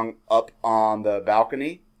Tsung up on the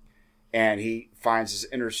balcony, and he finds his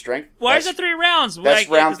inner strength. Why is it 3 rounds? That's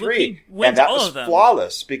round 3, and that was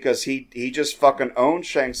flawless because he just fucking owned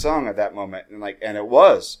Shang Tsung at that moment, and it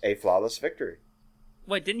was a flawless victory.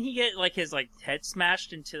 Wait, didn't he get his head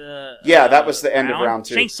smashed into the? Yeah, that was the end of round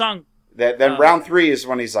 2. Shang Tsung. Then round 3 is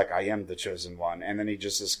when he's like, "I am the chosen one," and then he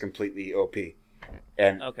just is completely OP,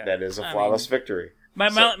 and that is a flawless victory.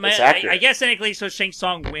 I guess technically, so Shang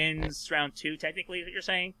Tsung wins round 2. Technically, is what you're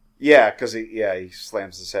saying? Yeah, because he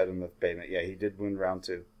slams his head in the pavement. Yeah, he did win round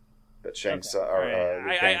 2, but Shang Tsung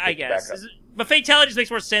I guess. But fatality just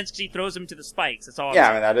makes more sense because he throws him to the spikes. That's all.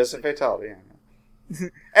 Yeah, that is a fatality. Yeah.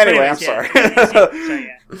 Anyway, I'm sorry.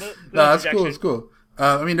 No, it's cool. It's cool.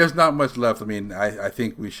 I mean, there's not much left. I mean, I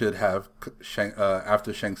think we should have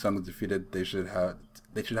after Shang Tsung is defeated, they should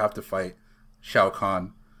have to fight Shao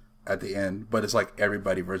Kahn at the end. But it's like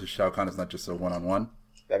everybody versus Shao Kahn. It's not just a 1-on-1.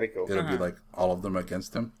 That'd be cool. It'll be like all of them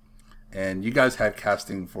against him. And you guys had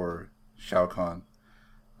casting for Shao Kahn.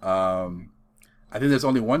 I think there's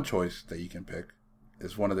only one choice that you can pick.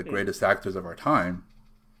 It's one of the greatest actors of our time,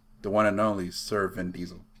 the one and only Sir Vin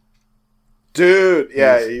Diesel. Dude,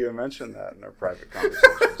 yeah, you mentioned that in our private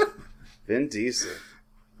conversations. Vin Diesel.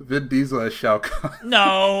 Vin Diesel as Shao Kahn.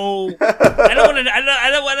 No, I don't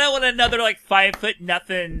want another 5 foot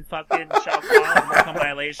nothing fucking Shao Kahn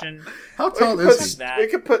violation. How tall is he? We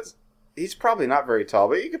could put. He's probably not very tall,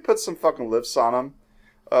 but you could put some fucking lifts on him.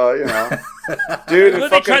 Dude. Well,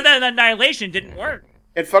 they tried that in Annihilation, didn't work.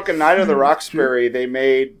 In fucking Night of the Roxbury, they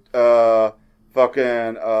made goddamn,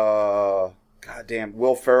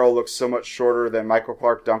 Will Ferrell looks so much shorter than Michael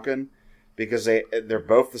Clark Duncan because they're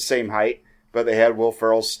both the same height, but they had Will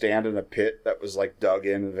Ferrell stand in a pit that was dug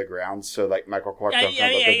into the ground, so Michael Clark Duncan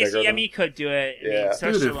looked bigger. I mean, he could do it. Yeah.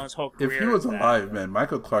 Dude, whole career if he was alive, man,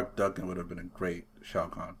 Michael Clark Duncan would have been a great Shao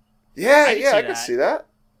Kahn. Yeah, I could see that.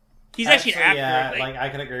 He's actually an actor. Yeah, I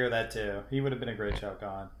can agree with that too. He would have been a great Shao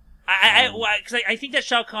Kahn. I think that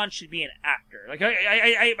Shao Kahn should be an actor.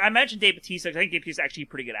 I mentioned Dave Bautista. I think Dave Bautista is actually a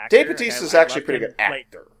pretty good actor. Dave Bautista is actually a pretty good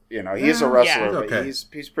actor. He's a wrestler, but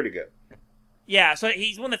he's pretty good. Yeah, so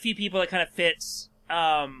he's one of the few people that kind of fits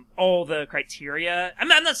all the criteria. I'm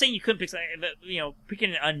not saying you couldn't pick,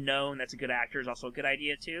 picking an unknown that's a good actor is also a good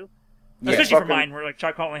idea too. Yeah, especially for mine, where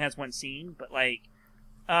Shao Kahn only has one scene, but I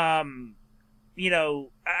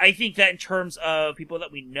think that in terms of people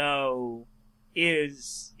that we know,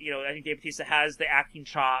 is, I think Dave Bautista has the acting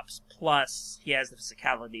chops, plus he has the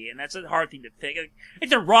physicality, and that's a hard thing to pick. Like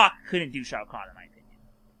The Rock couldn't do Shao Kahn, in my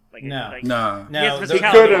opinion. No. He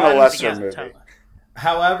could in a lesser movie.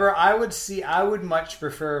 However, I would much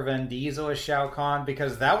prefer Vin Diesel as Shao Kahn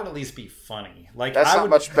because that would at least be funny. Like that's not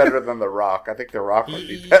much better than The Rock. I think The Rock would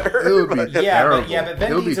be better. It would be terrible. But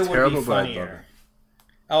Vin Diesel would be funnier.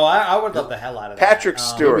 Oh, I would love the hell out of that. Patrick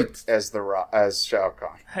Stewart as Shao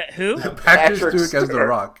Kahn. Who? Patrick Stewart as The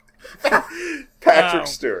Rock. Patrick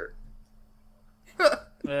Stewart.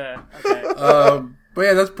 Okay. But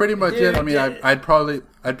yeah, that's pretty much Dude, it. I mean, I'd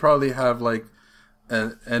probably have like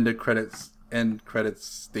an end credits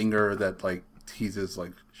stinger that like teases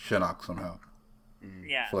like Shinnok somehow.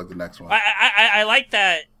 Yeah. For like the next one. I like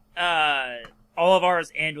that. All of ours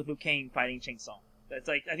end with Liu Kang fighting Shang Tsung. That's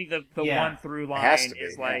like, I think the one through line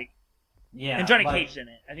is like, and Johnny Cage in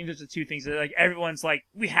it. I think those are the two things that like everyone's like,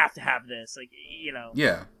 we have to have this, like,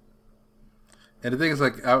 Yeah. And the thing is,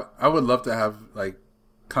 like, I would love to have like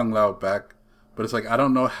Kung Lao back, but it's like I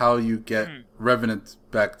don't know how you get Revenant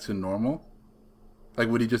back to normal. Like,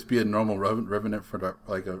 would he just be a normal Revenant for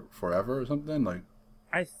forever or something? Like,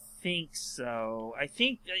 I think so. I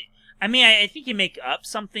think you make up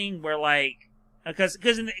something where like. Because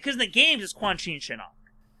in the games it's Quan Chi and Shinnok.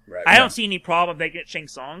 Right. I don't see any problem making it Shang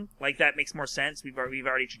Tsung. Like that makes more sense. We've already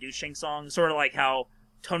introduced Shang Tsung. Sort of like how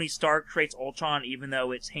Tony Stark creates Ultron, even though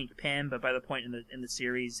it's Hank Pym. But by the point in the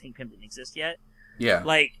series, Hank Pym didn't exist yet. Yeah.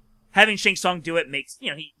 Like having Shang Tsung do it makes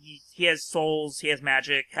he has souls, he has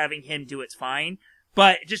magic. Having him do it's fine.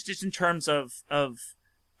 But just in terms of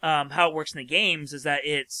how it works in the games is that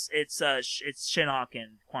it's Shinnok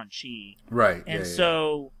and Quan Chi. Right. And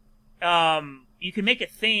so. You can make a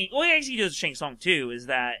thing. Well, actually, you do with Shang Tsung too. Is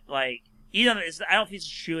that like I don't think it's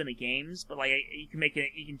true in the games, but like you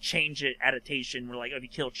can change it adaptation where like if you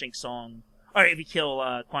kill Shang Tsung or if you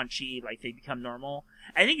kill Quan Chi, like they become normal.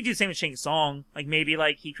 I think you do the same with Shang Tsung. Like maybe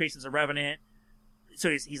like he creates as a revenant, so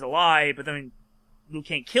he's alive, but then Liu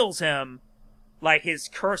Kang kills him. Like his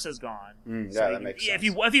curse is gone. That makes sense.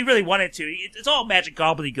 If you really wanted to, it's all magic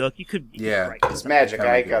gobbledygook. You could. Yeah, it's magic.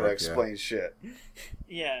 I ain't gotta explain shit.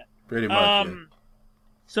 Yeah. Pretty much.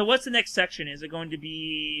 So what's the next section? Is it going to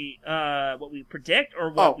be what we predict or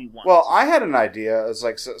what we want? Well, I had an idea. It's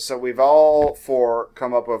like so we've all four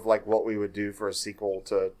come up with like what we would do for a sequel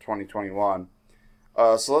to 2021.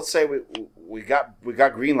 So let's say we got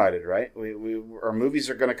greenlighted, right? Our movies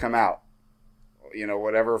are going to come out.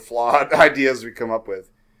 Whatever flawed ideas we come up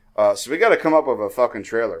with. So we got to come up with a fucking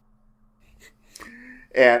trailer.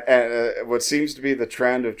 And what seems to be the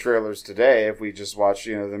trend of trailers today, if we just watch,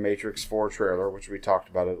 the Matrix 4 trailer, which we talked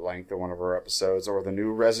about at length in one of our episodes, or the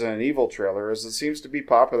new Resident Evil trailer, is it seems to be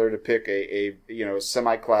popular to pick a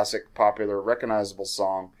semi-classic, popular, recognizable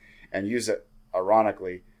song and use it,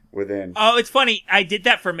 ironically, within... Oh, it's funny. I did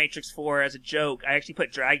that for Matrix 4 as a joke. I actually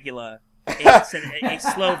put Dragula. A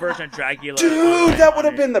slow version of Dragula. Dude, that would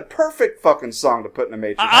have been the perfect fucking song to put in a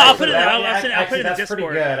Matrix. I'll put it in the That's Discord.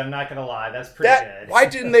 pretty good. I'm not gonna lie. That's pretty good. Why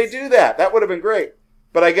didn't they do that? That would have been great.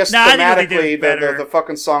 But I guess thematically, the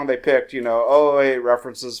fucking song they picked, it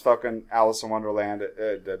references fucking Alice in Wonderland.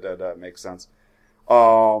 It makes sense.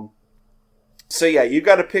 So yeah, you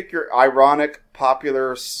got to pick your ironic,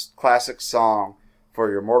 popular, classic song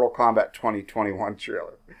for your Mortal Kombat 2021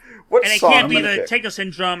 trailer. What and it song can't be the Techno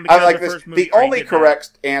Syndrome because like the first movie. The only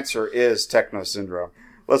correct answer is Techno Syndrome.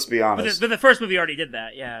 Let's be honest. But the first movie already did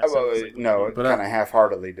that, yeah. So it kind of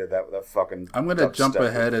half-heartedly did that with a fucking. I'm going to jump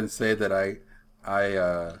ahead and say that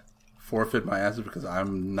I forfeit my answer because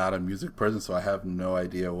I'm not a music person, so I have no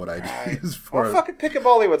idea what I use for. Well, fucking pick a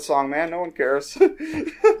Bollywood song, man. No one cares.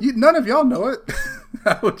 None of y'all know it.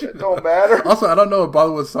 It don't matter. Also, I don't know a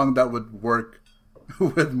Bollywood song that would work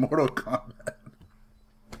with Mortal Kombat.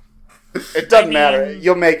 It doesn't matter.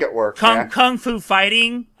 You'll make it work. Kung Fu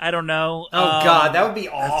Fighting? I don't know. Oh God, that would be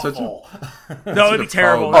awful. No, it would be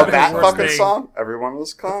terrible. Oh, that fucking song? Everyone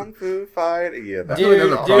was Kung Fu Fighting. Yeah, that's you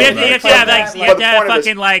have to have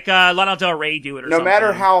fucking like Lana Del Rey do it or something. No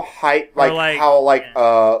matter how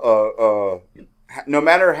no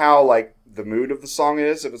matter how like the mood of the song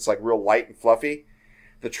is, if it's like real light and fluffy,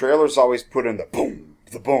 the trailers always put in the boom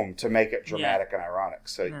to make it dramatic and ironic.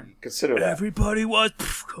 So you consider that. Everybody was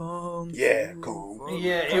Kung. Yeah, Kung.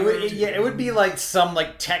 Yeah, it would be like some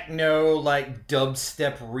like techno like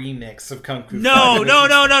dubstep remix of Kung Fu. No.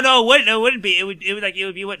 It wouldn't be. It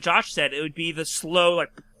would be what Josh said. It would be the slow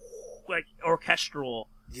like orchestral.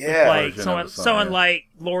 Yeah, like someone like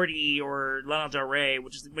Lordi or Lana Del Rey,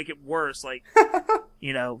 which is make it worse. Like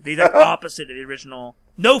the opposite of the original.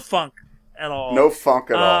 No funk at all. No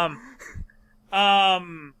funk at all.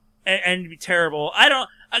 and be terrible. I don't,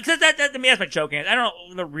 cause that to me, that's my joke answer. I don't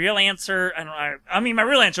know the real answer. I mean, my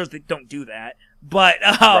real answer is they don't do that. But,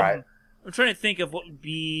 Right. I'm trying to think of what would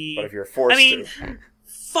be. But if you're forced to.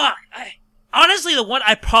 Fuck. Honestly, the one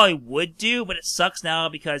I probably would do, but it sucks now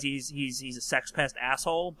because he's a sex pest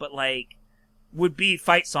asshole, but like, would be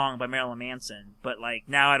Fight Song by Marilyn Manson. But like,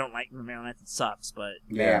 now I don't like Marilyn Manson sucks, but.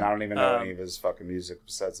 Man, I don't even know any of his fucking music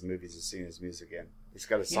besides the movies I've seen his music in. He's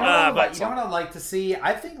got a You song. know, what I'd like to see?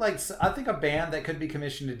 I think a band that could be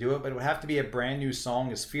commissioned to do it, but it would have to be a brand new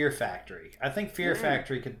song, is Fear Factory. I think Fear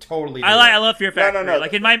Factory could totally do I it. love Fear Factory. No.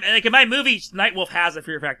 Like in my movie, Nightwolf has a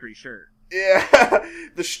Fear Factory shirt. Yeah,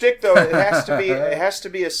 the shtick though, it has to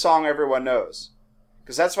be a song everyone knows,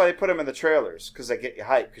 because that's why they put them in the trailers, because they get you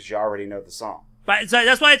hyped because you already know the song. But so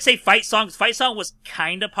that's why I'd say Fight Song. Fight Song was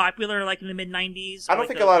kind of popular like in the mid '90s. I don't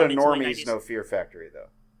think a lot of normies know Fear Factory though.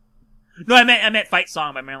 No, I meant Fight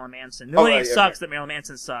Song by Marilyn Manson. Nobody right, sucks okay. that Marilyn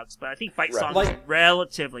Manson sucks, but I think Fight Right. Song Like- is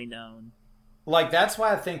relatively known. Like, that's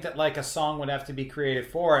why I think that, like, a song would have to be created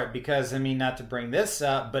for it, because, I mean, not to bring this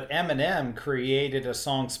up, but Eminem created a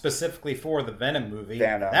song specifically for the Venom movie.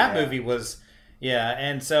 Venom, that yeah. movie was... Yeah,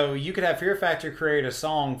 and so you could have Fear Factory create a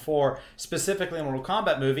song for specifically a Mortal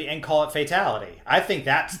Kombat movie and call it Fatality. I think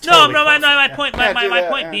that's totally No, perfect. my point, Yeah, do my that,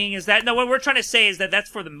 point yeah. being is that what we're trying to say is that that's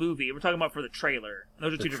for the movie. We're talking about for the trailer.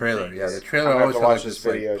 Those are The two trailer, different yeah, things. the trailer I'm gonna always have to watch has this this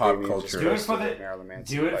like video, pop Jamie, just culture. Do it listen for to the Marilyn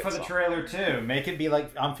Manson Do it fight for the song. trailer too. Make it be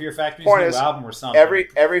like on Fear Factory's Point new is, album or something.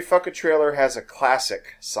 Every fucking trailer has a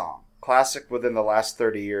classic song, classic within the last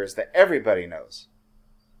 30 years that everybody knows.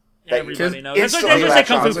 Everybody knows. It's That's still what I say.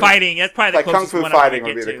 Kung Fu match on. Fighting. That's probably the Like Kung closest Fu one I'm gonna Fighting would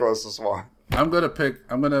get be the to. closest one. I'm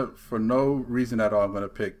gonna for no reason at all, I'm gonna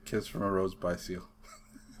pick "Kiss from a Rose" by Seal.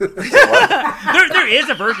 There is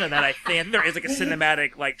a version of that. I think there is like a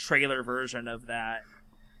cinematic like trailer version of that,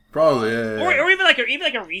 Probably, yeah. or even like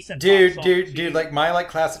a recent Dude, pop song, dude, like my like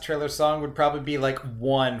classic trailer song would probably be like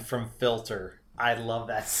One from Filter. I love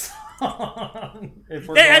that song. If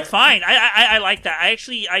we're That's going- fine. I like that.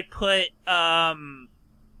 I put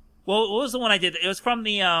well, what was the one I did? It was from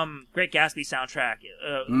the Great Gatsby soundtrack.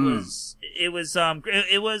 It was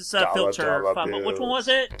Dollar, Filter. dollar Fuck, bills. which one was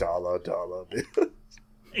it? Dollar bills.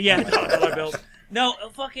 Yeah, dollar bills. No,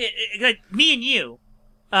 fuck it. Like, Me and You.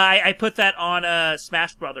 I put that on a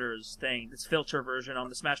Smash Brothers thing. This Filter version on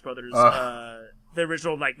the Smash Brothers, the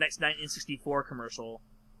original like 1964 commercial.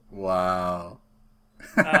 Wow.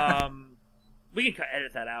 We can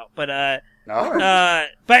edit that out, but No,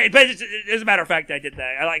 but as a matter of fact, I did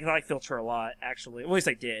that. I like Filter a lot, actually. At least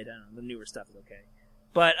I did. I don't know, the newer stuff is okay,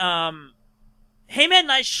 but Hey Man,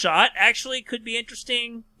 Nice Shot actually could be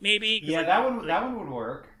interesting. Maybe 'cause, Yeah, like, that one would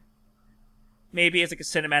work. maybe it's like a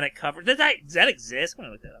cinematic cover. Does that exist? I'm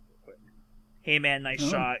gonna look that up real quick. Hey Man, Nice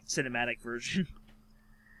Shot cinematic version.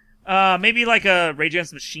 Maybe like a Rage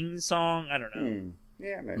Against the Machine song. I don't know.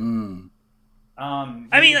 yeah, maybe. I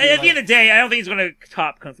mean, at the end of the day, I don't think it's going to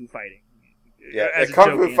top Kung Fu Fighting. Yeah, As the a Kung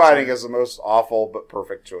joke Fu answer. Fighting is the most awful but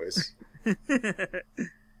perfect choice.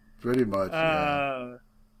 Pretty much. Yeah.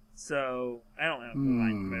 So I don't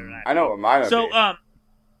know. I know what mine would So be.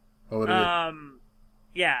 What would it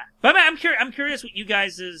be? yeah, but I'm curious what you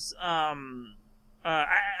guys is I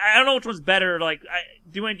don't know which one's better. Like, do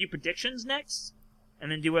you want to do predictions next,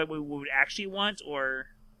 and then do what we would actually want, or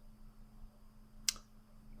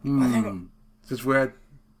Since we're at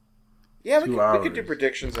Yeah, 2 we could do hours.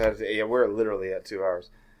 predictions. Yeah, we're literally at 2 hours.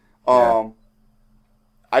 Yeah.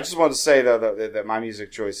 I just wanted to say though that my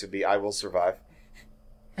music choice would be "I Will Survive"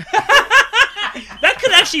 that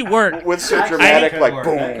could actually work. with some Actually, dramatic that could like work.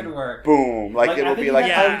 boom, That could work. boom, like I it'll think be you like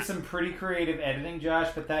have to Yeah. do some pretty creative editing,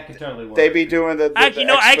 Josh, but that could totally work. they'd be doing the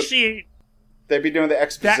Actually, they'd be doing the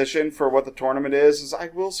exposition for what the tournament is "I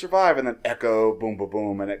will survive" and then echo boom boom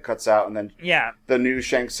boom and it cuts out and then yeah. the new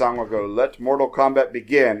Shank song will go "Let Mortal Kombat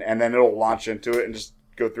begin" and then it'll launch into it and just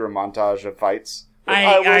go through a montage of fights. Will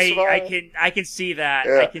survive. I can see that.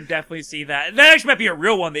 Yeah. I can definitely see that. That actually might be a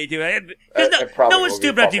real one they do. Because It probably no one's will be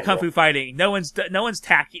stupid enough to do fucking Kung Fu Fighting. No one's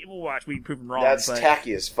tacky. We'll watch. We prove them wrong. That's but,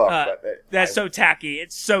 tacky as fuck. But That's so tacky.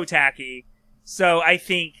 It's so tacky. So I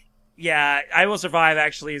think, yeah, I Will Survive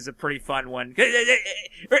actually is a pretty fun one.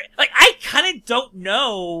 Like, I kind of don't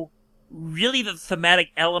know really the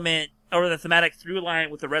thematic element or the thematic through line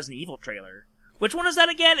with the Resident Evil trailer. Which one is that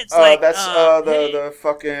again? It's like that's hey- the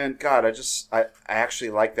fucking God. I actually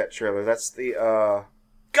like that trailer. That's the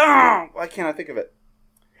God. Why can't I think of it?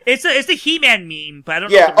 It's the He-Man meme, but I don't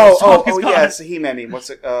Yeah. know. What the song is Oh, called. yeah. It's the He-Man meme. What's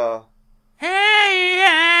it? Hey,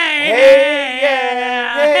 Hey,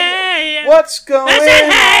 yeah, hey. What's going That's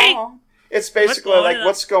it, hey! on? It's basically What's like going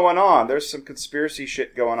what's going on. There's some conspiracy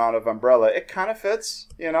shit going on of Umbrella. It kind of fits,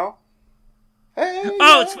 you know. Hey,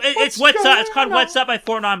 it's What's Up. It's called What's Up by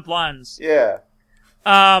Four Non Blondes. Yeah.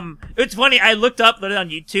 It's funny. I looked up literally on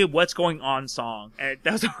YouTube What's Going On song, and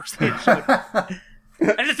that was the first thing it showed.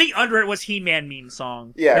 And the thing under it was He-Man meme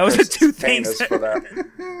song. Yeah, that was the two things. For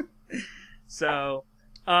that. So,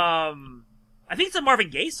 I think it's a Marvin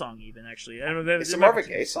Gaye song, even actually. I don't know. It's a Marvin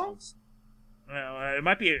Gaye song. Well, it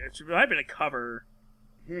might be. It might have been a cover.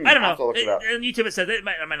 I don't know. I'll have to look it up. On YouTube, it says it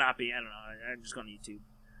might not be. I don't know. I'm just going to YouTube.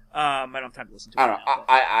 I don't have time to listen to it. I don't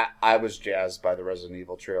know. I was jazzed by the Resident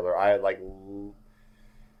Evil trailer. I like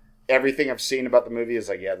everything I've seen about the movie is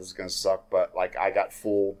like, yeah, this is gonna suck, but like I got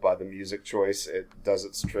fooled by the music choice. It does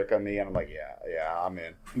its trick on me, and I'm like, yeah, I'm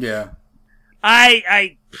in. Yeah.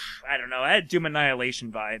 I don't know. I had Doom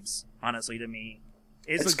Annihilation vibes, honestly, to me.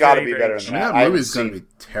 It's got to be better than that. That movie's gonna be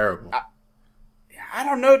terrible. I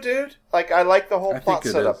don't know, dude. Like, I like the whole plot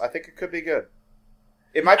setup. I think it could be good.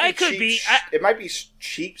 It might be cheap. It might be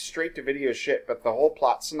cheap, straight to video shit, but the whole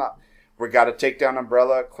plot's not. We got to take down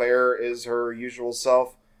Umbrella. Claire is her usual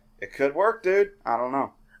self. It could work, dude. I don't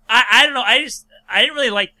know. I don't know. I didn't really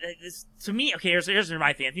like this. To me, okay, here's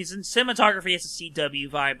my thing. I think cinematography has a CW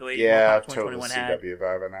vibe, the way totally CW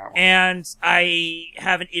vibe on that one. And I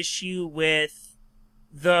have an issue with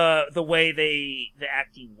the way the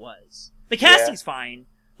acting was. The casting's fine.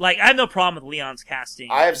 Like, I have no problem with Leon's casting.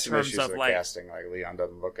 I have some issues with casting. Like, Leon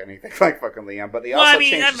doesn't look anything like fucking Leon, but they also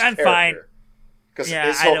changed his character. Fine. Because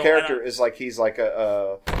his whole character is like he's like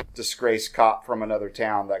a disgraced cop from another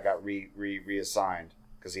town that got reassigned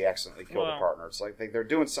because he accidentally killed a partner. It's like they're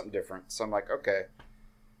doing something different. So I'm like, okay.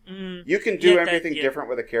 You can do everything different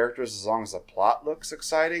with the characters as long as the plot looks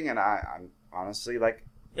exciting, and I'm honestly like,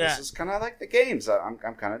 this is kind of like the games. I'm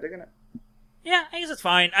kind of digging it. Yeah, I guess it's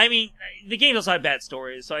fine. I mean, the games also have bad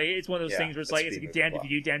stories, so it's one of those things where it's like, it's damned if you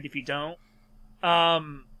do, damned if you don't.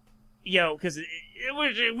 Because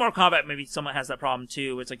Mortal Kombat maybe somewhat has that problem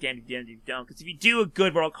too. It's like damned if you don't. Because if you do a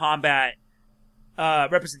good Mortal Kombat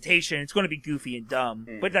representation, it's going to be goofy and dumb,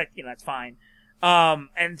 but that's fine.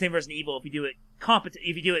 And same Resident Evil, if you do it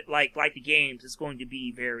if you do it like the games, it's going to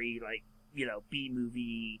be very like B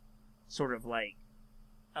movie sort of like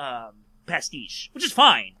pastiche, which is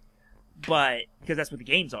fine. But because that's what the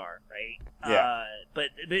games are, right? Yeah. But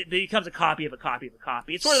it becomes a copy of a copy of a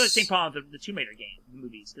copy. It's sort of the same problem with the Tomb Raider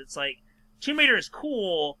movies. It's like Tomb Raider is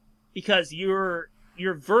cool because you're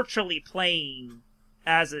virtually playing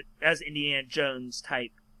as Indiana Jones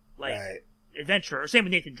type adventurer. Same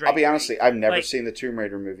with Nathan Drake. I'll be honest, I've never seen the Tomb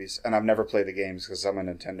Raider movies, and I've never played the games because I'm a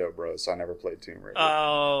Nintendo bro, so I never played Tomb Raider.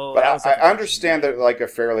 Oh, but I understand that like a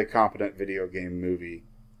fairly competent video game movie,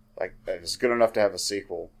 like it's good enough to have a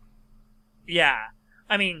sequel. Yeah,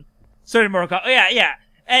 I mean, so did Mortal Kombat. Yeah.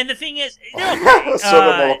 And the thing is, they're okay. So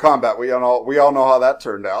did Mortal Kombat. We all know how that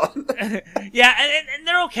turned out. Yeah, and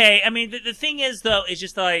they're okay. I mean, the thing is though, is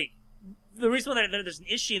just like the reason why there's an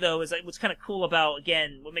issue though is like what's kind of cool about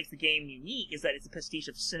what makes the game unique is that it's a pastiche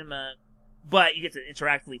of cinema, but you get to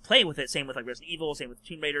interactively play with it. Same with like Resident Evil, same with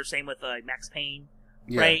Tomb Raider, same with Max Payne.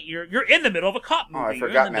 Yeah. Right, you're in the middle of a cop movie. Oh, I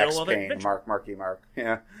forgot Max Payne. Marky Mark.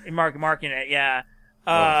 Yeah, Mark in it. Yeah.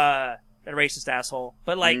 That racist asshole.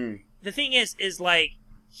 But like the thing is like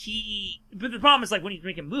but the problem is like when you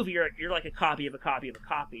make a movie, you're like a copy of a copy of a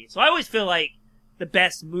copy. So I always feel like the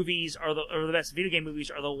best movies or the best video game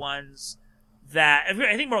movies are the ones that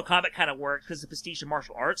I think Mortal Kombat kind of works because the pastiche of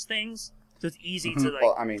martial arts things. So it's easy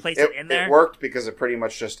to place it in there. It worked because it pretty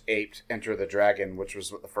much just aped Enter the Dragon, which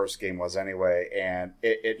was what the first game was anyway, and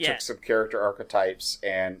it took some character archetypes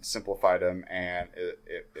and simplified them, and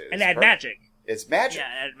it add magic. It's magic.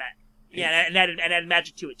 Yeah, and add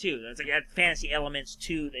magic to it too. It's like add fantasy elements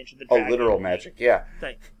to the Enter the Dragon. Oh, literal magic, yeah.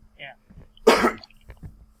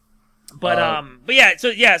 But yeah,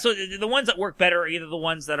 so the ones that work better are either the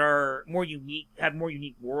ones that are more unique, have more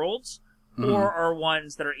unique worlds, or are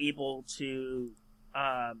ones that are able to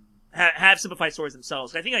have simplified stories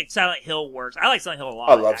themselves. I think like Silent Hill works. I like Silent Hill a lot.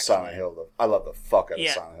 I love Silent Hill though. I love the fuck out of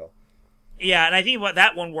Silent Hill. Yeah, and I think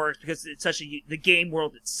that one works because it's the game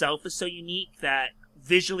world itself is so unique that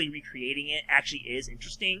visually recreating it actually is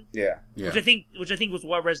interesting. Yeah. Which I think was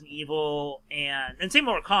what Resident Evil and same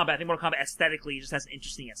Mortal Kombat. I think Mortal Kombat aesthetically just has an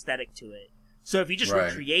interesting aesthetic to it. So if you just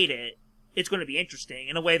recreate it, it's going to be interesting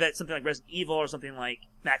in a way that something like Resident Evil or something like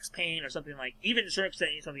Max Payne or something like, even to a certain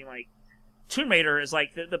extent, something like Tomb Raider is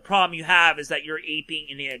like, the problem you have is that you're aping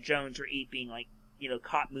Indiana Jones or aping like,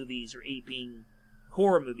 cop movies or aping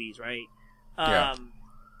horror movies, right?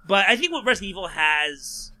 But I think what Resident Evil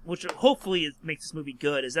has, which hopefully makes this movie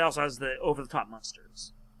good, is it also has the over-the-top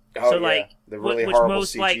monsters. Oh, so, like, the really horrible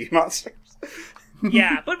CG monsters.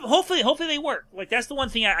 Yeah, but hopefully they work. Like, that's the one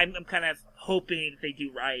thing I'm kind of hoping that they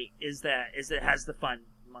do right is that it has the fun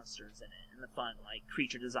monsters in it and the fun like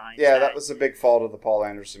creature designs. Yeah, that was a big fault of the Paul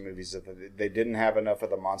Anderson movies, that they didn't have enough of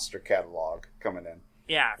the monster catalog coming in.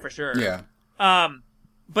 Yeah, for sure. Yeah.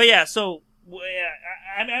 But yeah, so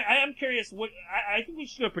I'm curious. I think we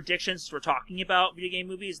should do predictions. We're talking about video game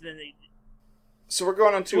movies. So we're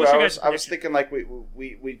going on 2 hours. I was thinking like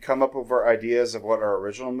we'd come up with our ideas of what our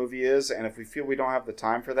original movie is, and if we feel we don't have the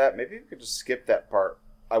time for that, maybe we could just skip that part.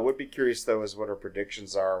 I would be curious though, as what our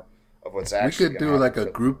predictions are of what's actually. We could do like a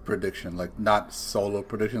group prediction, like not solo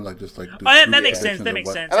prediction, like just like. That makes sense. That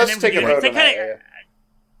makes sense. Let's take a vote on that.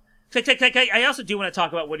 I also do want to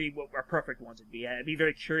talk about what our perfect ones would be. I'd be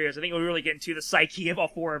very curious. I think we'll really get into the psyche of all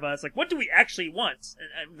four of us. Like, what do we actually want?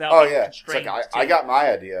 Oh yeah, it's like I got my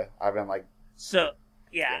idea. I've been like. So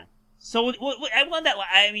yeah. So I want that.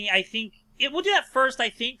 I mean, I think we'll do that first. I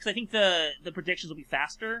think because I think the predictions will be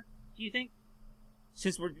faster. Do you think?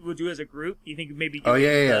 Since we'll do it as a group, do you think maybe?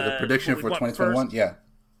 The prediction for 2021. Yeah,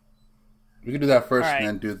 we can do that first,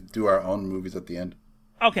 and then do our own movies at the end.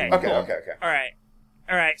 Okay.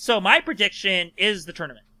 All right. So my prediction is the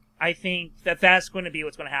tournament. I think that's going to be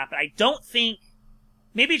what's going to happen. I don't think,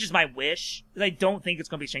 maybe it's just my wish, that I don't think it's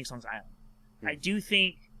going to be Shang Tsung's Island. I do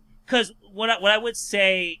think, because what I would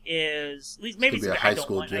say is, at least maybe it's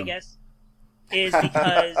I guess, is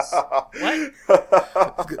because what?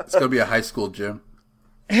 It's going to be a high school gym.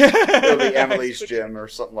 It'll be Emily's gym or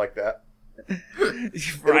something like that.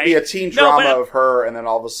 It'll be a teen drama of her, and then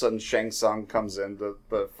all of a sudden Shang Tsung comes in to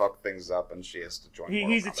fuck things up, and she has to join.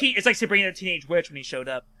 He's a teen. It's like Sabrina the Teenage Witch when he showed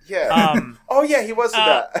up. Yeah. Oh yeah, he was in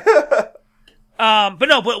that.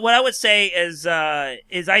 But what I would say is I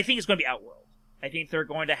think it's going to be Outworld. I think they're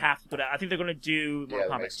going to have to put out. I think they're going to do Mortal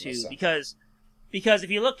Kombat 2 because if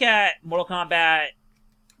you look at Mortal Kombat,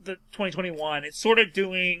 the 2021, it's sort of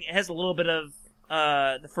it has a little bit of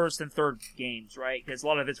the first and third games, right? Because a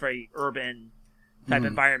lot of it's very urban type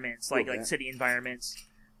environments, like city environments.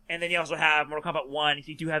 And then you also have Mortal Kombat 1, if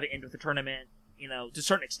you do have it end with the tournament, to a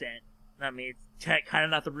certain extent. I mean, it's kind of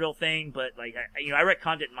not the real thing, but like, I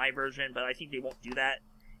retconned it in my version, but I think they won't do that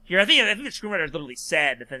here. I think the screenwriters literally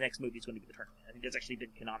said that the next movie is going to be the tournament. I think that's actually been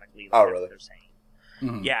canonically really? What they're saying.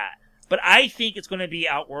 Mm-hmm. Yeah. But I think it's going to be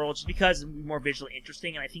Outworld just because it's more visually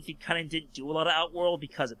interesting, and I think they kind of didn't do a lot of Outworld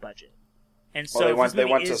because of budget. And so they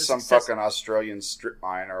went to some fucking Australian strip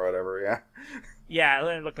mine or whatever, yeah.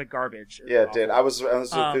 Yeah, it looked like garbage. Yeah, it did. I was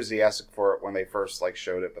enthusiastic for it when they first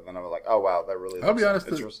showed it, but then I was like, oh wow, that really I'll be honest,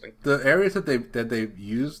 interesting. The areas that they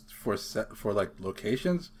used for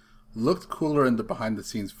locations looked cooler in the behind the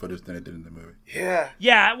scenes footage than it did in the movie. Yeah.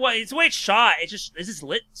 Yeah, well, it's the way it's shot. It's just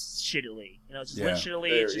lit shittily. It's just lit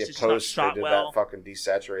shittily. It's just not shot they did well. That fucking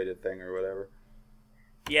desaturated thing or whatever.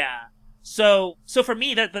 Yeah. So for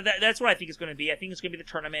me, that's what I think it's going to be. I think it's going to be the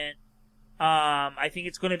tournament. I think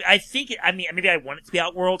it's going to be, maybe I want it to be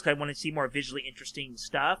Outworld because I want to see more visually interesting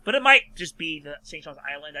stuff, but it might just be the Shang Tsung's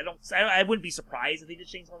Island. I wouldn't be surprised if they did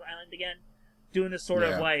Shang Tsung's Island again, doing this sort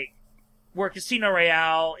of where Casino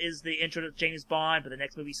Royale is the intro to James Bond, but the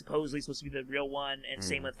next movie supposedly is supposed to be the real one, and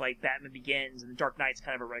same with Batman Begins, and The Dark Knight's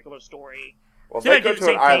kind of a regular story. Well, if they go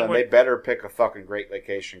to an island, they better pick a fucking great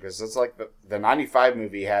location, because it's like the 95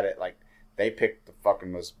 movie had it, they picked the fucking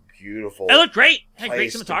most beautiful. It looked great. It had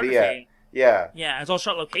great cinematography. Yeah. Yeah, it's all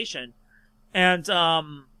shot location. And,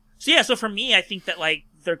 so for me, I think that,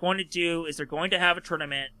 they're going to have a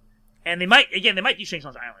tournament, and they might do Shang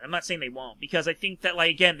Tsung's Island. I'm not saying they won't, because I think that,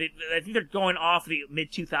 I think they're going off the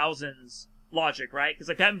mid-2000s logic, right? Because,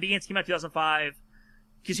 Batman Begins came out in 2005,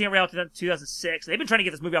 Casino Royale 2006. They've been trying to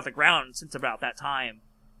get this movie off the ground since about that time.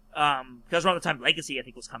 Because around the time Legacy, I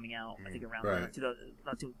think, was coming out. I think around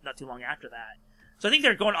not too long after that. So I think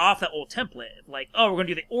they're going off that old template. We're going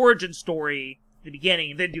to do the origin story at the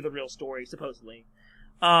beginning, and then do the real story, supposedly.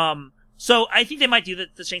 So I think they might do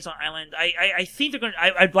the Shang Tsung Island. I think they're going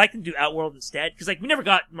to... I'd like them to do Outworld instead, because, we never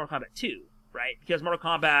got Mortal Kombat 2, right? Because Mortal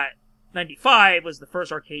Kombat 95 was the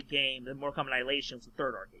first arcade game, then Mortal Kombat Annihilation was the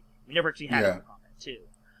third arcade game. We never actually had Mortal Kombat 2.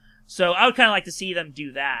 So I would kind of like to see them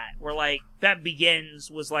do that, where That Begins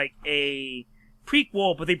was a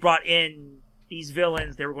prequel, but they brought in these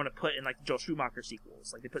villains they were going to put in the Joel Schumacher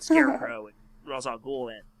sequels. They put Scarecrow and Ra's al Ghul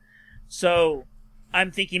in. So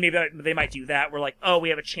I'm thinking maybe they might do that, where we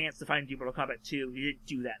have a chance to finally do Mortal Kombat 2. We didn't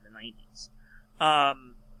do that in the 90s.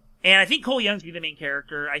 And I think Cole Young's going to be the main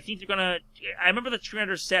character. I think they're going to... I remember the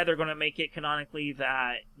screenwriters said they're going to make it canonically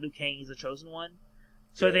that Liu Kang is the chosen one.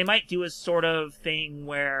 So they might do a sort of thing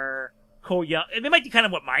where Cole Young... They might do kind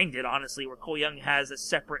of what mine did, honestly, where Cole Young has a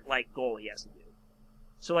separate, goal he has to do.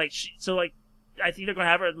 So think they're going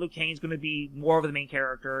to have Liu Kang's going to be more of the main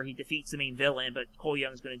character. He defeats the main villain, but Cole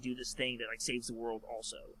Young's going to do this thing that like saves the world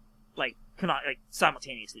also, like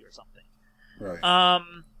simultaneously or something. Right.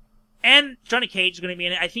 And Johnny Cage is going to be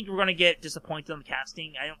in it. I think we're going to get disappointed on the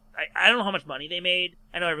casting. I don't know how much money they made.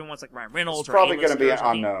 I know everyone's like Ryan Reynolds. It's probably going to be an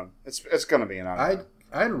unknown. It's going to be an unknown.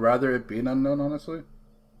 I'd rather it be an unknown, honestly.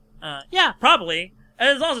 Yeah, probably. And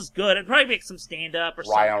as long as it's good, it'd probably make some stand up or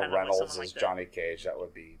something. Ryan Reynolds as Johnny Cage. That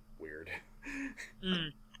would be weird.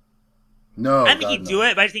 No, I think he'd do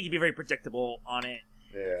it, but I just think he'd be very predictable on it.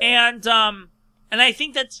 Yeah. And I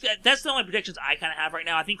think that's the only predictions I kind of have right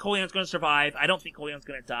now. I think Cole Young's going to survive. I don't think Cole Young's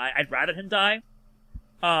going to die. I'd rather him die.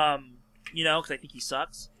 Because I think he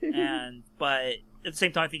sucks. But at the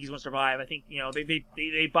same time, I think he's going to survive. I think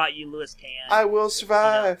they bought you Louis Tan. I will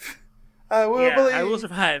survive. I will believe. I will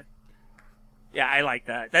survive. Yeah, I like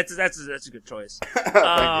that. That's a good choice.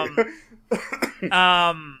 Thank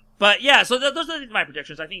you. But yeah, so those are my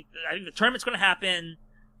predictions. I think the tournament's going to happen.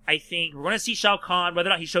 I think we're going to see Shao Kahn, whether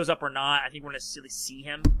or not he shows up or not. I think we're going to see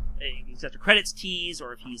him. If he's after credits tease,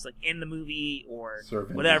 or if he's like in the movie, or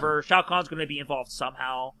whatever. Shao Kahn's going to be involved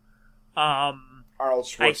somehow. Arnold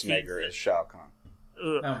Schwarzenegger is Shao Kahn.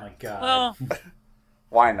 Oh my god. Well,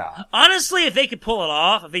 why not? Honestly, if they could pull it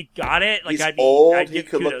off, if they got it, like he's old. He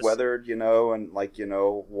could look weathered, and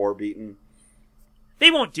war beaten. They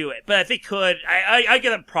won't do it, but if they could, I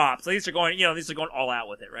give them props. These are going all out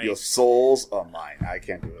with it, right? Your souls are mine. I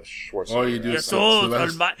can't do a Schwarzenegger. All you do Your is souls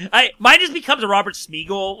are mine. Mine just becomes a Robert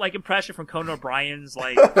Spiegel impression from Conan O'Brien's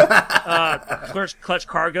Clutch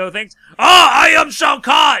Cargo things. I am Shao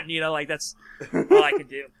Kahn. That's all I can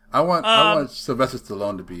do. I want Sylvester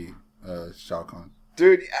Stallone to be Shao Kahn.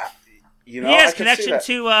 Dude, he has connection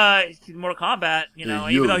to Mortal Kombat,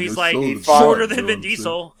 even though he's shorter than Vin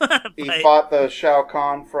Diesel. He fought the Shao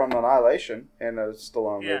Kahn from Annihilation in a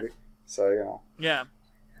Stallone movie. So, Yeah.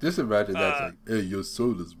 Just imagine that's like, hey, your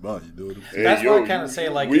soul is mine. You know what I'm saying? That's what I kind of say.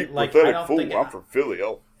 I don't think I'm from Philly.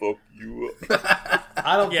 I'll fuck you up.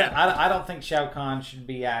 I don't think Shao Kahn should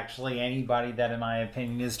be actually anybody that, in my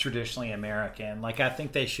opinion, is traditionally American. I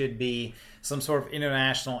think they should be some sort of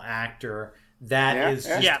international actor that is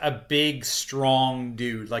just a big, strong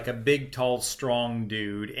dude, like a big, tall, strong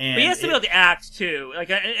dude. And but he has to be able to act too.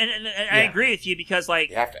 I agree with you because,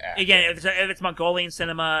 you have to act. Again, if it's Mongolian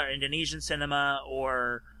cinema or Indonesian cinema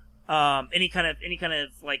or any kind of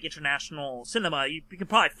international cinema, you can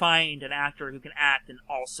probably find an actor who can act and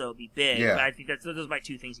also be big. Yeah. But I think those are my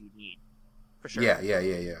two things you need for sure. Yeah,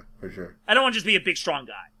 for sure. I don't want to just be a big, strong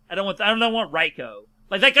guy. I don't want Raiko.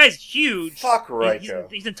 That guy's huge. Fuck Raiko.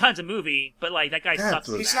 He's in tons of movie, but that guy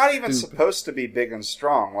sucks. He's not even supposed to be big and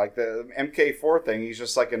strong. Like the MK4 thing, he's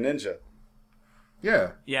just like a ninja.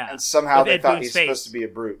 Yeah. Yeah. And somehow they thought he's supposed to be a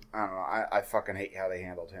brute. I don't know. I fucking hate how they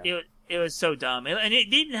handled him. It was so dumb. And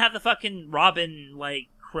it didn't have the fucking Robin,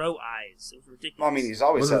 crow eyes. It was ridiculous. Well, I mean, he's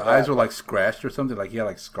always his eyes were scratched or something? He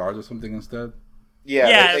had scars or something instead?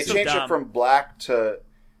 Yeah, they changed it from black to...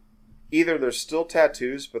 Either they're still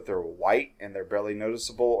tattoos, but they're white and they're barely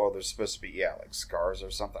noticeable, or they're supposed to be, scars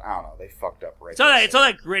or something. I don't know. They fucked up right there. It's all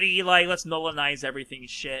that gritty, let's nullinize everything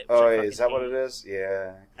shit. Oh, is that what it is?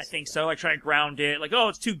 Yeah. I think so. Try to ground it.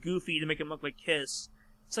 It's too goofy to make him look like Kiss.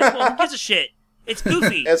 It's who gives a shit? It's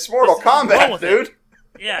goofy. It's Mortal Kombat, dude.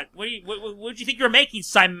 Yeah. What do you think you're making,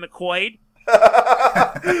 Simon McQuaid?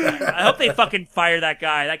 I hope they fucking fire that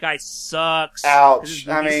guy. That guy sucks. Ouch.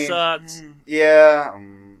 He sucks. Yeah.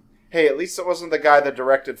 Hey, at least it wasn't the guy that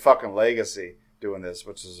directed fucking Legacy doing this,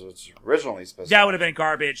 which is originally supposed to be. That would have been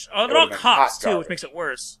garbage. Oh, they're all cops, too, which makes it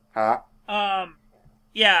worse. Huh?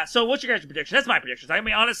 Yeah, so what's your guys' prediction? That's my predictions. I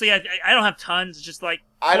mean, honestly, I don't have tons. It's just I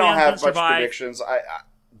don't have much predictions.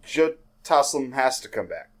 Joe Taslim has to come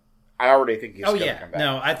back. I already think he's going to come back.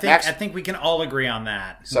 No, I think we can all agree on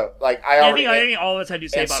that. So, I think all of us had to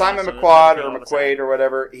say about Simon McQuad or McQuaid or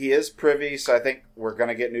whatever, he is privy, so I think we're going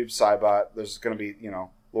to get Noob Saibot. There's going to be,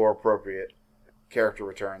 lore appropriate character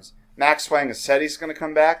returns. Max Huang has said he's going to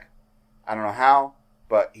come back. I don't know how,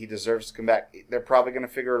 but he deserves to come back. They're probably going to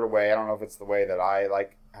figure it a way. I don't know if it's the way that I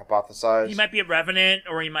hypothesize. He might be a Revenant,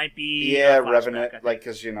 or he might be Revenant.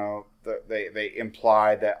 Because they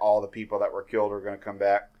implied that all the people that were killed are going to come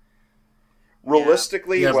back.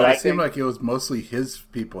 Realistically, but it seemed like it was mostly his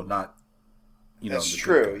people, not That's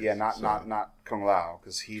true. Yeah, not Kung Lao,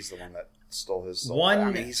 because he's the one that stole his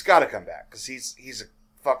soul. He's got to come back because he's a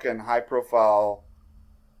fucking high profile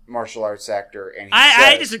martial arts actor, and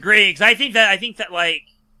I disagree because I think that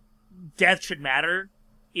death should matter.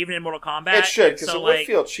 even in Mortal Kombat. It should, because so, it would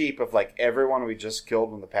feel cheap if like everyone we just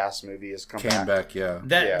killed in the past movie has come back. Yeah.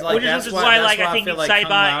 That's is why why, that's like, why I think feel like Saibot- Kung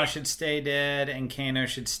Lao should stay dead and Kano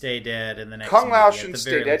should stay dead in the next Kung Lao movie, at shouldn't the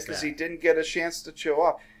stay very dead least because that. he didn't get a chance to chill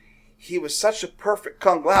off. He was such a perfect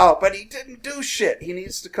Kung Lao, but he didn't do shit. He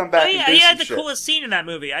needs to come back and do he some had the shit. coolest scene in that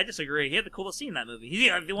movie. I disagree. He had the coolest scene in that movie. He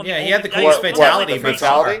had the coolest fatality. What, by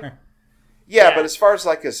fatality? far. Yeah, but as far as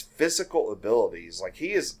like his physical abilities, like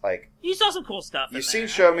he is like you saw some cool stuff. you've seen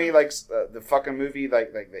Show Me like the fucking movie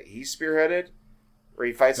like that he spearheaded, where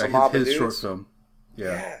he fights a mob of his dudes. short film.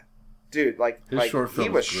 Yeah. Dude, like short he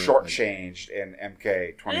film was is great. shortchanged in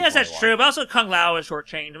MK 2021. Yes, that's true. But also Kung Lao is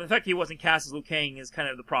shortchanged. The fact he wasn't cast as Liu Kang is kind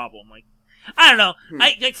of the problem. Like, I don't know.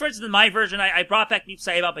 For instance, in my version, I brought back Noob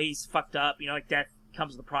Saibot, but he's fucked up. You know, like death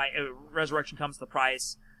comes with the price, resurrection comes with the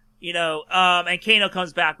price. You know, and Kano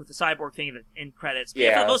comes back with the cyborg thing in credits.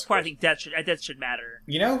 But for the most part, I think death should matter.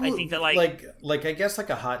 You know, I think that like I guess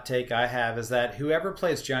like a hot take I have is that whoever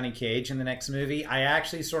plays Johnny Cage in the next movie, I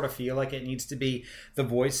actually sort of feel like it needs to be the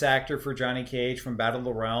voice actor for Johnny Cage from Battle of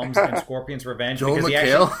the Realms and Scorpion's Revenge. Joel because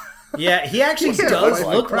McHale? he actually Yeah, does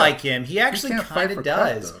like look crap. like him. He actually can't fight kind for of crap,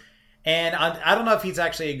 does. though. And I don't know if he's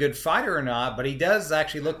actually a good fighter or not, but he does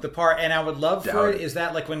actually look the part. And I would love for it is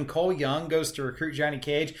that like when Cole Young goes to recruit Johnny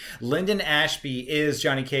Cage, Lyndon Ashby is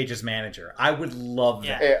Johnny Cage's manager. I would love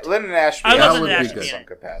that. Yeah, Lyndon Ashby I love has Lyndon to Ashby. some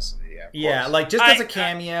capacity. Yeah, of Yeah, course. like just as a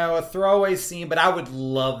cameo, a throwaway scene, but I would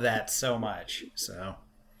love that so much. So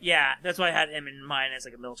Yeah, that's why I had him in mind as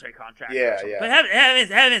like a military contractor. Yeah, or something. yeah. But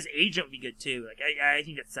having his agent would be good too. Like I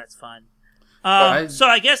think that's fun. So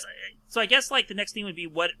I guess like the next thing would be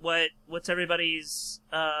what's everybody's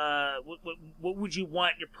what would you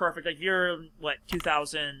want your perfect, like if you're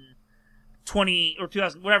 2020 or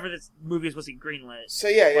 2000 whatever this movie is supposed to be greenlit. So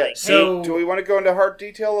yeah. Like, So do we want to go into hard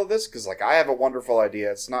detail of this? Because like I have a wonderful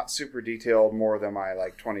idea. It's not super detailed, more than my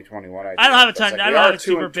like 2021 idea. I don't have a But ton. it's I we don't are have a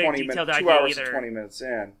super big 2 detailed 2 idea hours either. and 20 minutes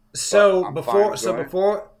in. So but I'm before fine with going.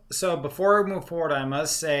 before we move forward, I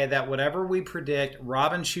must say that whatever we predict,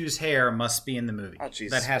 Robin Shu's hair must be in the movie. Oh,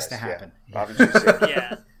 Jesus that has to Christ, happen. Yeah. Robin Shu's hair.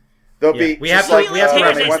 Yeah. There'll Yeah, be we just have to- like we have to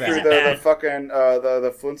when they reference went that. through the fucking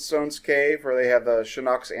the Flintstones cave where they have the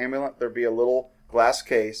Shinnok's amulet. There'll be a little glass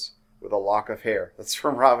case with a lock of hair. That's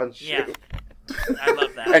from Robin Shu. Yeah. I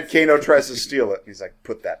love that. And Kano tries to steal it. He's like,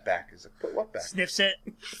 "Put that back." He's like, "Put what back?" Sniffs it.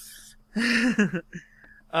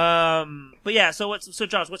 But yeah. So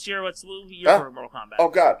Josh, what's your for Mortal Kombat? Oh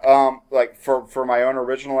God. Like for my own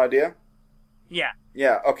original idea. Yeah.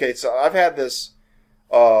 Yeah. Okay. So I've had this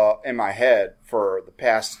in my head for the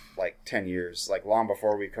past like 10 years, like long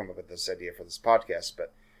before we come up with this idea for this podcast.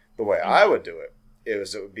 But the way I would do it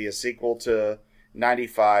would be a sequel to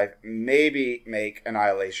 95, maybe make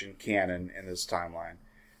Annihilation canon in this timeline,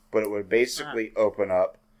 but it would basically open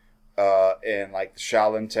up in like the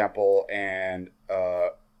Shaolin Temple and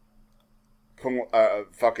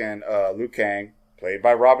Liu Kang, played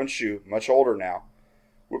by Robin Shu, much older now,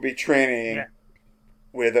 would be training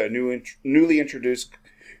with a newly introduced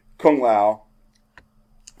Kung Lao,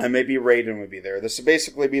 and maybe Raiden would be there. This would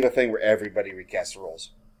basically be the thing where everybody recasts the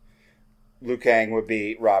roles. Liu Kang would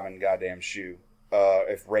be Robin goddamn Shu.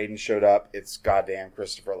 If Raiden showed up, it's goddamn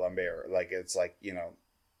Christopher Lambert. Like it's like, you know,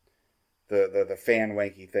 the fan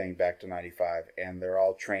wanky thing back to 95, and they're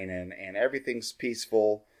all training and everything's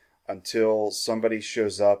peaceful until somebody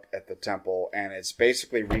shows up at the temple, and it's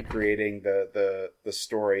basically recreating the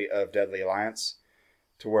story of Deadly Alliance,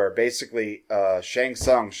 to where basically Shang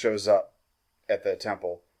Tsung shows up at the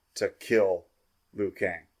temple to kill Liu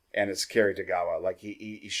Kang, and it's Kerry Tagawa. Like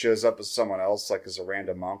he shows up as someone else, like as a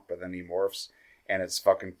random monk, but then he morphs, and it's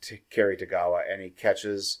fucking Kerry Tagawa, and he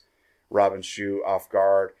catches Robin Shu off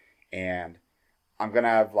guard, and I'm gonna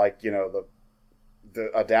have like, you know,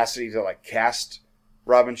 the audacity to like cast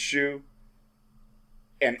Robin Shu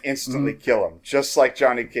and instantly kill him, just like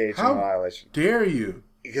Johnny Cage in Annihilation. Dare you?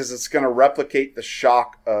 Because it's going to replicate the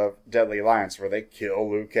shock of Deadly Alliance, where they kill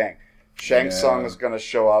Liu Kang. Shang Tsung is going to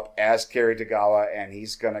show up as Kerry Tagawa, and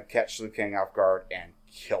he's going to catch Liu Kang off guard and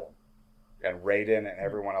kill him. And Raiden and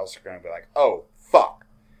everyone else are going to be like, "Oh, fuck."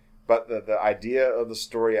 But the idea of the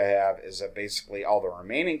story I have is that basically all the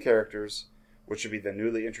remaining characters, which would be the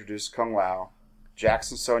newly introduced Kung Lao,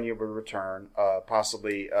 Jax and Sonya would return,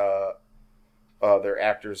 possibly they're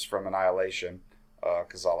actors from Annihilation,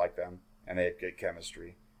 because I like them, and they have good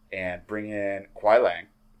chemistry, and bring in Kuai Lang,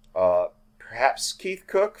 perhaps Keith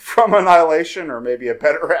Cook from Annihilation, or maybe a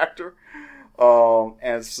better actor, and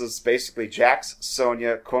it's just basically Jax,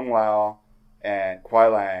 Sonya, Kung Lao, and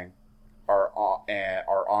Kuai Lang are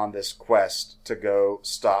on this quest to go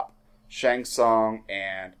stop Shang Tsung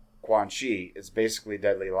and Quan Chi. It's basically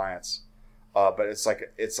Deadly Alliance. but it's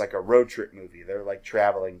like a road trip movie. They're like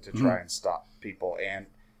traveling to try and stop people, and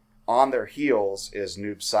on their heels is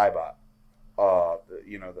Noob Saibot,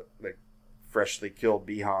 the freshly killed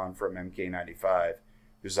Bihan from MK95,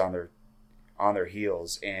 who's on their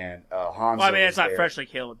heels, and Hanzo. Well, I mean, it's not there. freshly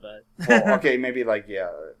killed, but Well, okay, maybe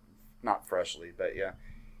not freshly, but yeah,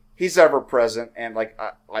 he's ever present, and like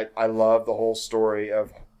I love the whole story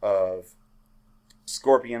of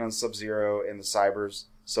Scorpion and Sub-Zero and the Cybers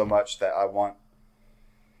so much that I want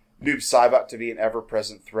Noob Saibot to be an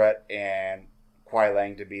ever-present threat and Kuai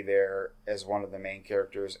Lang to be there as one of the main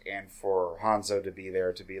characters, and for Hanzo to be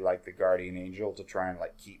there to be like the guardian angel to try and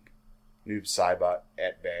like keep Noob Saibot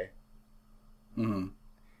at bay. Mm-hmm.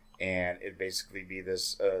 And it'd basically be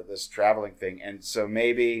this traveling thing, and so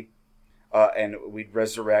maybe and we'd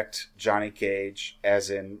resurrect Johnny Cage as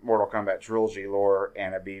in Mortal Kombat Trilogy lore,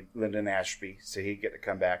 and it'd be Lyndon Ashby, so he'd get to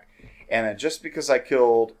come back. And then just because I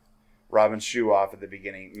killed Robin Shou off at the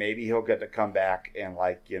beginning, maybe he'll get to come back and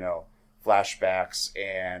flashbacks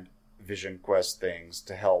and Vision Quest things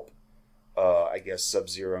to help, I guess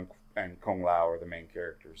Sub-Zero and Kung Lao are the main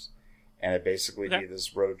characters. And it basically be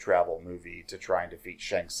this road travel movie to try and defeat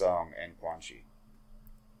Shang Tsung and Quan Chi.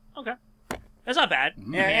 Okay. That's not bad.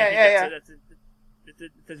 Yeah.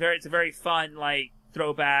 It's a very fun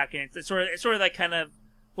throwback, and it's sort of like kind of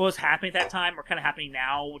what was happening at that time, or kind of happening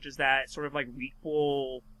now, which is that sort of like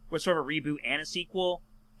requel, was sort of a reboot and a sequel.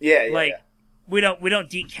 Yeah. We don't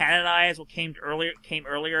decanonize what came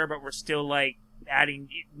earlier, but we're still adding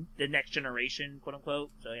the next generation, quote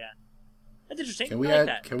unquote. So yeah, that's interesting. Can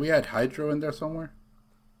we add Hydro in there somewhere?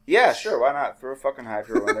 Yeah, sure. Why not? Throw a fucking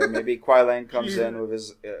Hydro in there. Maybe Kuai Lang comes in with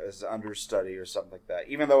his understudy or something like that.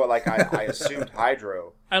 Even though, I assumed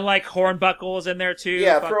Hydro. I like Hornbuckle's in there too.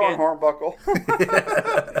 Yeah, throw on Hornbuckle.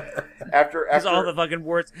 after all the fucking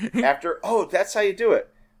words. That's how you do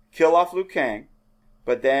it. Kill off Liu Kang,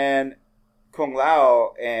 but then Kung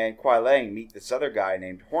Lao and Kuai Lang meet this other guy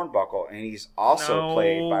named Hornbuckle, and he's also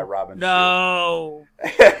played by Robin Shou. No.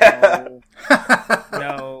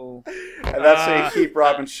 No. And that's how you keep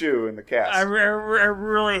Robin Shou in the cast. I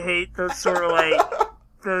really hate those sort of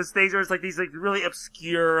those things where it's these really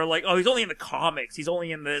obscure, he's only in the comics, he's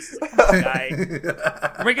only in this guy.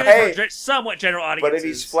 Making it for somewhat general audiences. But if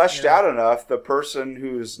he's fleshed out enough, the person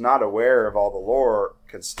who's not aware of all the lore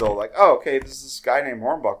can still this is this guy named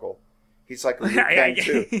Hornbuckle. He's like a Liu Kang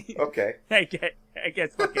too. Okay. I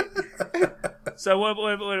guess. Fuck it. So what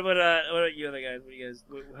about you other guys?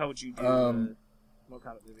 How would you do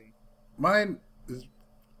Mortal Kombat movie? Mine is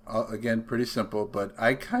again pretty simple, but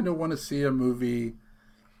I kind of want to see a movie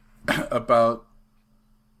about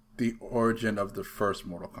the origin of the first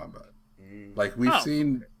Mortal Kombat. We've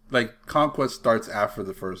seen, Conquest starts after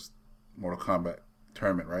the first Mortal Kombat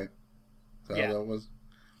tournament, right? Is that how that was?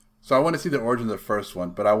 So I want to see the origin of the first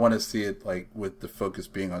one, but I want to see it with the focus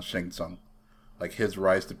being on Shang Tsung, his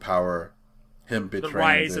rise to power, him betraying the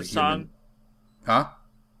rise of human... Sung. Huh?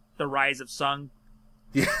 The rise of Sung.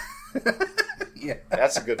 Yeah. Yeah.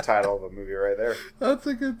 That's a good title of a movie right there. That's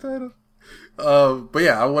a good title. But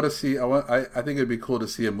yeah, I want to see. I think it'd be cool to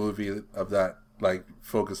see a movie of that,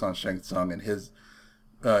 focus on Shang Tsung and his,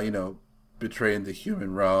 betraying the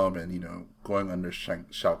human realm and going under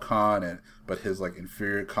Shao Kahn but his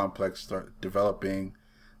inferior complex start developing,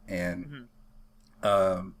 and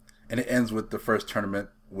and it ends with the first tournament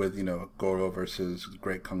with Goro versus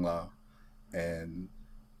Great Kung Lao, and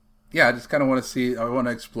yeah, I just kind of want to see. I want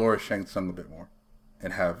to explore Shang Tsung a bit more,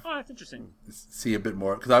 and have that's interesting. See a bit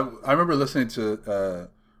more, because I remember listening to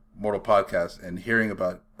Mortal Podcast and hearing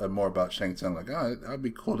about more about Shang Tsung. That'd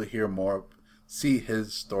be cool to hear more, see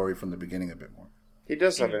his story from the beginning a bit more. He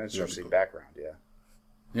does have an interesting background, yeah.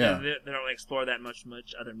 Yeah. They don't explore that much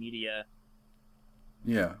other media.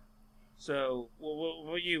 Yeah. So, what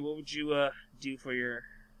would you do for your...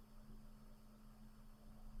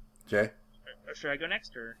 Jay? Or should I go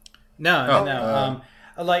next, or... No.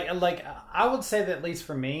 I would say that, at least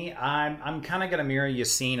for me, I'm kind of going to mirror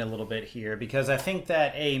Yassine a little bit here, because I think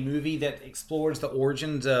that a movie that explores the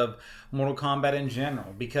origins of Mortal Kombat in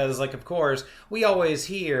general, because of course we always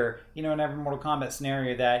hear in every Mortal Kombat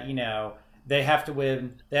scenario that they have to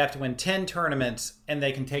win 10 tournaments and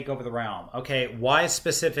they can take over the realm. Okay, why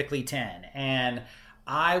specifically 10? And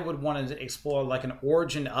I would want to explore like an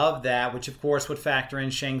origin of that, which of course would factor in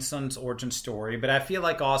Shang Tsung's origin story, but I feel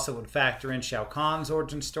like also would factor in Shao Kahn's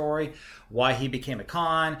origin story, why he became a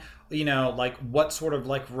Khan, like what sort of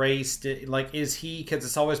like race is he, because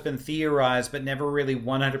it's always been theorized but never really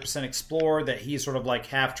 100% explored that he's sort of like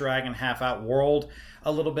half dragon, half outworld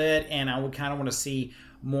a little bit, and I would kind of want to see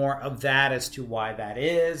more of that as to why that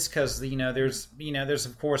is, because there's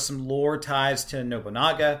of course some lore ties to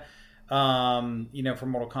Nobunaga. For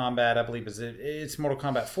Mortal Kombat, I believe it's Mortal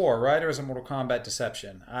Kombat 4, right? Or is it Mortal Kombat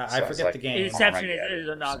Deception? I forget like the game. Deception is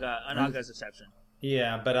Onaga's Deception.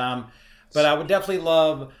 Yeah, but I would definitely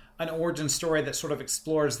love an origin story that sort of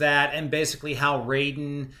explores that, and basically how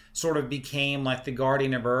Raiden sort of became like the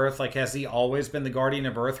Guardian of Earth. Like, has he always been the Guardian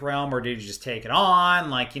of Earth realm, or did he just take it on?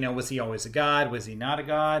 Like, was he always a god? Was he not a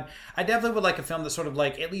god? I definitely would like a film that sort of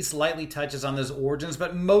like at least lightly touches on those origins,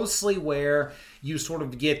 but mostly where you sort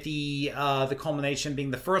of get the culmination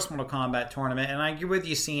being the first Mortal Kombat tournament. And I agree with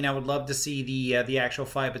you, Scene. I would love to see the actual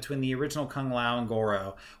fight between the original Kung Lao and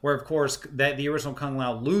Goro, where of course that the original Kung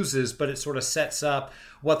Lao loses, but it sort of sets up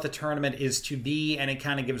what the tournament is to be, and it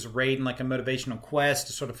kind of gives Raiden like a motivational quest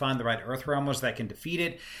to sort of find the right Earthrealmers that can defeat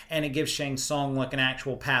it, and it gives Shang Tsung like an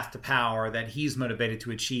actual path to power that he's motivated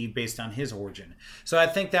to achieve based on his origin. So I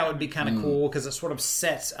think that would be kind of cool, because it sort of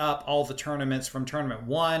sets up all the tournaments from Tournament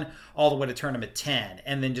 1 all the way to Tournament 10,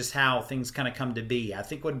 and then just how things kind of come to be. I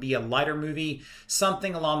think it would be a lighter movie,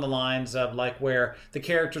 something along the lines of like where the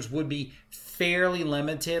characters would be fairly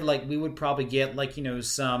limited. Like we would probably get like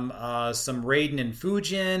some Raiden and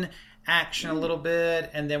Fujin action a little bit,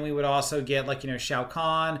 and then we would also get like Shao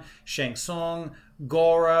Kahn, Shang Tsung,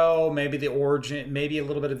 Goro, maybe the origin, maybe a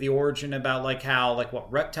little bit of the origin about like how like what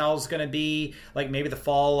Reptile's going to be, like maybe the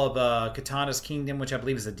fall of Katana's kingdom, which I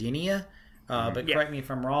believe is Edenia. But correct me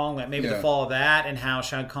if I'm wrong. Like maybe the fall of that, and how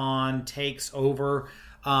Shao Kahn takes over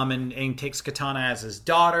and takes Katana as his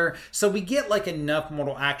daughter. So we get like enough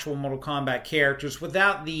actual Mortal Kombat characters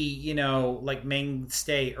without the like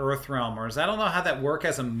mainstay Earthrealmers. I don't know how that work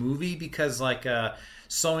as a movie, because like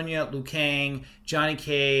Sonya, Liu Kang, Johnny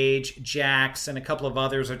Cage, Jax, and a couple of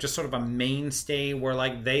others are just sort of a mainstay where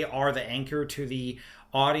like they are the anchor to the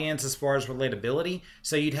audience as far as relatability.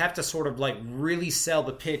 So you'd have to sort of like really sell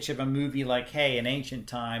the pitch of a movie like, hey, in ancient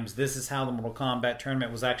times, this is how the Mortal Kombat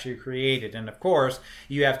tournament was actually created. And of course,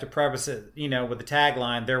 you have to preface it, with the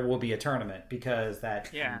tagline, there will be a tournament, because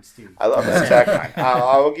that needs to... I love that tagline.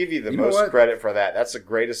 I will give you the most credit for that. That's the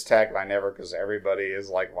greatest tagline ever, because everybody is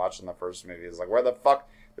like watching the first movie. It's like, where the fuck...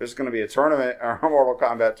 There's going to be a tournament, or a Mortal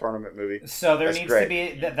Kombat tournament movie. So there needs to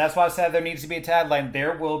be. That's why I said there needs to be a tagline.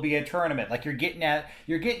 There will be a tournament. Like you're getting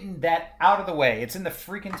that out of the way. It's in the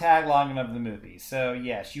freaking tagline of the movie. So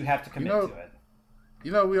yes, you have to commit to it.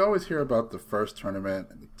 We always hear about the first tournament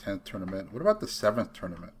and the 10th tournament. What about the 7th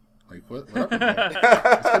tournament? Like what happened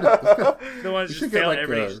there? The ones just failed.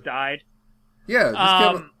 Everybody just died. Yeah,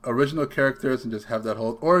 just get original characters and just have that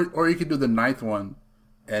whole. Or you could do the 9th one.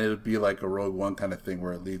 And it would be like a Rogue One kind of thing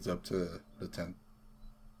where it leads up to the 10th.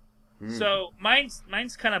 So mine's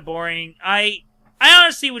kind of boring. I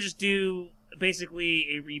honestly would just do basically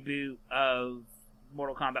a reboot of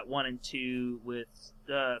Mortal Kombat 1 and 2 with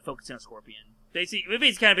focusing on Scorpion. It's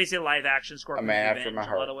kind of basically a live action Scorpion. A man after my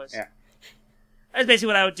heart. Yeah. That's basically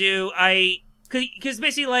what I would do. Because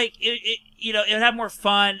basically, like, it would have more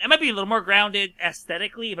fun. It might be a little more grounded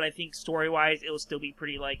aesthetically, but I think story-wise, it will still be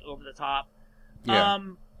pretty, like, over the top. Yeah.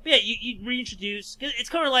 You reintroduce... It's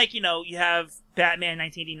kind of like, you have Batman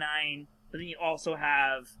 1989, but then you also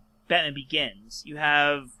have Batman Begins. You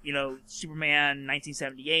have, Superman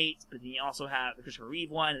 1978, but then you also have the Christopher Reeve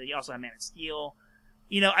one, and then you also have Man of Steel.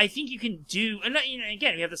 I think you can do... And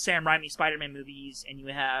again, you have the Sam Raimi Spider-Man movies, and you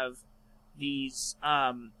have these,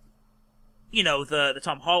 the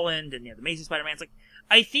Tom Holland, and the Amazing Spider-Man. It's like,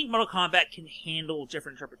 I think Mortal Kombat can handle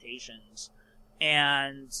different interpretations.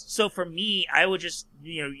 And so for me, I would just,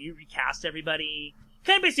 you recast everybody.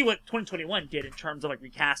 Kind of basically what 2021 did in terms of like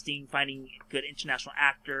recasting, finding good international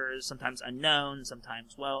actors, sometimes unknown,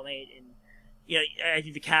 sometimes well-made. And, I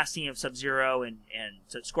think the casting of Sub-Zero and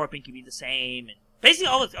Scorpion could be the same. And basically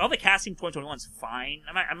all the casting in 2021 is fine.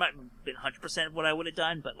 I might have been 100% of what I would have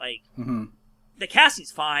done, but like, the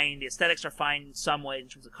casting's fine. The aesthetics are fine in some way in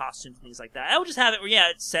terms of costumes and things like that. I would just have it where,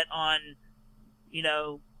 it's set on,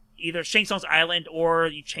 either Shang Tsung's island, or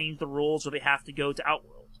you change the rules where they have to go to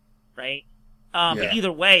Outworld, right? But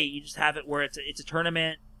either way, you just have it where it's a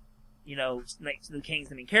tournament. Liu Kang's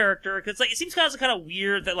the main character, because like it seems kind of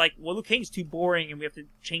weird that like, well, Liu Kang's too boring and we have to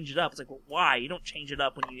change it up. It's like, well, why? You don't change it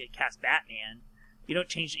up when you cast Batman. You don't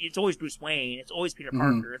change it. It's always Bruce Wayne. It's always Peter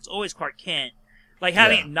Parker. It's always Clark Kent. Like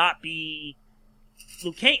having it not be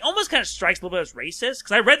Liu Kang almost kind of strikes a little bit as racist,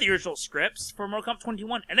 because I read the original scripts for Mortal Kombat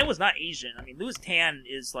 21, and it was not Asian. I mean, Louis Tan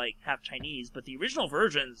is, like, half Chinese, but the original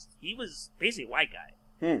versions, he was basically a white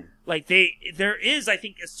guy. Like, there is, I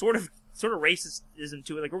think, a sort of racism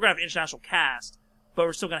to it. Like, we're gonna have an international cast, but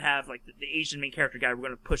we're still gonna have, like, the Asian main character guy, we're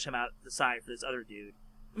gonna push him out the side for this other dude.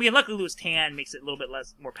 I mean, luckily Louis Tan makes it a little bit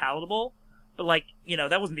more palatable, but, like, you know,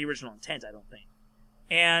 that wasn't the original intent, I don't think.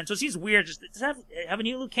 And so it seems weird just to have a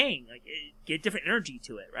new Liu Kang, like, get different energy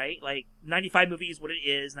to it, right? Like, 95 movie is what it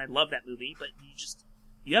is, and I love that movie, but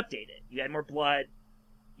you update it. You add more blood,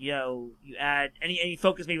 you know, you add, and you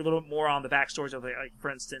focus maybe a little bit more on the backstories of, like,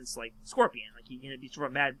 for instance, like, Scorpion. Like, he's gonna be sort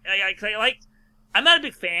of mad. I'm not a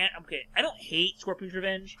big fan, okay, I don't hate Scorpion's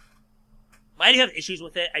Revenge. I do have issues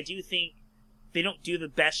with it. I do think they don't do the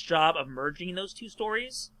best job of merging those two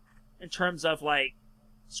stories, in terms of, like,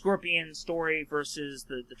 Scorpion's story versus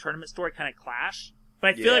the tournament story kind of clash.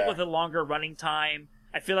 But I feel like with a longer running time,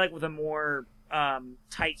 I feel like with a more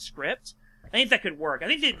tight script, I think that could work. I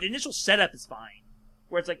think the initial setup is fine.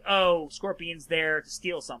 Where it's like, oh, Scorpion's there to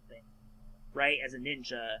steal something, right, as a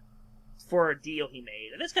ninja, for a deal he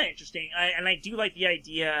made. And that's kind of interesting. And I do like the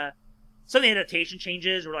idea, some of the adaptation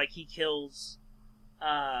changes, where, like, he kills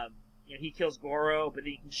Goro, but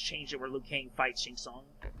then you can just change it where Liu Kang fights Shang Tsung.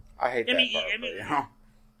 I hate that part, but, you know.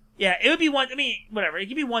 Yeah, it would be whatever. It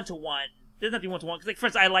could be 1-to-1. It doesn't have to be 1-to-1. Because, like, for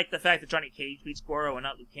instance, I like the fact that Johnny Cage beats Goro and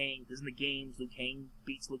not Liu Kang. Because in the games, Liu Kang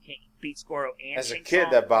beats Goro and As a Shang kid,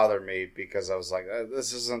 Tsung. that bothered me because I was like,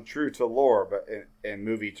 this isn't true to lore, but in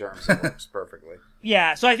movie terms, it works perfectly.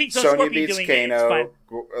 Yeah, so I think Sonya Scorpion beats doing Kano,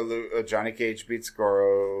 it's fine. Johnny Cage beats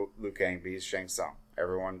Goro, Liu Kang beats Shang Tsung.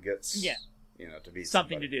 Everyone gets, to beat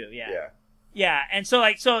something somebody. to do, Yeah, and so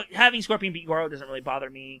having Scorpion beat Goro doesn't really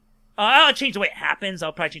bother me. I'll change the way it happens.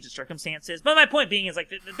 I'll probably change the circumstances. But my point being is, like,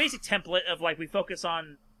 the basic template of, like, we focus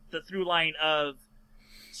on the through line of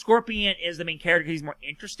Scorpion is the main character because he's more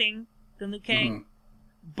interesting than Liu Kang.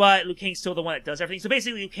 Mm-hmm. But Liu Kang's still the one that does everything. So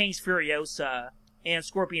basically, Liu Kang's Furiosa and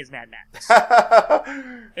Scorpion's Mad Max.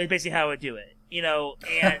 It's basically how I would do it. You know,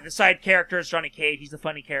 and the side character is Johnny Cage. He's the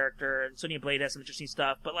funny character. And Sonya Blade has some interesting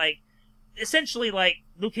stuff. But, like, essentially, like,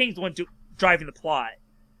 Liu Kang's the one driving the plot.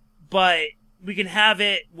 But we can have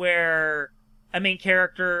it where a main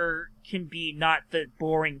character can be not the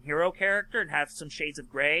boring hero character and have some shades of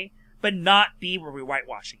gray, but not be where we're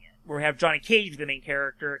whitewashing it. Where we have Johnny Cage be the main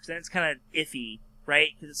character, because then it's kind of iffy, right?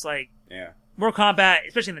 Because it's like, Mortal Kombat,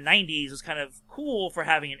 especially in the 90s, was kind of cool for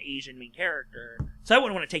having an Asian main character. So I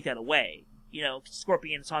wouldn't want to take that away. You know,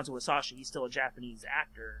 Scorpion, Hanzo Hasashi, he's still a Japanese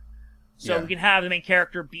actor. So we can have the main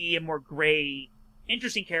character be a more gray,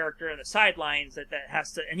 interesting character in the sidelines that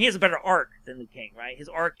has to, and he has a better arc than Liu Kang, right? His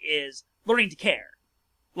arc is learning to care.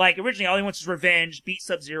 Like, originally all he wants is revenge, beat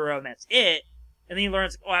Sub-Zero, and that's it. And then he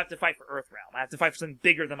learns, I have to fight for Earthrealm. I have to fight for something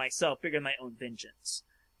bigger than myself, bigger than my own vengeance.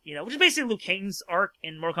 You know, which is basically Liu Kang's arc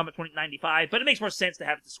in Mortal Kombat 2095, but it makes more sense to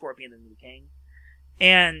have it to Scorpion than Liu Kang.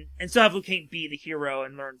 And so have Liu Kang be the hero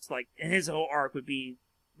and learn to, like, and his whole arc would be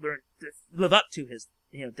learn to live up to his,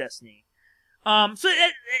 destiny. So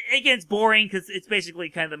again, it's boring because it's basically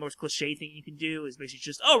kind of the most cliche thing you can do is basically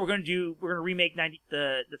just, we're gonna remake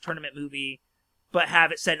the tournament movie, but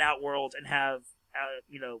have it set in Outworld and have,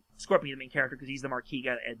 Scorpion the main character because he's the marquee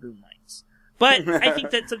guy that Ed Boon likes. But I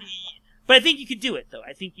think but I think you could do it though.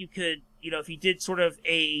 I think you could, if you did sort of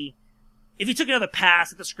if you took another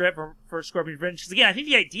pass at the script for Scorpion's Revenge, because again, I think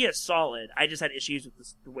the idea is solid. I just had issues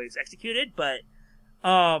with the way it's executed, but,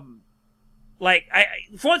 like,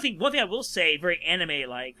 for one thing I will say, very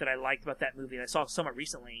anime-like, that I liked about that movie that I saw somewhat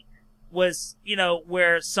recently, was,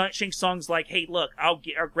 where Shang Tsung's like, hey, look, I'll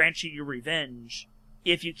grant you your revenge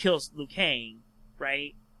if you kill Liu Kang,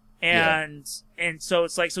 right? And so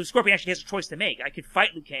it's like, so Scorpion actually has a choice to make. I could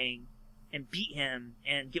fight Liu Kang and beat him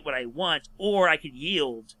and get what I want, or I could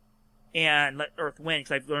yield and let Earth win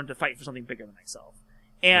because I've learned to fight for something bigger than myself.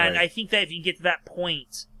 And I think that if you can get to that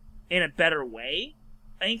point in a better way,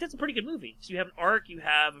 I think that's a pretty good movie. So you have an arc, you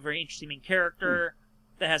have a very interesting main character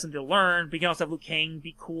that has something to learn, but you can also have Liu Kang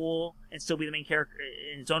be cool and still be the main character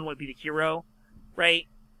in his own way, be the hero, right?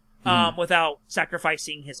 Without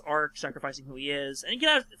sacrificing his arc, sacrificing who he is. And you can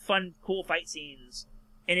have fun, cool fight scenes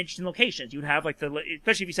in interesting locations. You would have, like,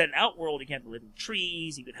 especially if you said an Outworld, you can have the living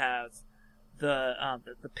trees, you could have the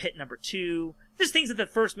pit number 2. Just things that the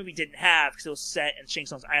first movie didn't have because it was set in Shang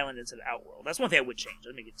Tsung's island instead of Outworld. That's one thing I would change.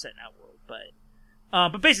 I'd make it set in Outworld,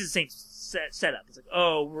 but basically the same setup. It's like,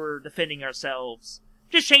 we're defending ourselves.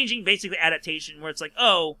 Just changing basically adaptation where it's like,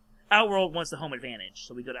 Outworld wants the home advantage,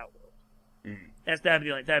 so we go to Outworld. That'd be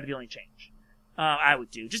the only change I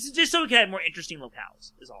would do. Just so we can have more interesting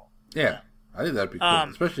locales, is all. Yeah. I think that'd be cool,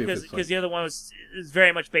 especially if it's because the other one is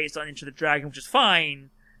very much based on Enter the Dragon, which is fine.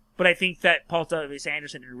 But I think that Paul W.S.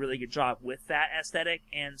 Anderson did a really good job with that aesthetic,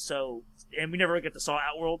 and we never get to saw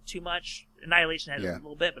Outworld too much. Annihilation had it a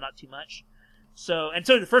little bit, but not too much. So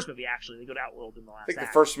did the first movie. Actually, they go to Outworld in the last. I think act,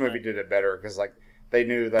 the first movie did it better because like they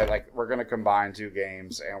knew that like we're going to combine two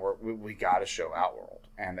games, and we got to show Outworld,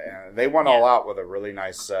 and they went all out with a really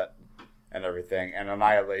nice set and everything. And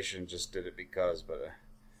Annihilation just did it because, but.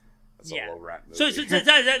 It's a low rent movie. So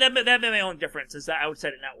that made my own difference is that I would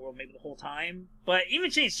set it in Outworld maybe the whole time. But even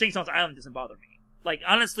Shang-Tsung's Island doesn't bother me. Like,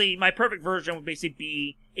 honestly, my perfect version would basically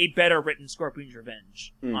be a better written Scorpion's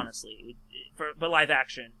Revenge, honestly, but live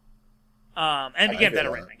action. And again,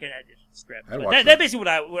 better written. I can edit the script. But that's basically what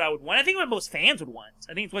I would want. I think what most fans would want.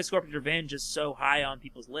 I think it's why Scorpion's Revenge is so high on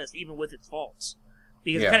people's list, even with its faults.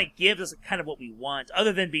 Because it kind of gives us kind of what we want,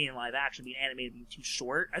 other than being live action, being animated, being too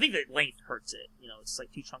short. I think the length hurts it. It's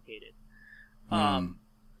like too truncated.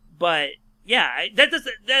 But yeah, that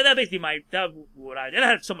basically I'd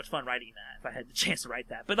have so much fun writing that if I had the chance to write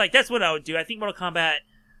that. But like that's what I would do. I think Mortal Kombat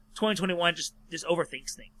 2021 just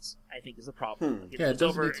overthinks things. I think is the problem. Like, it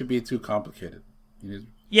doesn't need to be too complicated.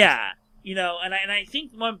 Yeah, and I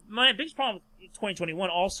think my biggest problem with 2021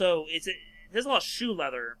 also is there's a lot of shoe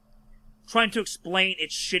leather. Trying to explain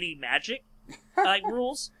its shitty magic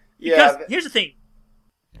rules. Because here's the thing.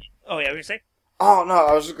 Oh yeah, what were you gonna say? Oh no,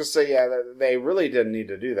 I was just gonna say they really didn't need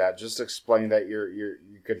to do that. Just explain that you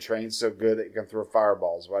can train so good that you can throw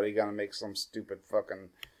fireballs. Why do you gotta make some stupid fucking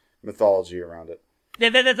mythology around it? Yeah,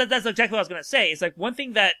 that's exactly what I was gonna say. It's like one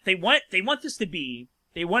thing that they wanted this to be,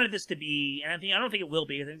 and I don't think it will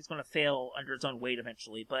be. I think it's gonna fail under its own weight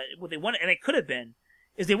eventually. But what they wanted, and it could have been,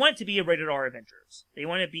 is they want it to be a rated R Avengers. They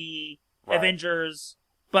want it to be Avengers,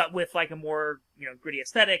 but with like a more gritty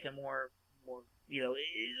aesthetic and more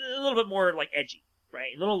a little bit more like edgy,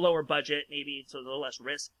 right? A little lower budget, maybe, so a little less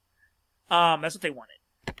risk. That's what they wanted,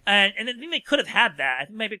 and I think they could have had that. I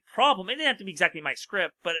think my big problem, it didn't have to be exactly my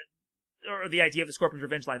script, or the idea of the Scorpion's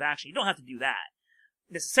Revenge live action. You don't have to do that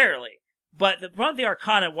necessarily, but the problem with the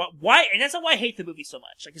Arcana, why, and that's not why I hate the movie so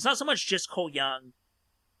much. Like it's not so much just Cole Young.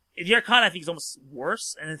 The Arcana I think is almost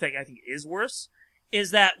worse, and in fact I think it is worse.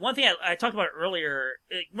 Is that one thing I talked about earlier?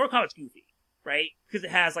 Mortal Kombat's goofy, right? Because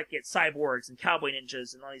it has its cyborgs and cowboy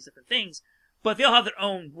ninjas and all these different things, but they all have their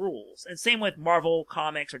own rules. And same with Marvel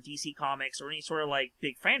Comics or DC Comics or any sort of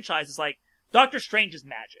big franchises. Like Doctor Strange is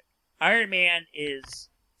magic, Iron Man is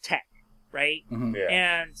tech, right? Mm-hmm. Yeah.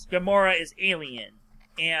 And Gamora is alien,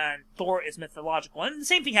 and Thor is mythological. And the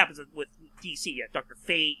same thing happens with DC. You have Dr.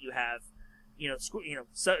 Fate. You have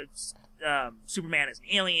Superman is an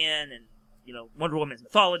alien, and Wonder Woman is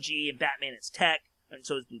mythology, and Batman is tech, and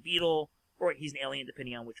so is Blue Beetle, or he's an alien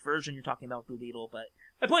depending on which version you're talking about Blue Beetle. But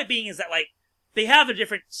my point being is that they have the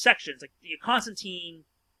different sections. Like Constantine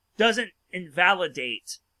doesn't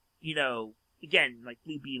invalidate, again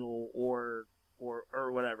Blue Beetle or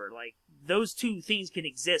whatever. Like those two things can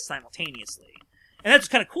exist simultaneously, and that's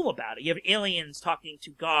what's kind of cool about it. You have aliens talking to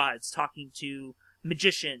gods, talking to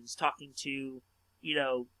magicians, talking to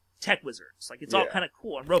tech wizards. Like it's all kind of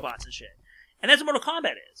cool, and robots and shit. And that's what Mortal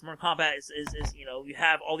Kombat is. Mortal Kombat is you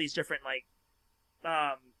have all these different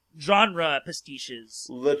genre pastiches,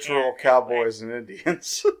 literal cowboys and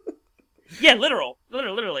Indians. Yeah,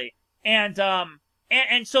 literally. And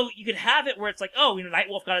so you could have it where it's like,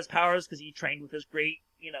 Nightwolf got his powers because he trained with his great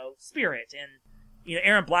spirit, and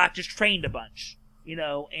Aaron Black just trained a bunch,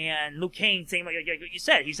 and Liu Kang, same like you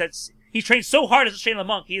said, he trained so hard as a Shane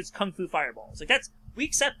LeMonk, he has kung fu fireballs. Like we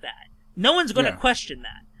accept that. No one's going to question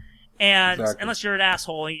that. And unless you're an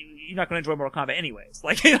asshole, you're not going to enjoy Mortal Kombat anyways.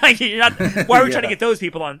 Like you're not. Why are we trying to get those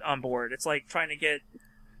people on board? It's like trying to get.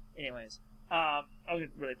 Anyways, I was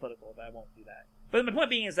really political, but I won't do that. But my point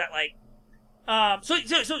being is that so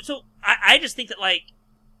I just think that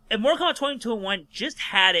if Mortal Kombat 2021 just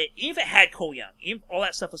had it, even if it had Cole Young, even if all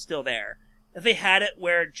that stuff was still there, if they had it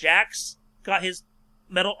where Jax got his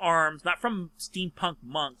metal arms, not from steampunk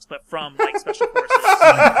monks, but from special forces.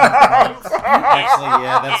 Actually,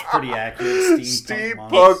 yeah, that's pretty accurate.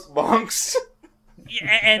 Steampunk monks.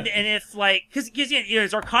 Yeah, and if because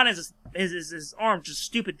his Arcana is his arm just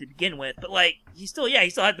stupid to begin with, but he still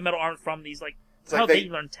had the metal arms from these how they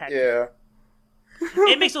learn tech. Yeah,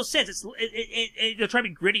 it makes no sense. They're trying to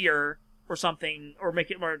be grittier or something, or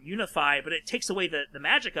make it more unified, but it takes away the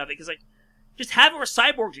magic of it because just have it where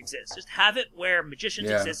cyborgs exist. Just have it where magicians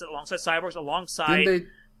exist alongside cyborgs, alongside.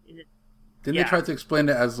 Didn't they try to explain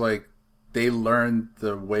it as they learned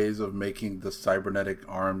the ways of making the cybernetic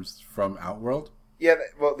arms from Outworld? Yeah,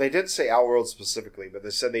 well, they did say Outworld specifically, but they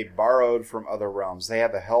said they borrowed from other realms. They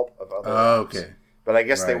had the help of other realms. Okay. But I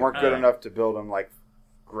guess they Right. weren't good enough to build him like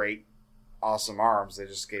great, awesome arms. They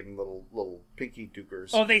just gave him little pinky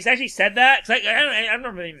dukers. Oh, they actually said that? 'Cause I don't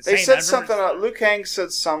remember even They saying said that. something. Liu Kang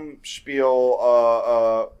said some spiel.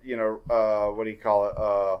 What do you call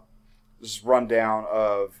it? Just rundown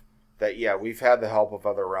of that. Yeah, we've had the help of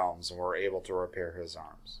other realms, and we're able to repair his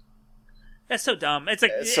arms. That's so dumb. It's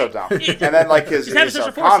like It's so dumb. And then like his Just have special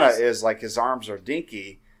arcana forces. is like his arms are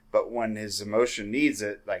dinky, but when his emotion needs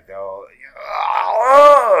it, like I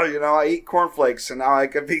eat cornflakes and now I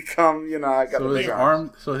can become I got So the his big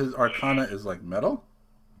arms. so his arcana is like metal?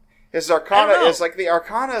 His I arcana don't know. is like the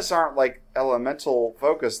arcanas aren't like elemental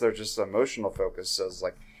focus; they're just emotional focus. So it's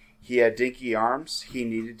like he had dinky arms; he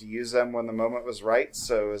needed to use them when the moment was right.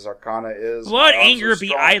 So his arcana is What my arms anger are be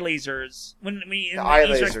strong. eye lasers? When The eye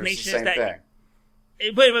laser is the explanation same thing.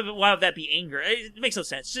 But why would that be anger? It makes no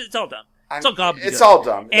sense. It's all dumb. It's all gobbledygook. It's all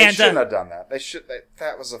dumb. They And, shouldn't have done that. They should.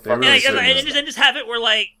 That was a fucking. really And, shouldn't have. and just have it where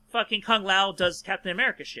like fucking Kung Lao does Captain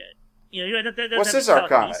America shit. What's his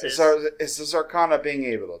arcana? Is his arcana being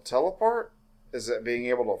able to teleport? Is it being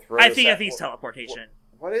able to throw? I think it's teleportation.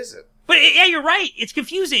 What is it? But yeah, you're right. It's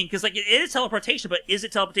confusing because like it is teleportation, but is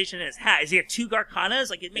it teleportation in his hat? Is he have two arcanas?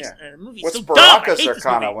 Like it makes the movie What's so dumb. I Baraka's hate this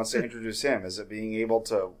arcana movie. once they introduce him? Is it being able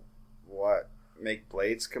to make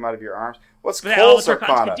blades come out of your arms? What's But all Cole's the Arcanas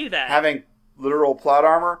arcana? can do that. Having literal plot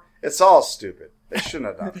armor? It's all stupid. They shouldn't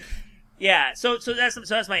have done it. Yeah, so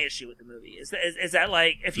that's my issue with the movie is that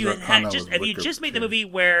like if you His arcana had was if you wicked, just made the too. movie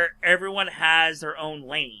where everyone has their own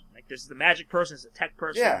lane, like this is the magic person, this is a tech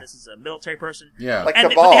person, Yeah. this is a military person. Yeah. Like And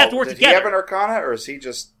but Cabal, they have to work did together. he have an arcana, or is he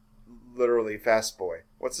just literally fast boy?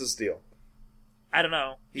 What's his deal? I don't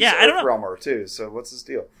know. He's Yeah, an I don't Earth know. Realmer too, so what's his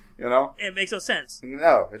deal? You know? It makes no sense.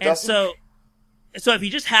 No, it And doesn't. so if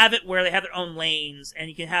you just have it where they have their own lanes, and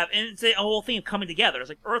you can have, and it's a whole thing of coming together. It's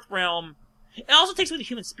like Earth Realm. It also takes away the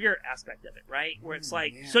human spirit aspect of it, right? Where it's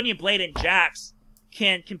like Sonya Blade and Jax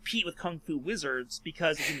can compete with Kung Fu wizards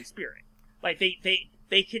because of human spirit. Like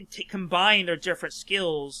they can combine their different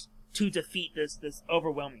skills to defeat this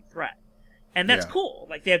overwhelming threat. And that's Yeah. cool.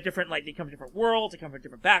 Like they have different, like they come from different worlds, they come from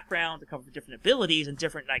different backgrounds, they come from different abilities and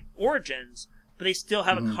different like origins, but they still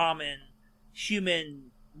have a common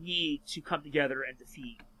human need to come together and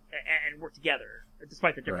defeat and work together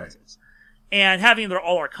despite their differences. And having their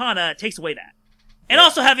all arcana takes away that. And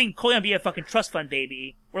also having Cole Young be a fucking trust fund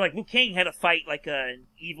baby, where like Liu Kang had to fight like an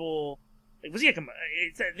evil, like, was he like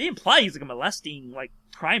they imply he's like a molesting like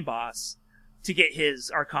crime boss to get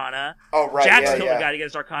his arcana. Oh, right, Jax yeah, killed yeah. the guy to get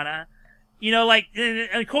his arcana. You know, like,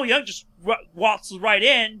 and Cole Young just walks right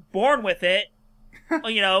in, born with it, and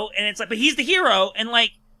it's like, but he's the hero, and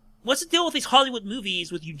like, what's the deal with these Hollywood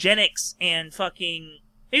movies with eugenics and fucking,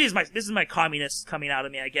 maybe this is my communist coming out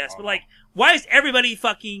of me, I guess, but like, why is everybody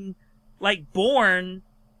fucking, like, born,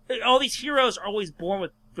 all these heroes are always born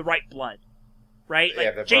with the right blood, right? Yeah,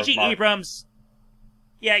 Like, the J.J. birthmark. Abrams,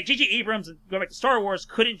 going back to Star Wars,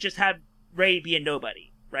 couldn't just have Rey be a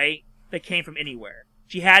nobody, right? That came from anywhere.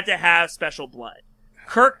 She had to have special blood.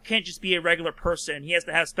 Kirk can't just be a regular person. He has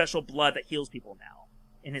to have special blood that heals people now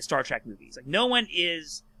in his Star Trek movies. Like, no one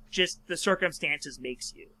is just the circumstances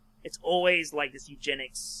makes you. It's always like this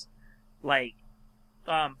eugenics, like,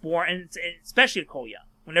 born, and especially with Cole Young,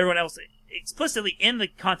 when everyone else explicitly in the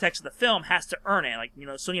context of the film has to earn it. Like,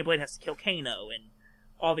 Sonya Blade has to kill Kano and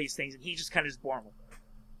all these things, and he's just kind of just born with it.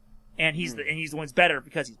 And he's the one who's better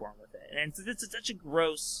because he's born with it. And it's such a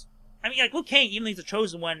gross. I mean, like Liu Kang, even though he's the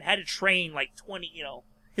chosen one, had to train like 20,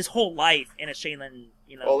 his whole life in a Shaolin,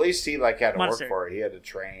 Well, at least he had to monastery. work for it. He had to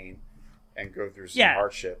train and go through some Yeah.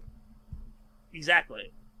 hardship.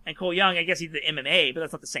 Exactly. And Cole Young, I guess he's the MMA, but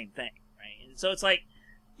that's not the same thing, right? And so it's like,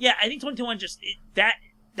 yeah, I think 2021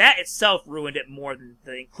 that itself ruined it more than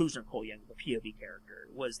the inclusion of Cole Young, the POV character,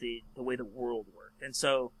 was the way the world worked. And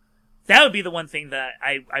so that would be the one thing that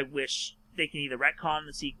I wish they can either retcon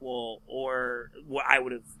the sequel or what I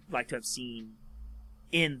would have liked to have seen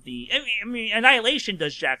in the. I mean, Annihilation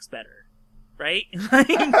does Jax better, right?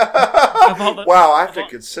 Wow, I have to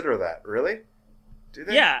consider that. Really? Do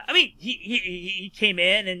they? Yeah, I mean, he came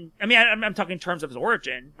in, and I mean, I'm talking in terms of his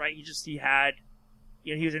origin, right? He had,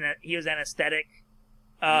 he was anesthetic.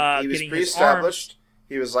 He was getting his pre-established.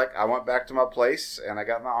 He was like, I went back to my place, and I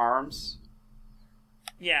got my arms.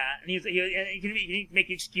 Yeah, and he can make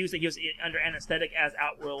the excuse that he was under anesthetic as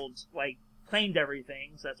Outworld like claimed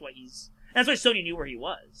everything, so that's why Sonya knew where he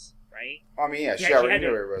was, right? I mean, yeah, she she already had knew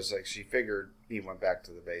to- where it was. Like, she figured he went back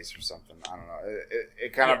to the base or something. I don't know.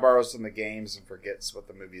 It kind of borrows from the games and forgets what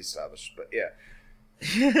the movie established. But yeah,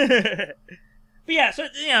 But yeah, so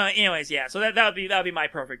anyways, yeah. So that would be my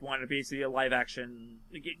perfect one. It'd be basically a live action.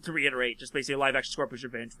 To reiterate, just basically a live action Scorpion's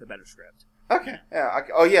Revenge with a better script. Okay.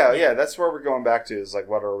 Yeah. Yeah. That's where we're going back to is like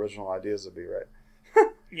what our original ideas would be, right?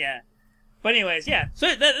 Yeah. But anyways, yeah.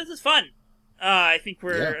 So this is fun. I think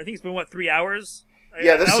I think it's been 3 hours.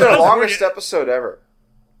 Yeah, this is our longest episode ever.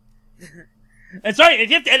 And sorry, if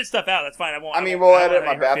you have to edit stuff out, that's fine. We'll edit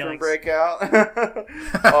my bathroom break out.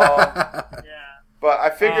 Yeah. But I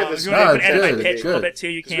figured this. If you want to edit my pitch good. a little bit too,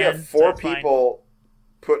 you can. We have 4 people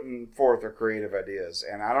putting forth their creative ideas,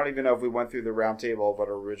 and I don't even know if we went through the round table of what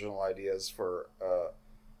our original ideas for a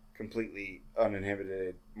completely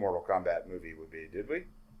uninhibited Mortal Kombat movie would be. Did we?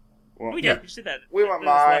 Well, we did. We did that. We went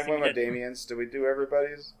mine. We went Damien's. Did we do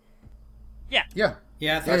everybody's? Yeah. Yeah.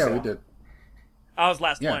 Yeah, I think so. We did. I was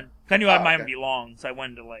last one. I knew mine would be long, so I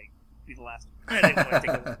wanted to be the last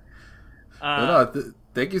one.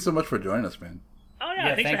 Thank you so much for joining us, man. Oh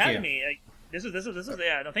yeah, thanks for having me. This is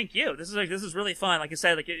no, thank you. This is really fun. Like I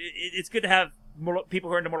said, it's good to have people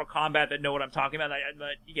who are into Mortal Kombat that know what I'm talking about.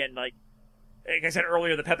 But again, like I said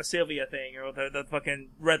earlier, the Peppa Sylvia thing or the fucking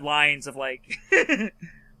red lines of like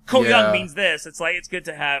Cole Young means this. It's like it's good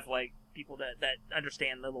to have like people that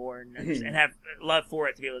understand the lore and have love for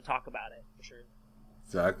it to be able to talk about it for sure.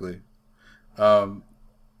 Exactly.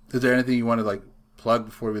 Is there anything you want to like plug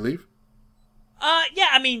before we leave? Yeah,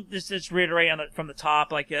 I mean, just reiterate from the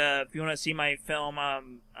top, like, if you want to see my film,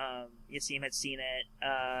 Yasim had seen it,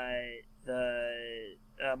 the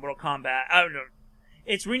Mortal Kombat, I don't know,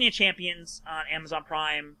 it's Ring of Champions on Amazon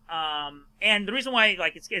Prime, and the reason why,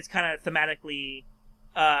 like, it's kind of thematically,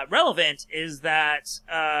 relevant is that,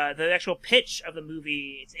 the actual pitch of the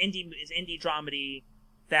movie, it's indie dramedy,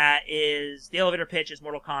 that is, the elevator pitch is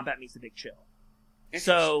Mortal Kombat meets The Big Chill.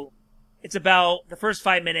 So, it's about the first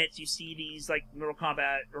 5 minutes. You see these like Mortal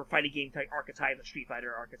Kombat or fighting game type archetype, Street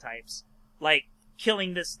Fighter archetypes, like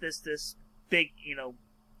killing this big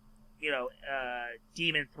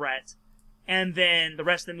demon threat, and then the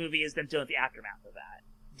rest of the movie is them dealing with the aftermath of that,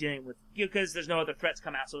 dealing with because there's no other threats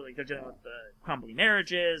come out, so like they're dealing with the crumbling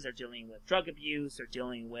marriages, they're dealing with drug abuse, they're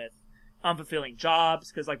dealing with unfulfilling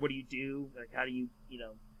jobs because like what do you do? Like how do you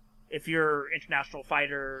if you're international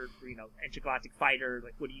fighter, intergalactic fighter,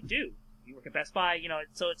 like what do? You work at Best Buy,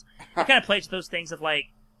 so it kind of plays those things of like,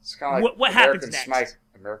 it's kind of like what happens next?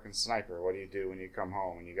 American Sniper. What do you do when you come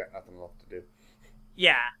home and you got nothing left to do?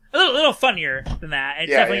 Yeah, a little funnier than that. It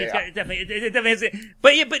definitely is.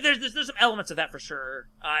 But there's some elements of that for sure.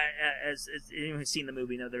 As anyone who's seen the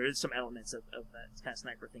movie, there is some elements of that kind of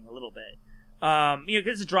sniper thing a little bit.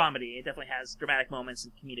 Because it's a dramedy. It definitely has dramatic moments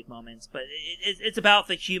and comedic moments, but it's about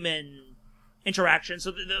the human interaction.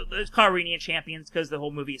 So it's called Ring of Champions because the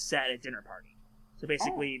whole movie is set at a dinner party. So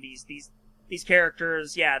basically, these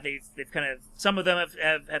characters, they've kind of, some of them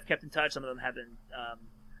have kept in touch, some of them have been,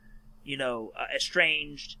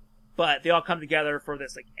 estranged, but they all come together for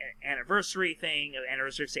this like anniversary thing, an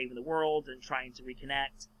anniversary of saving the world and trying to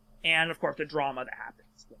reconnect, and of course the drama that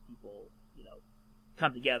happens when people,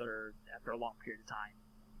 come together after a long period of time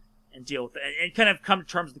and deal with it, and kind of come to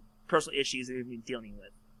terms with the personal issues that they've been dealing with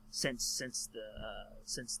since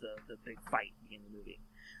the big fight in the movie.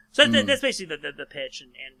 So that's basically the pitch,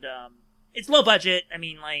 and it's low budget. I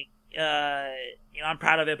mean, like, I'm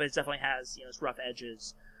proud of it, but it definitely has, its rough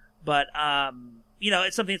edges. But,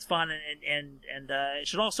 it's something that's fun, and it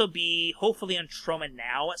should also be hopefully on Troma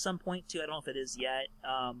Now at some point too. I don't know if it is yet,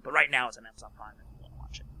 but right now it's on Amazon Prime if you want to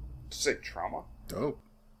watch it. Did you say Trauma? Dope.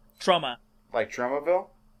 Troma. Like Tromaville?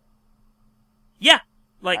 Yeah.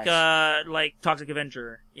 Like, Nice. like Toxic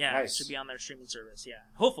Avenger. Yeah, Nice. It should be on their streaming service. Yeah,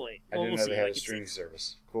 hopefully. I didn't know see. they had Like, a streaming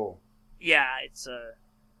service. Cool. Yeah, it's I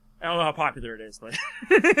don't know how popular it is, but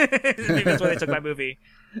maybe that's why they took my movie.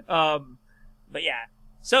 But yeah.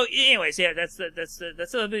 So, anyways, yeah, that's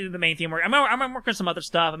the main theme. I'm working on some other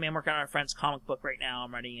stuff. I mean, I'm working on our friend's comic book right now.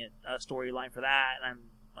 I'm writing a storyline for that, and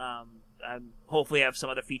I'm hopefully have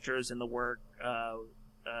some other features in the work,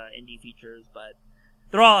 indie features, but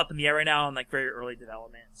they're all up in the air right now in like very early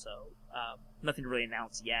development. So, nothing to really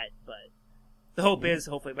announce yet, but the hope is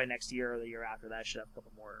hopefully by next year or the year after that, I should have a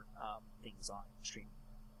couple more things on stream.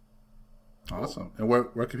 Awesome. And where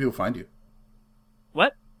can people find you?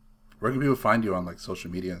 What? Where can people find you on like social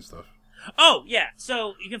media and stuff? Oh, yeah.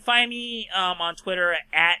 So you can find me on Twitter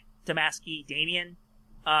at Damaski Damien,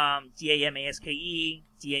 Damaske,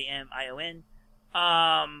 Damion.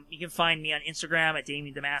 You can find me on Instagram at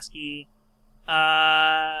Damien Damaski.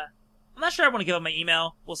 I'm not sure I want to give up my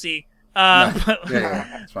email. We'll see.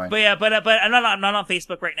 Yeah, it's fine. But I'm not on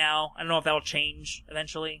Facebook right now. I don't know if that'll change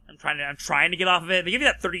eventually. I'm trying to get off of it. They give you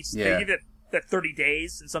that 30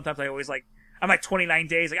 days, and sometimes I I'm like 29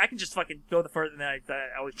 days. Like I can just fucking go the further than I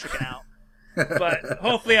always chicken out. But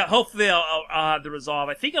hopefully I'll have the resolve.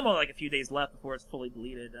 I think I'm only like a few days left before it's fully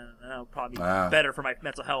deleted, and that'll probably be better for my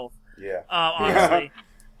mental health. Yeah. Honestly.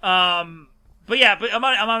 But I'm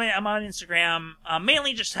on Instagram.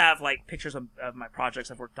 Mainly just have like pictures of my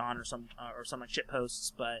projects I've worked on or some like shit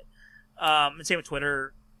posts. But and same with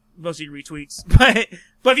Twitter, mostly retweets. But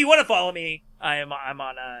if you want to follow me, I'm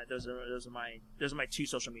on those are my 2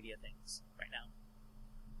 social media things right now.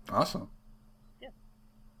 Awesome. Yeah.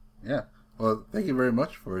 Yeah. Well, thank you very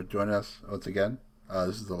much for joining us once again.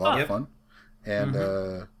 This is a lot of fun. And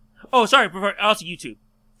sorry. Also YouTube,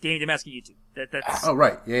 Danny Damasky YouTube. That's. Oh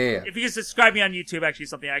right, yeah. If you can subscribe me on YouTube, actually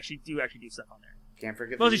something I actually do stuff on there. Can't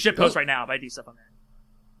forget. Mostly shit posts right now, but I do stuff on there.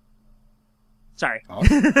 Sorry.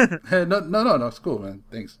 Awesome. Hey, no, it's cool, man.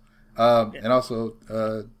 Thanks. And also,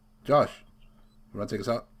 Josh, you want to take us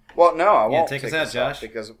out? Well, no, I won't take us out, Josh,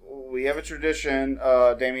 because we have a tradition.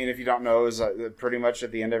 Damien, if you don't know, is pretty much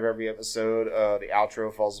at the end of every episode, the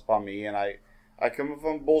outro falls upon me, and I come up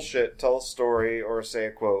with bullshit, tell a story, or say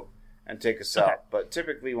a quote, and take us out. But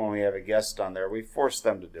typically, when we have a guest on there, we force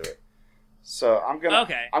them to do it. So I'm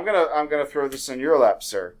gonna throw this in your lap,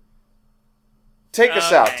 sir. Take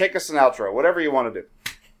us out. Take us an outro. Whatever you want to do.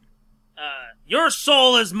 Your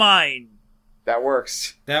soul is mine. That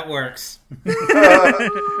works. Mortal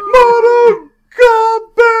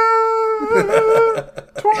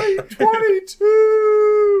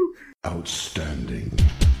 2022. Outstanding.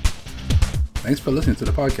 Thanks for listening to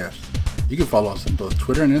the podcast. You can follow us on both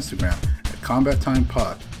Twitter and Instagram at Combat Time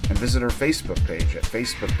Pod. And visit our Facebook page at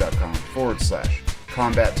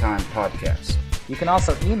facebook.com/Combat Time Podcast. You can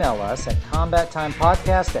also email us at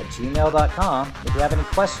combattimepodcast@gmail.com if you have any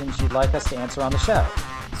questions you'd like us to answer on the show.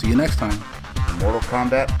 See you next time. Mortal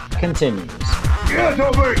Kombat continues. Get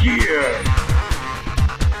over here!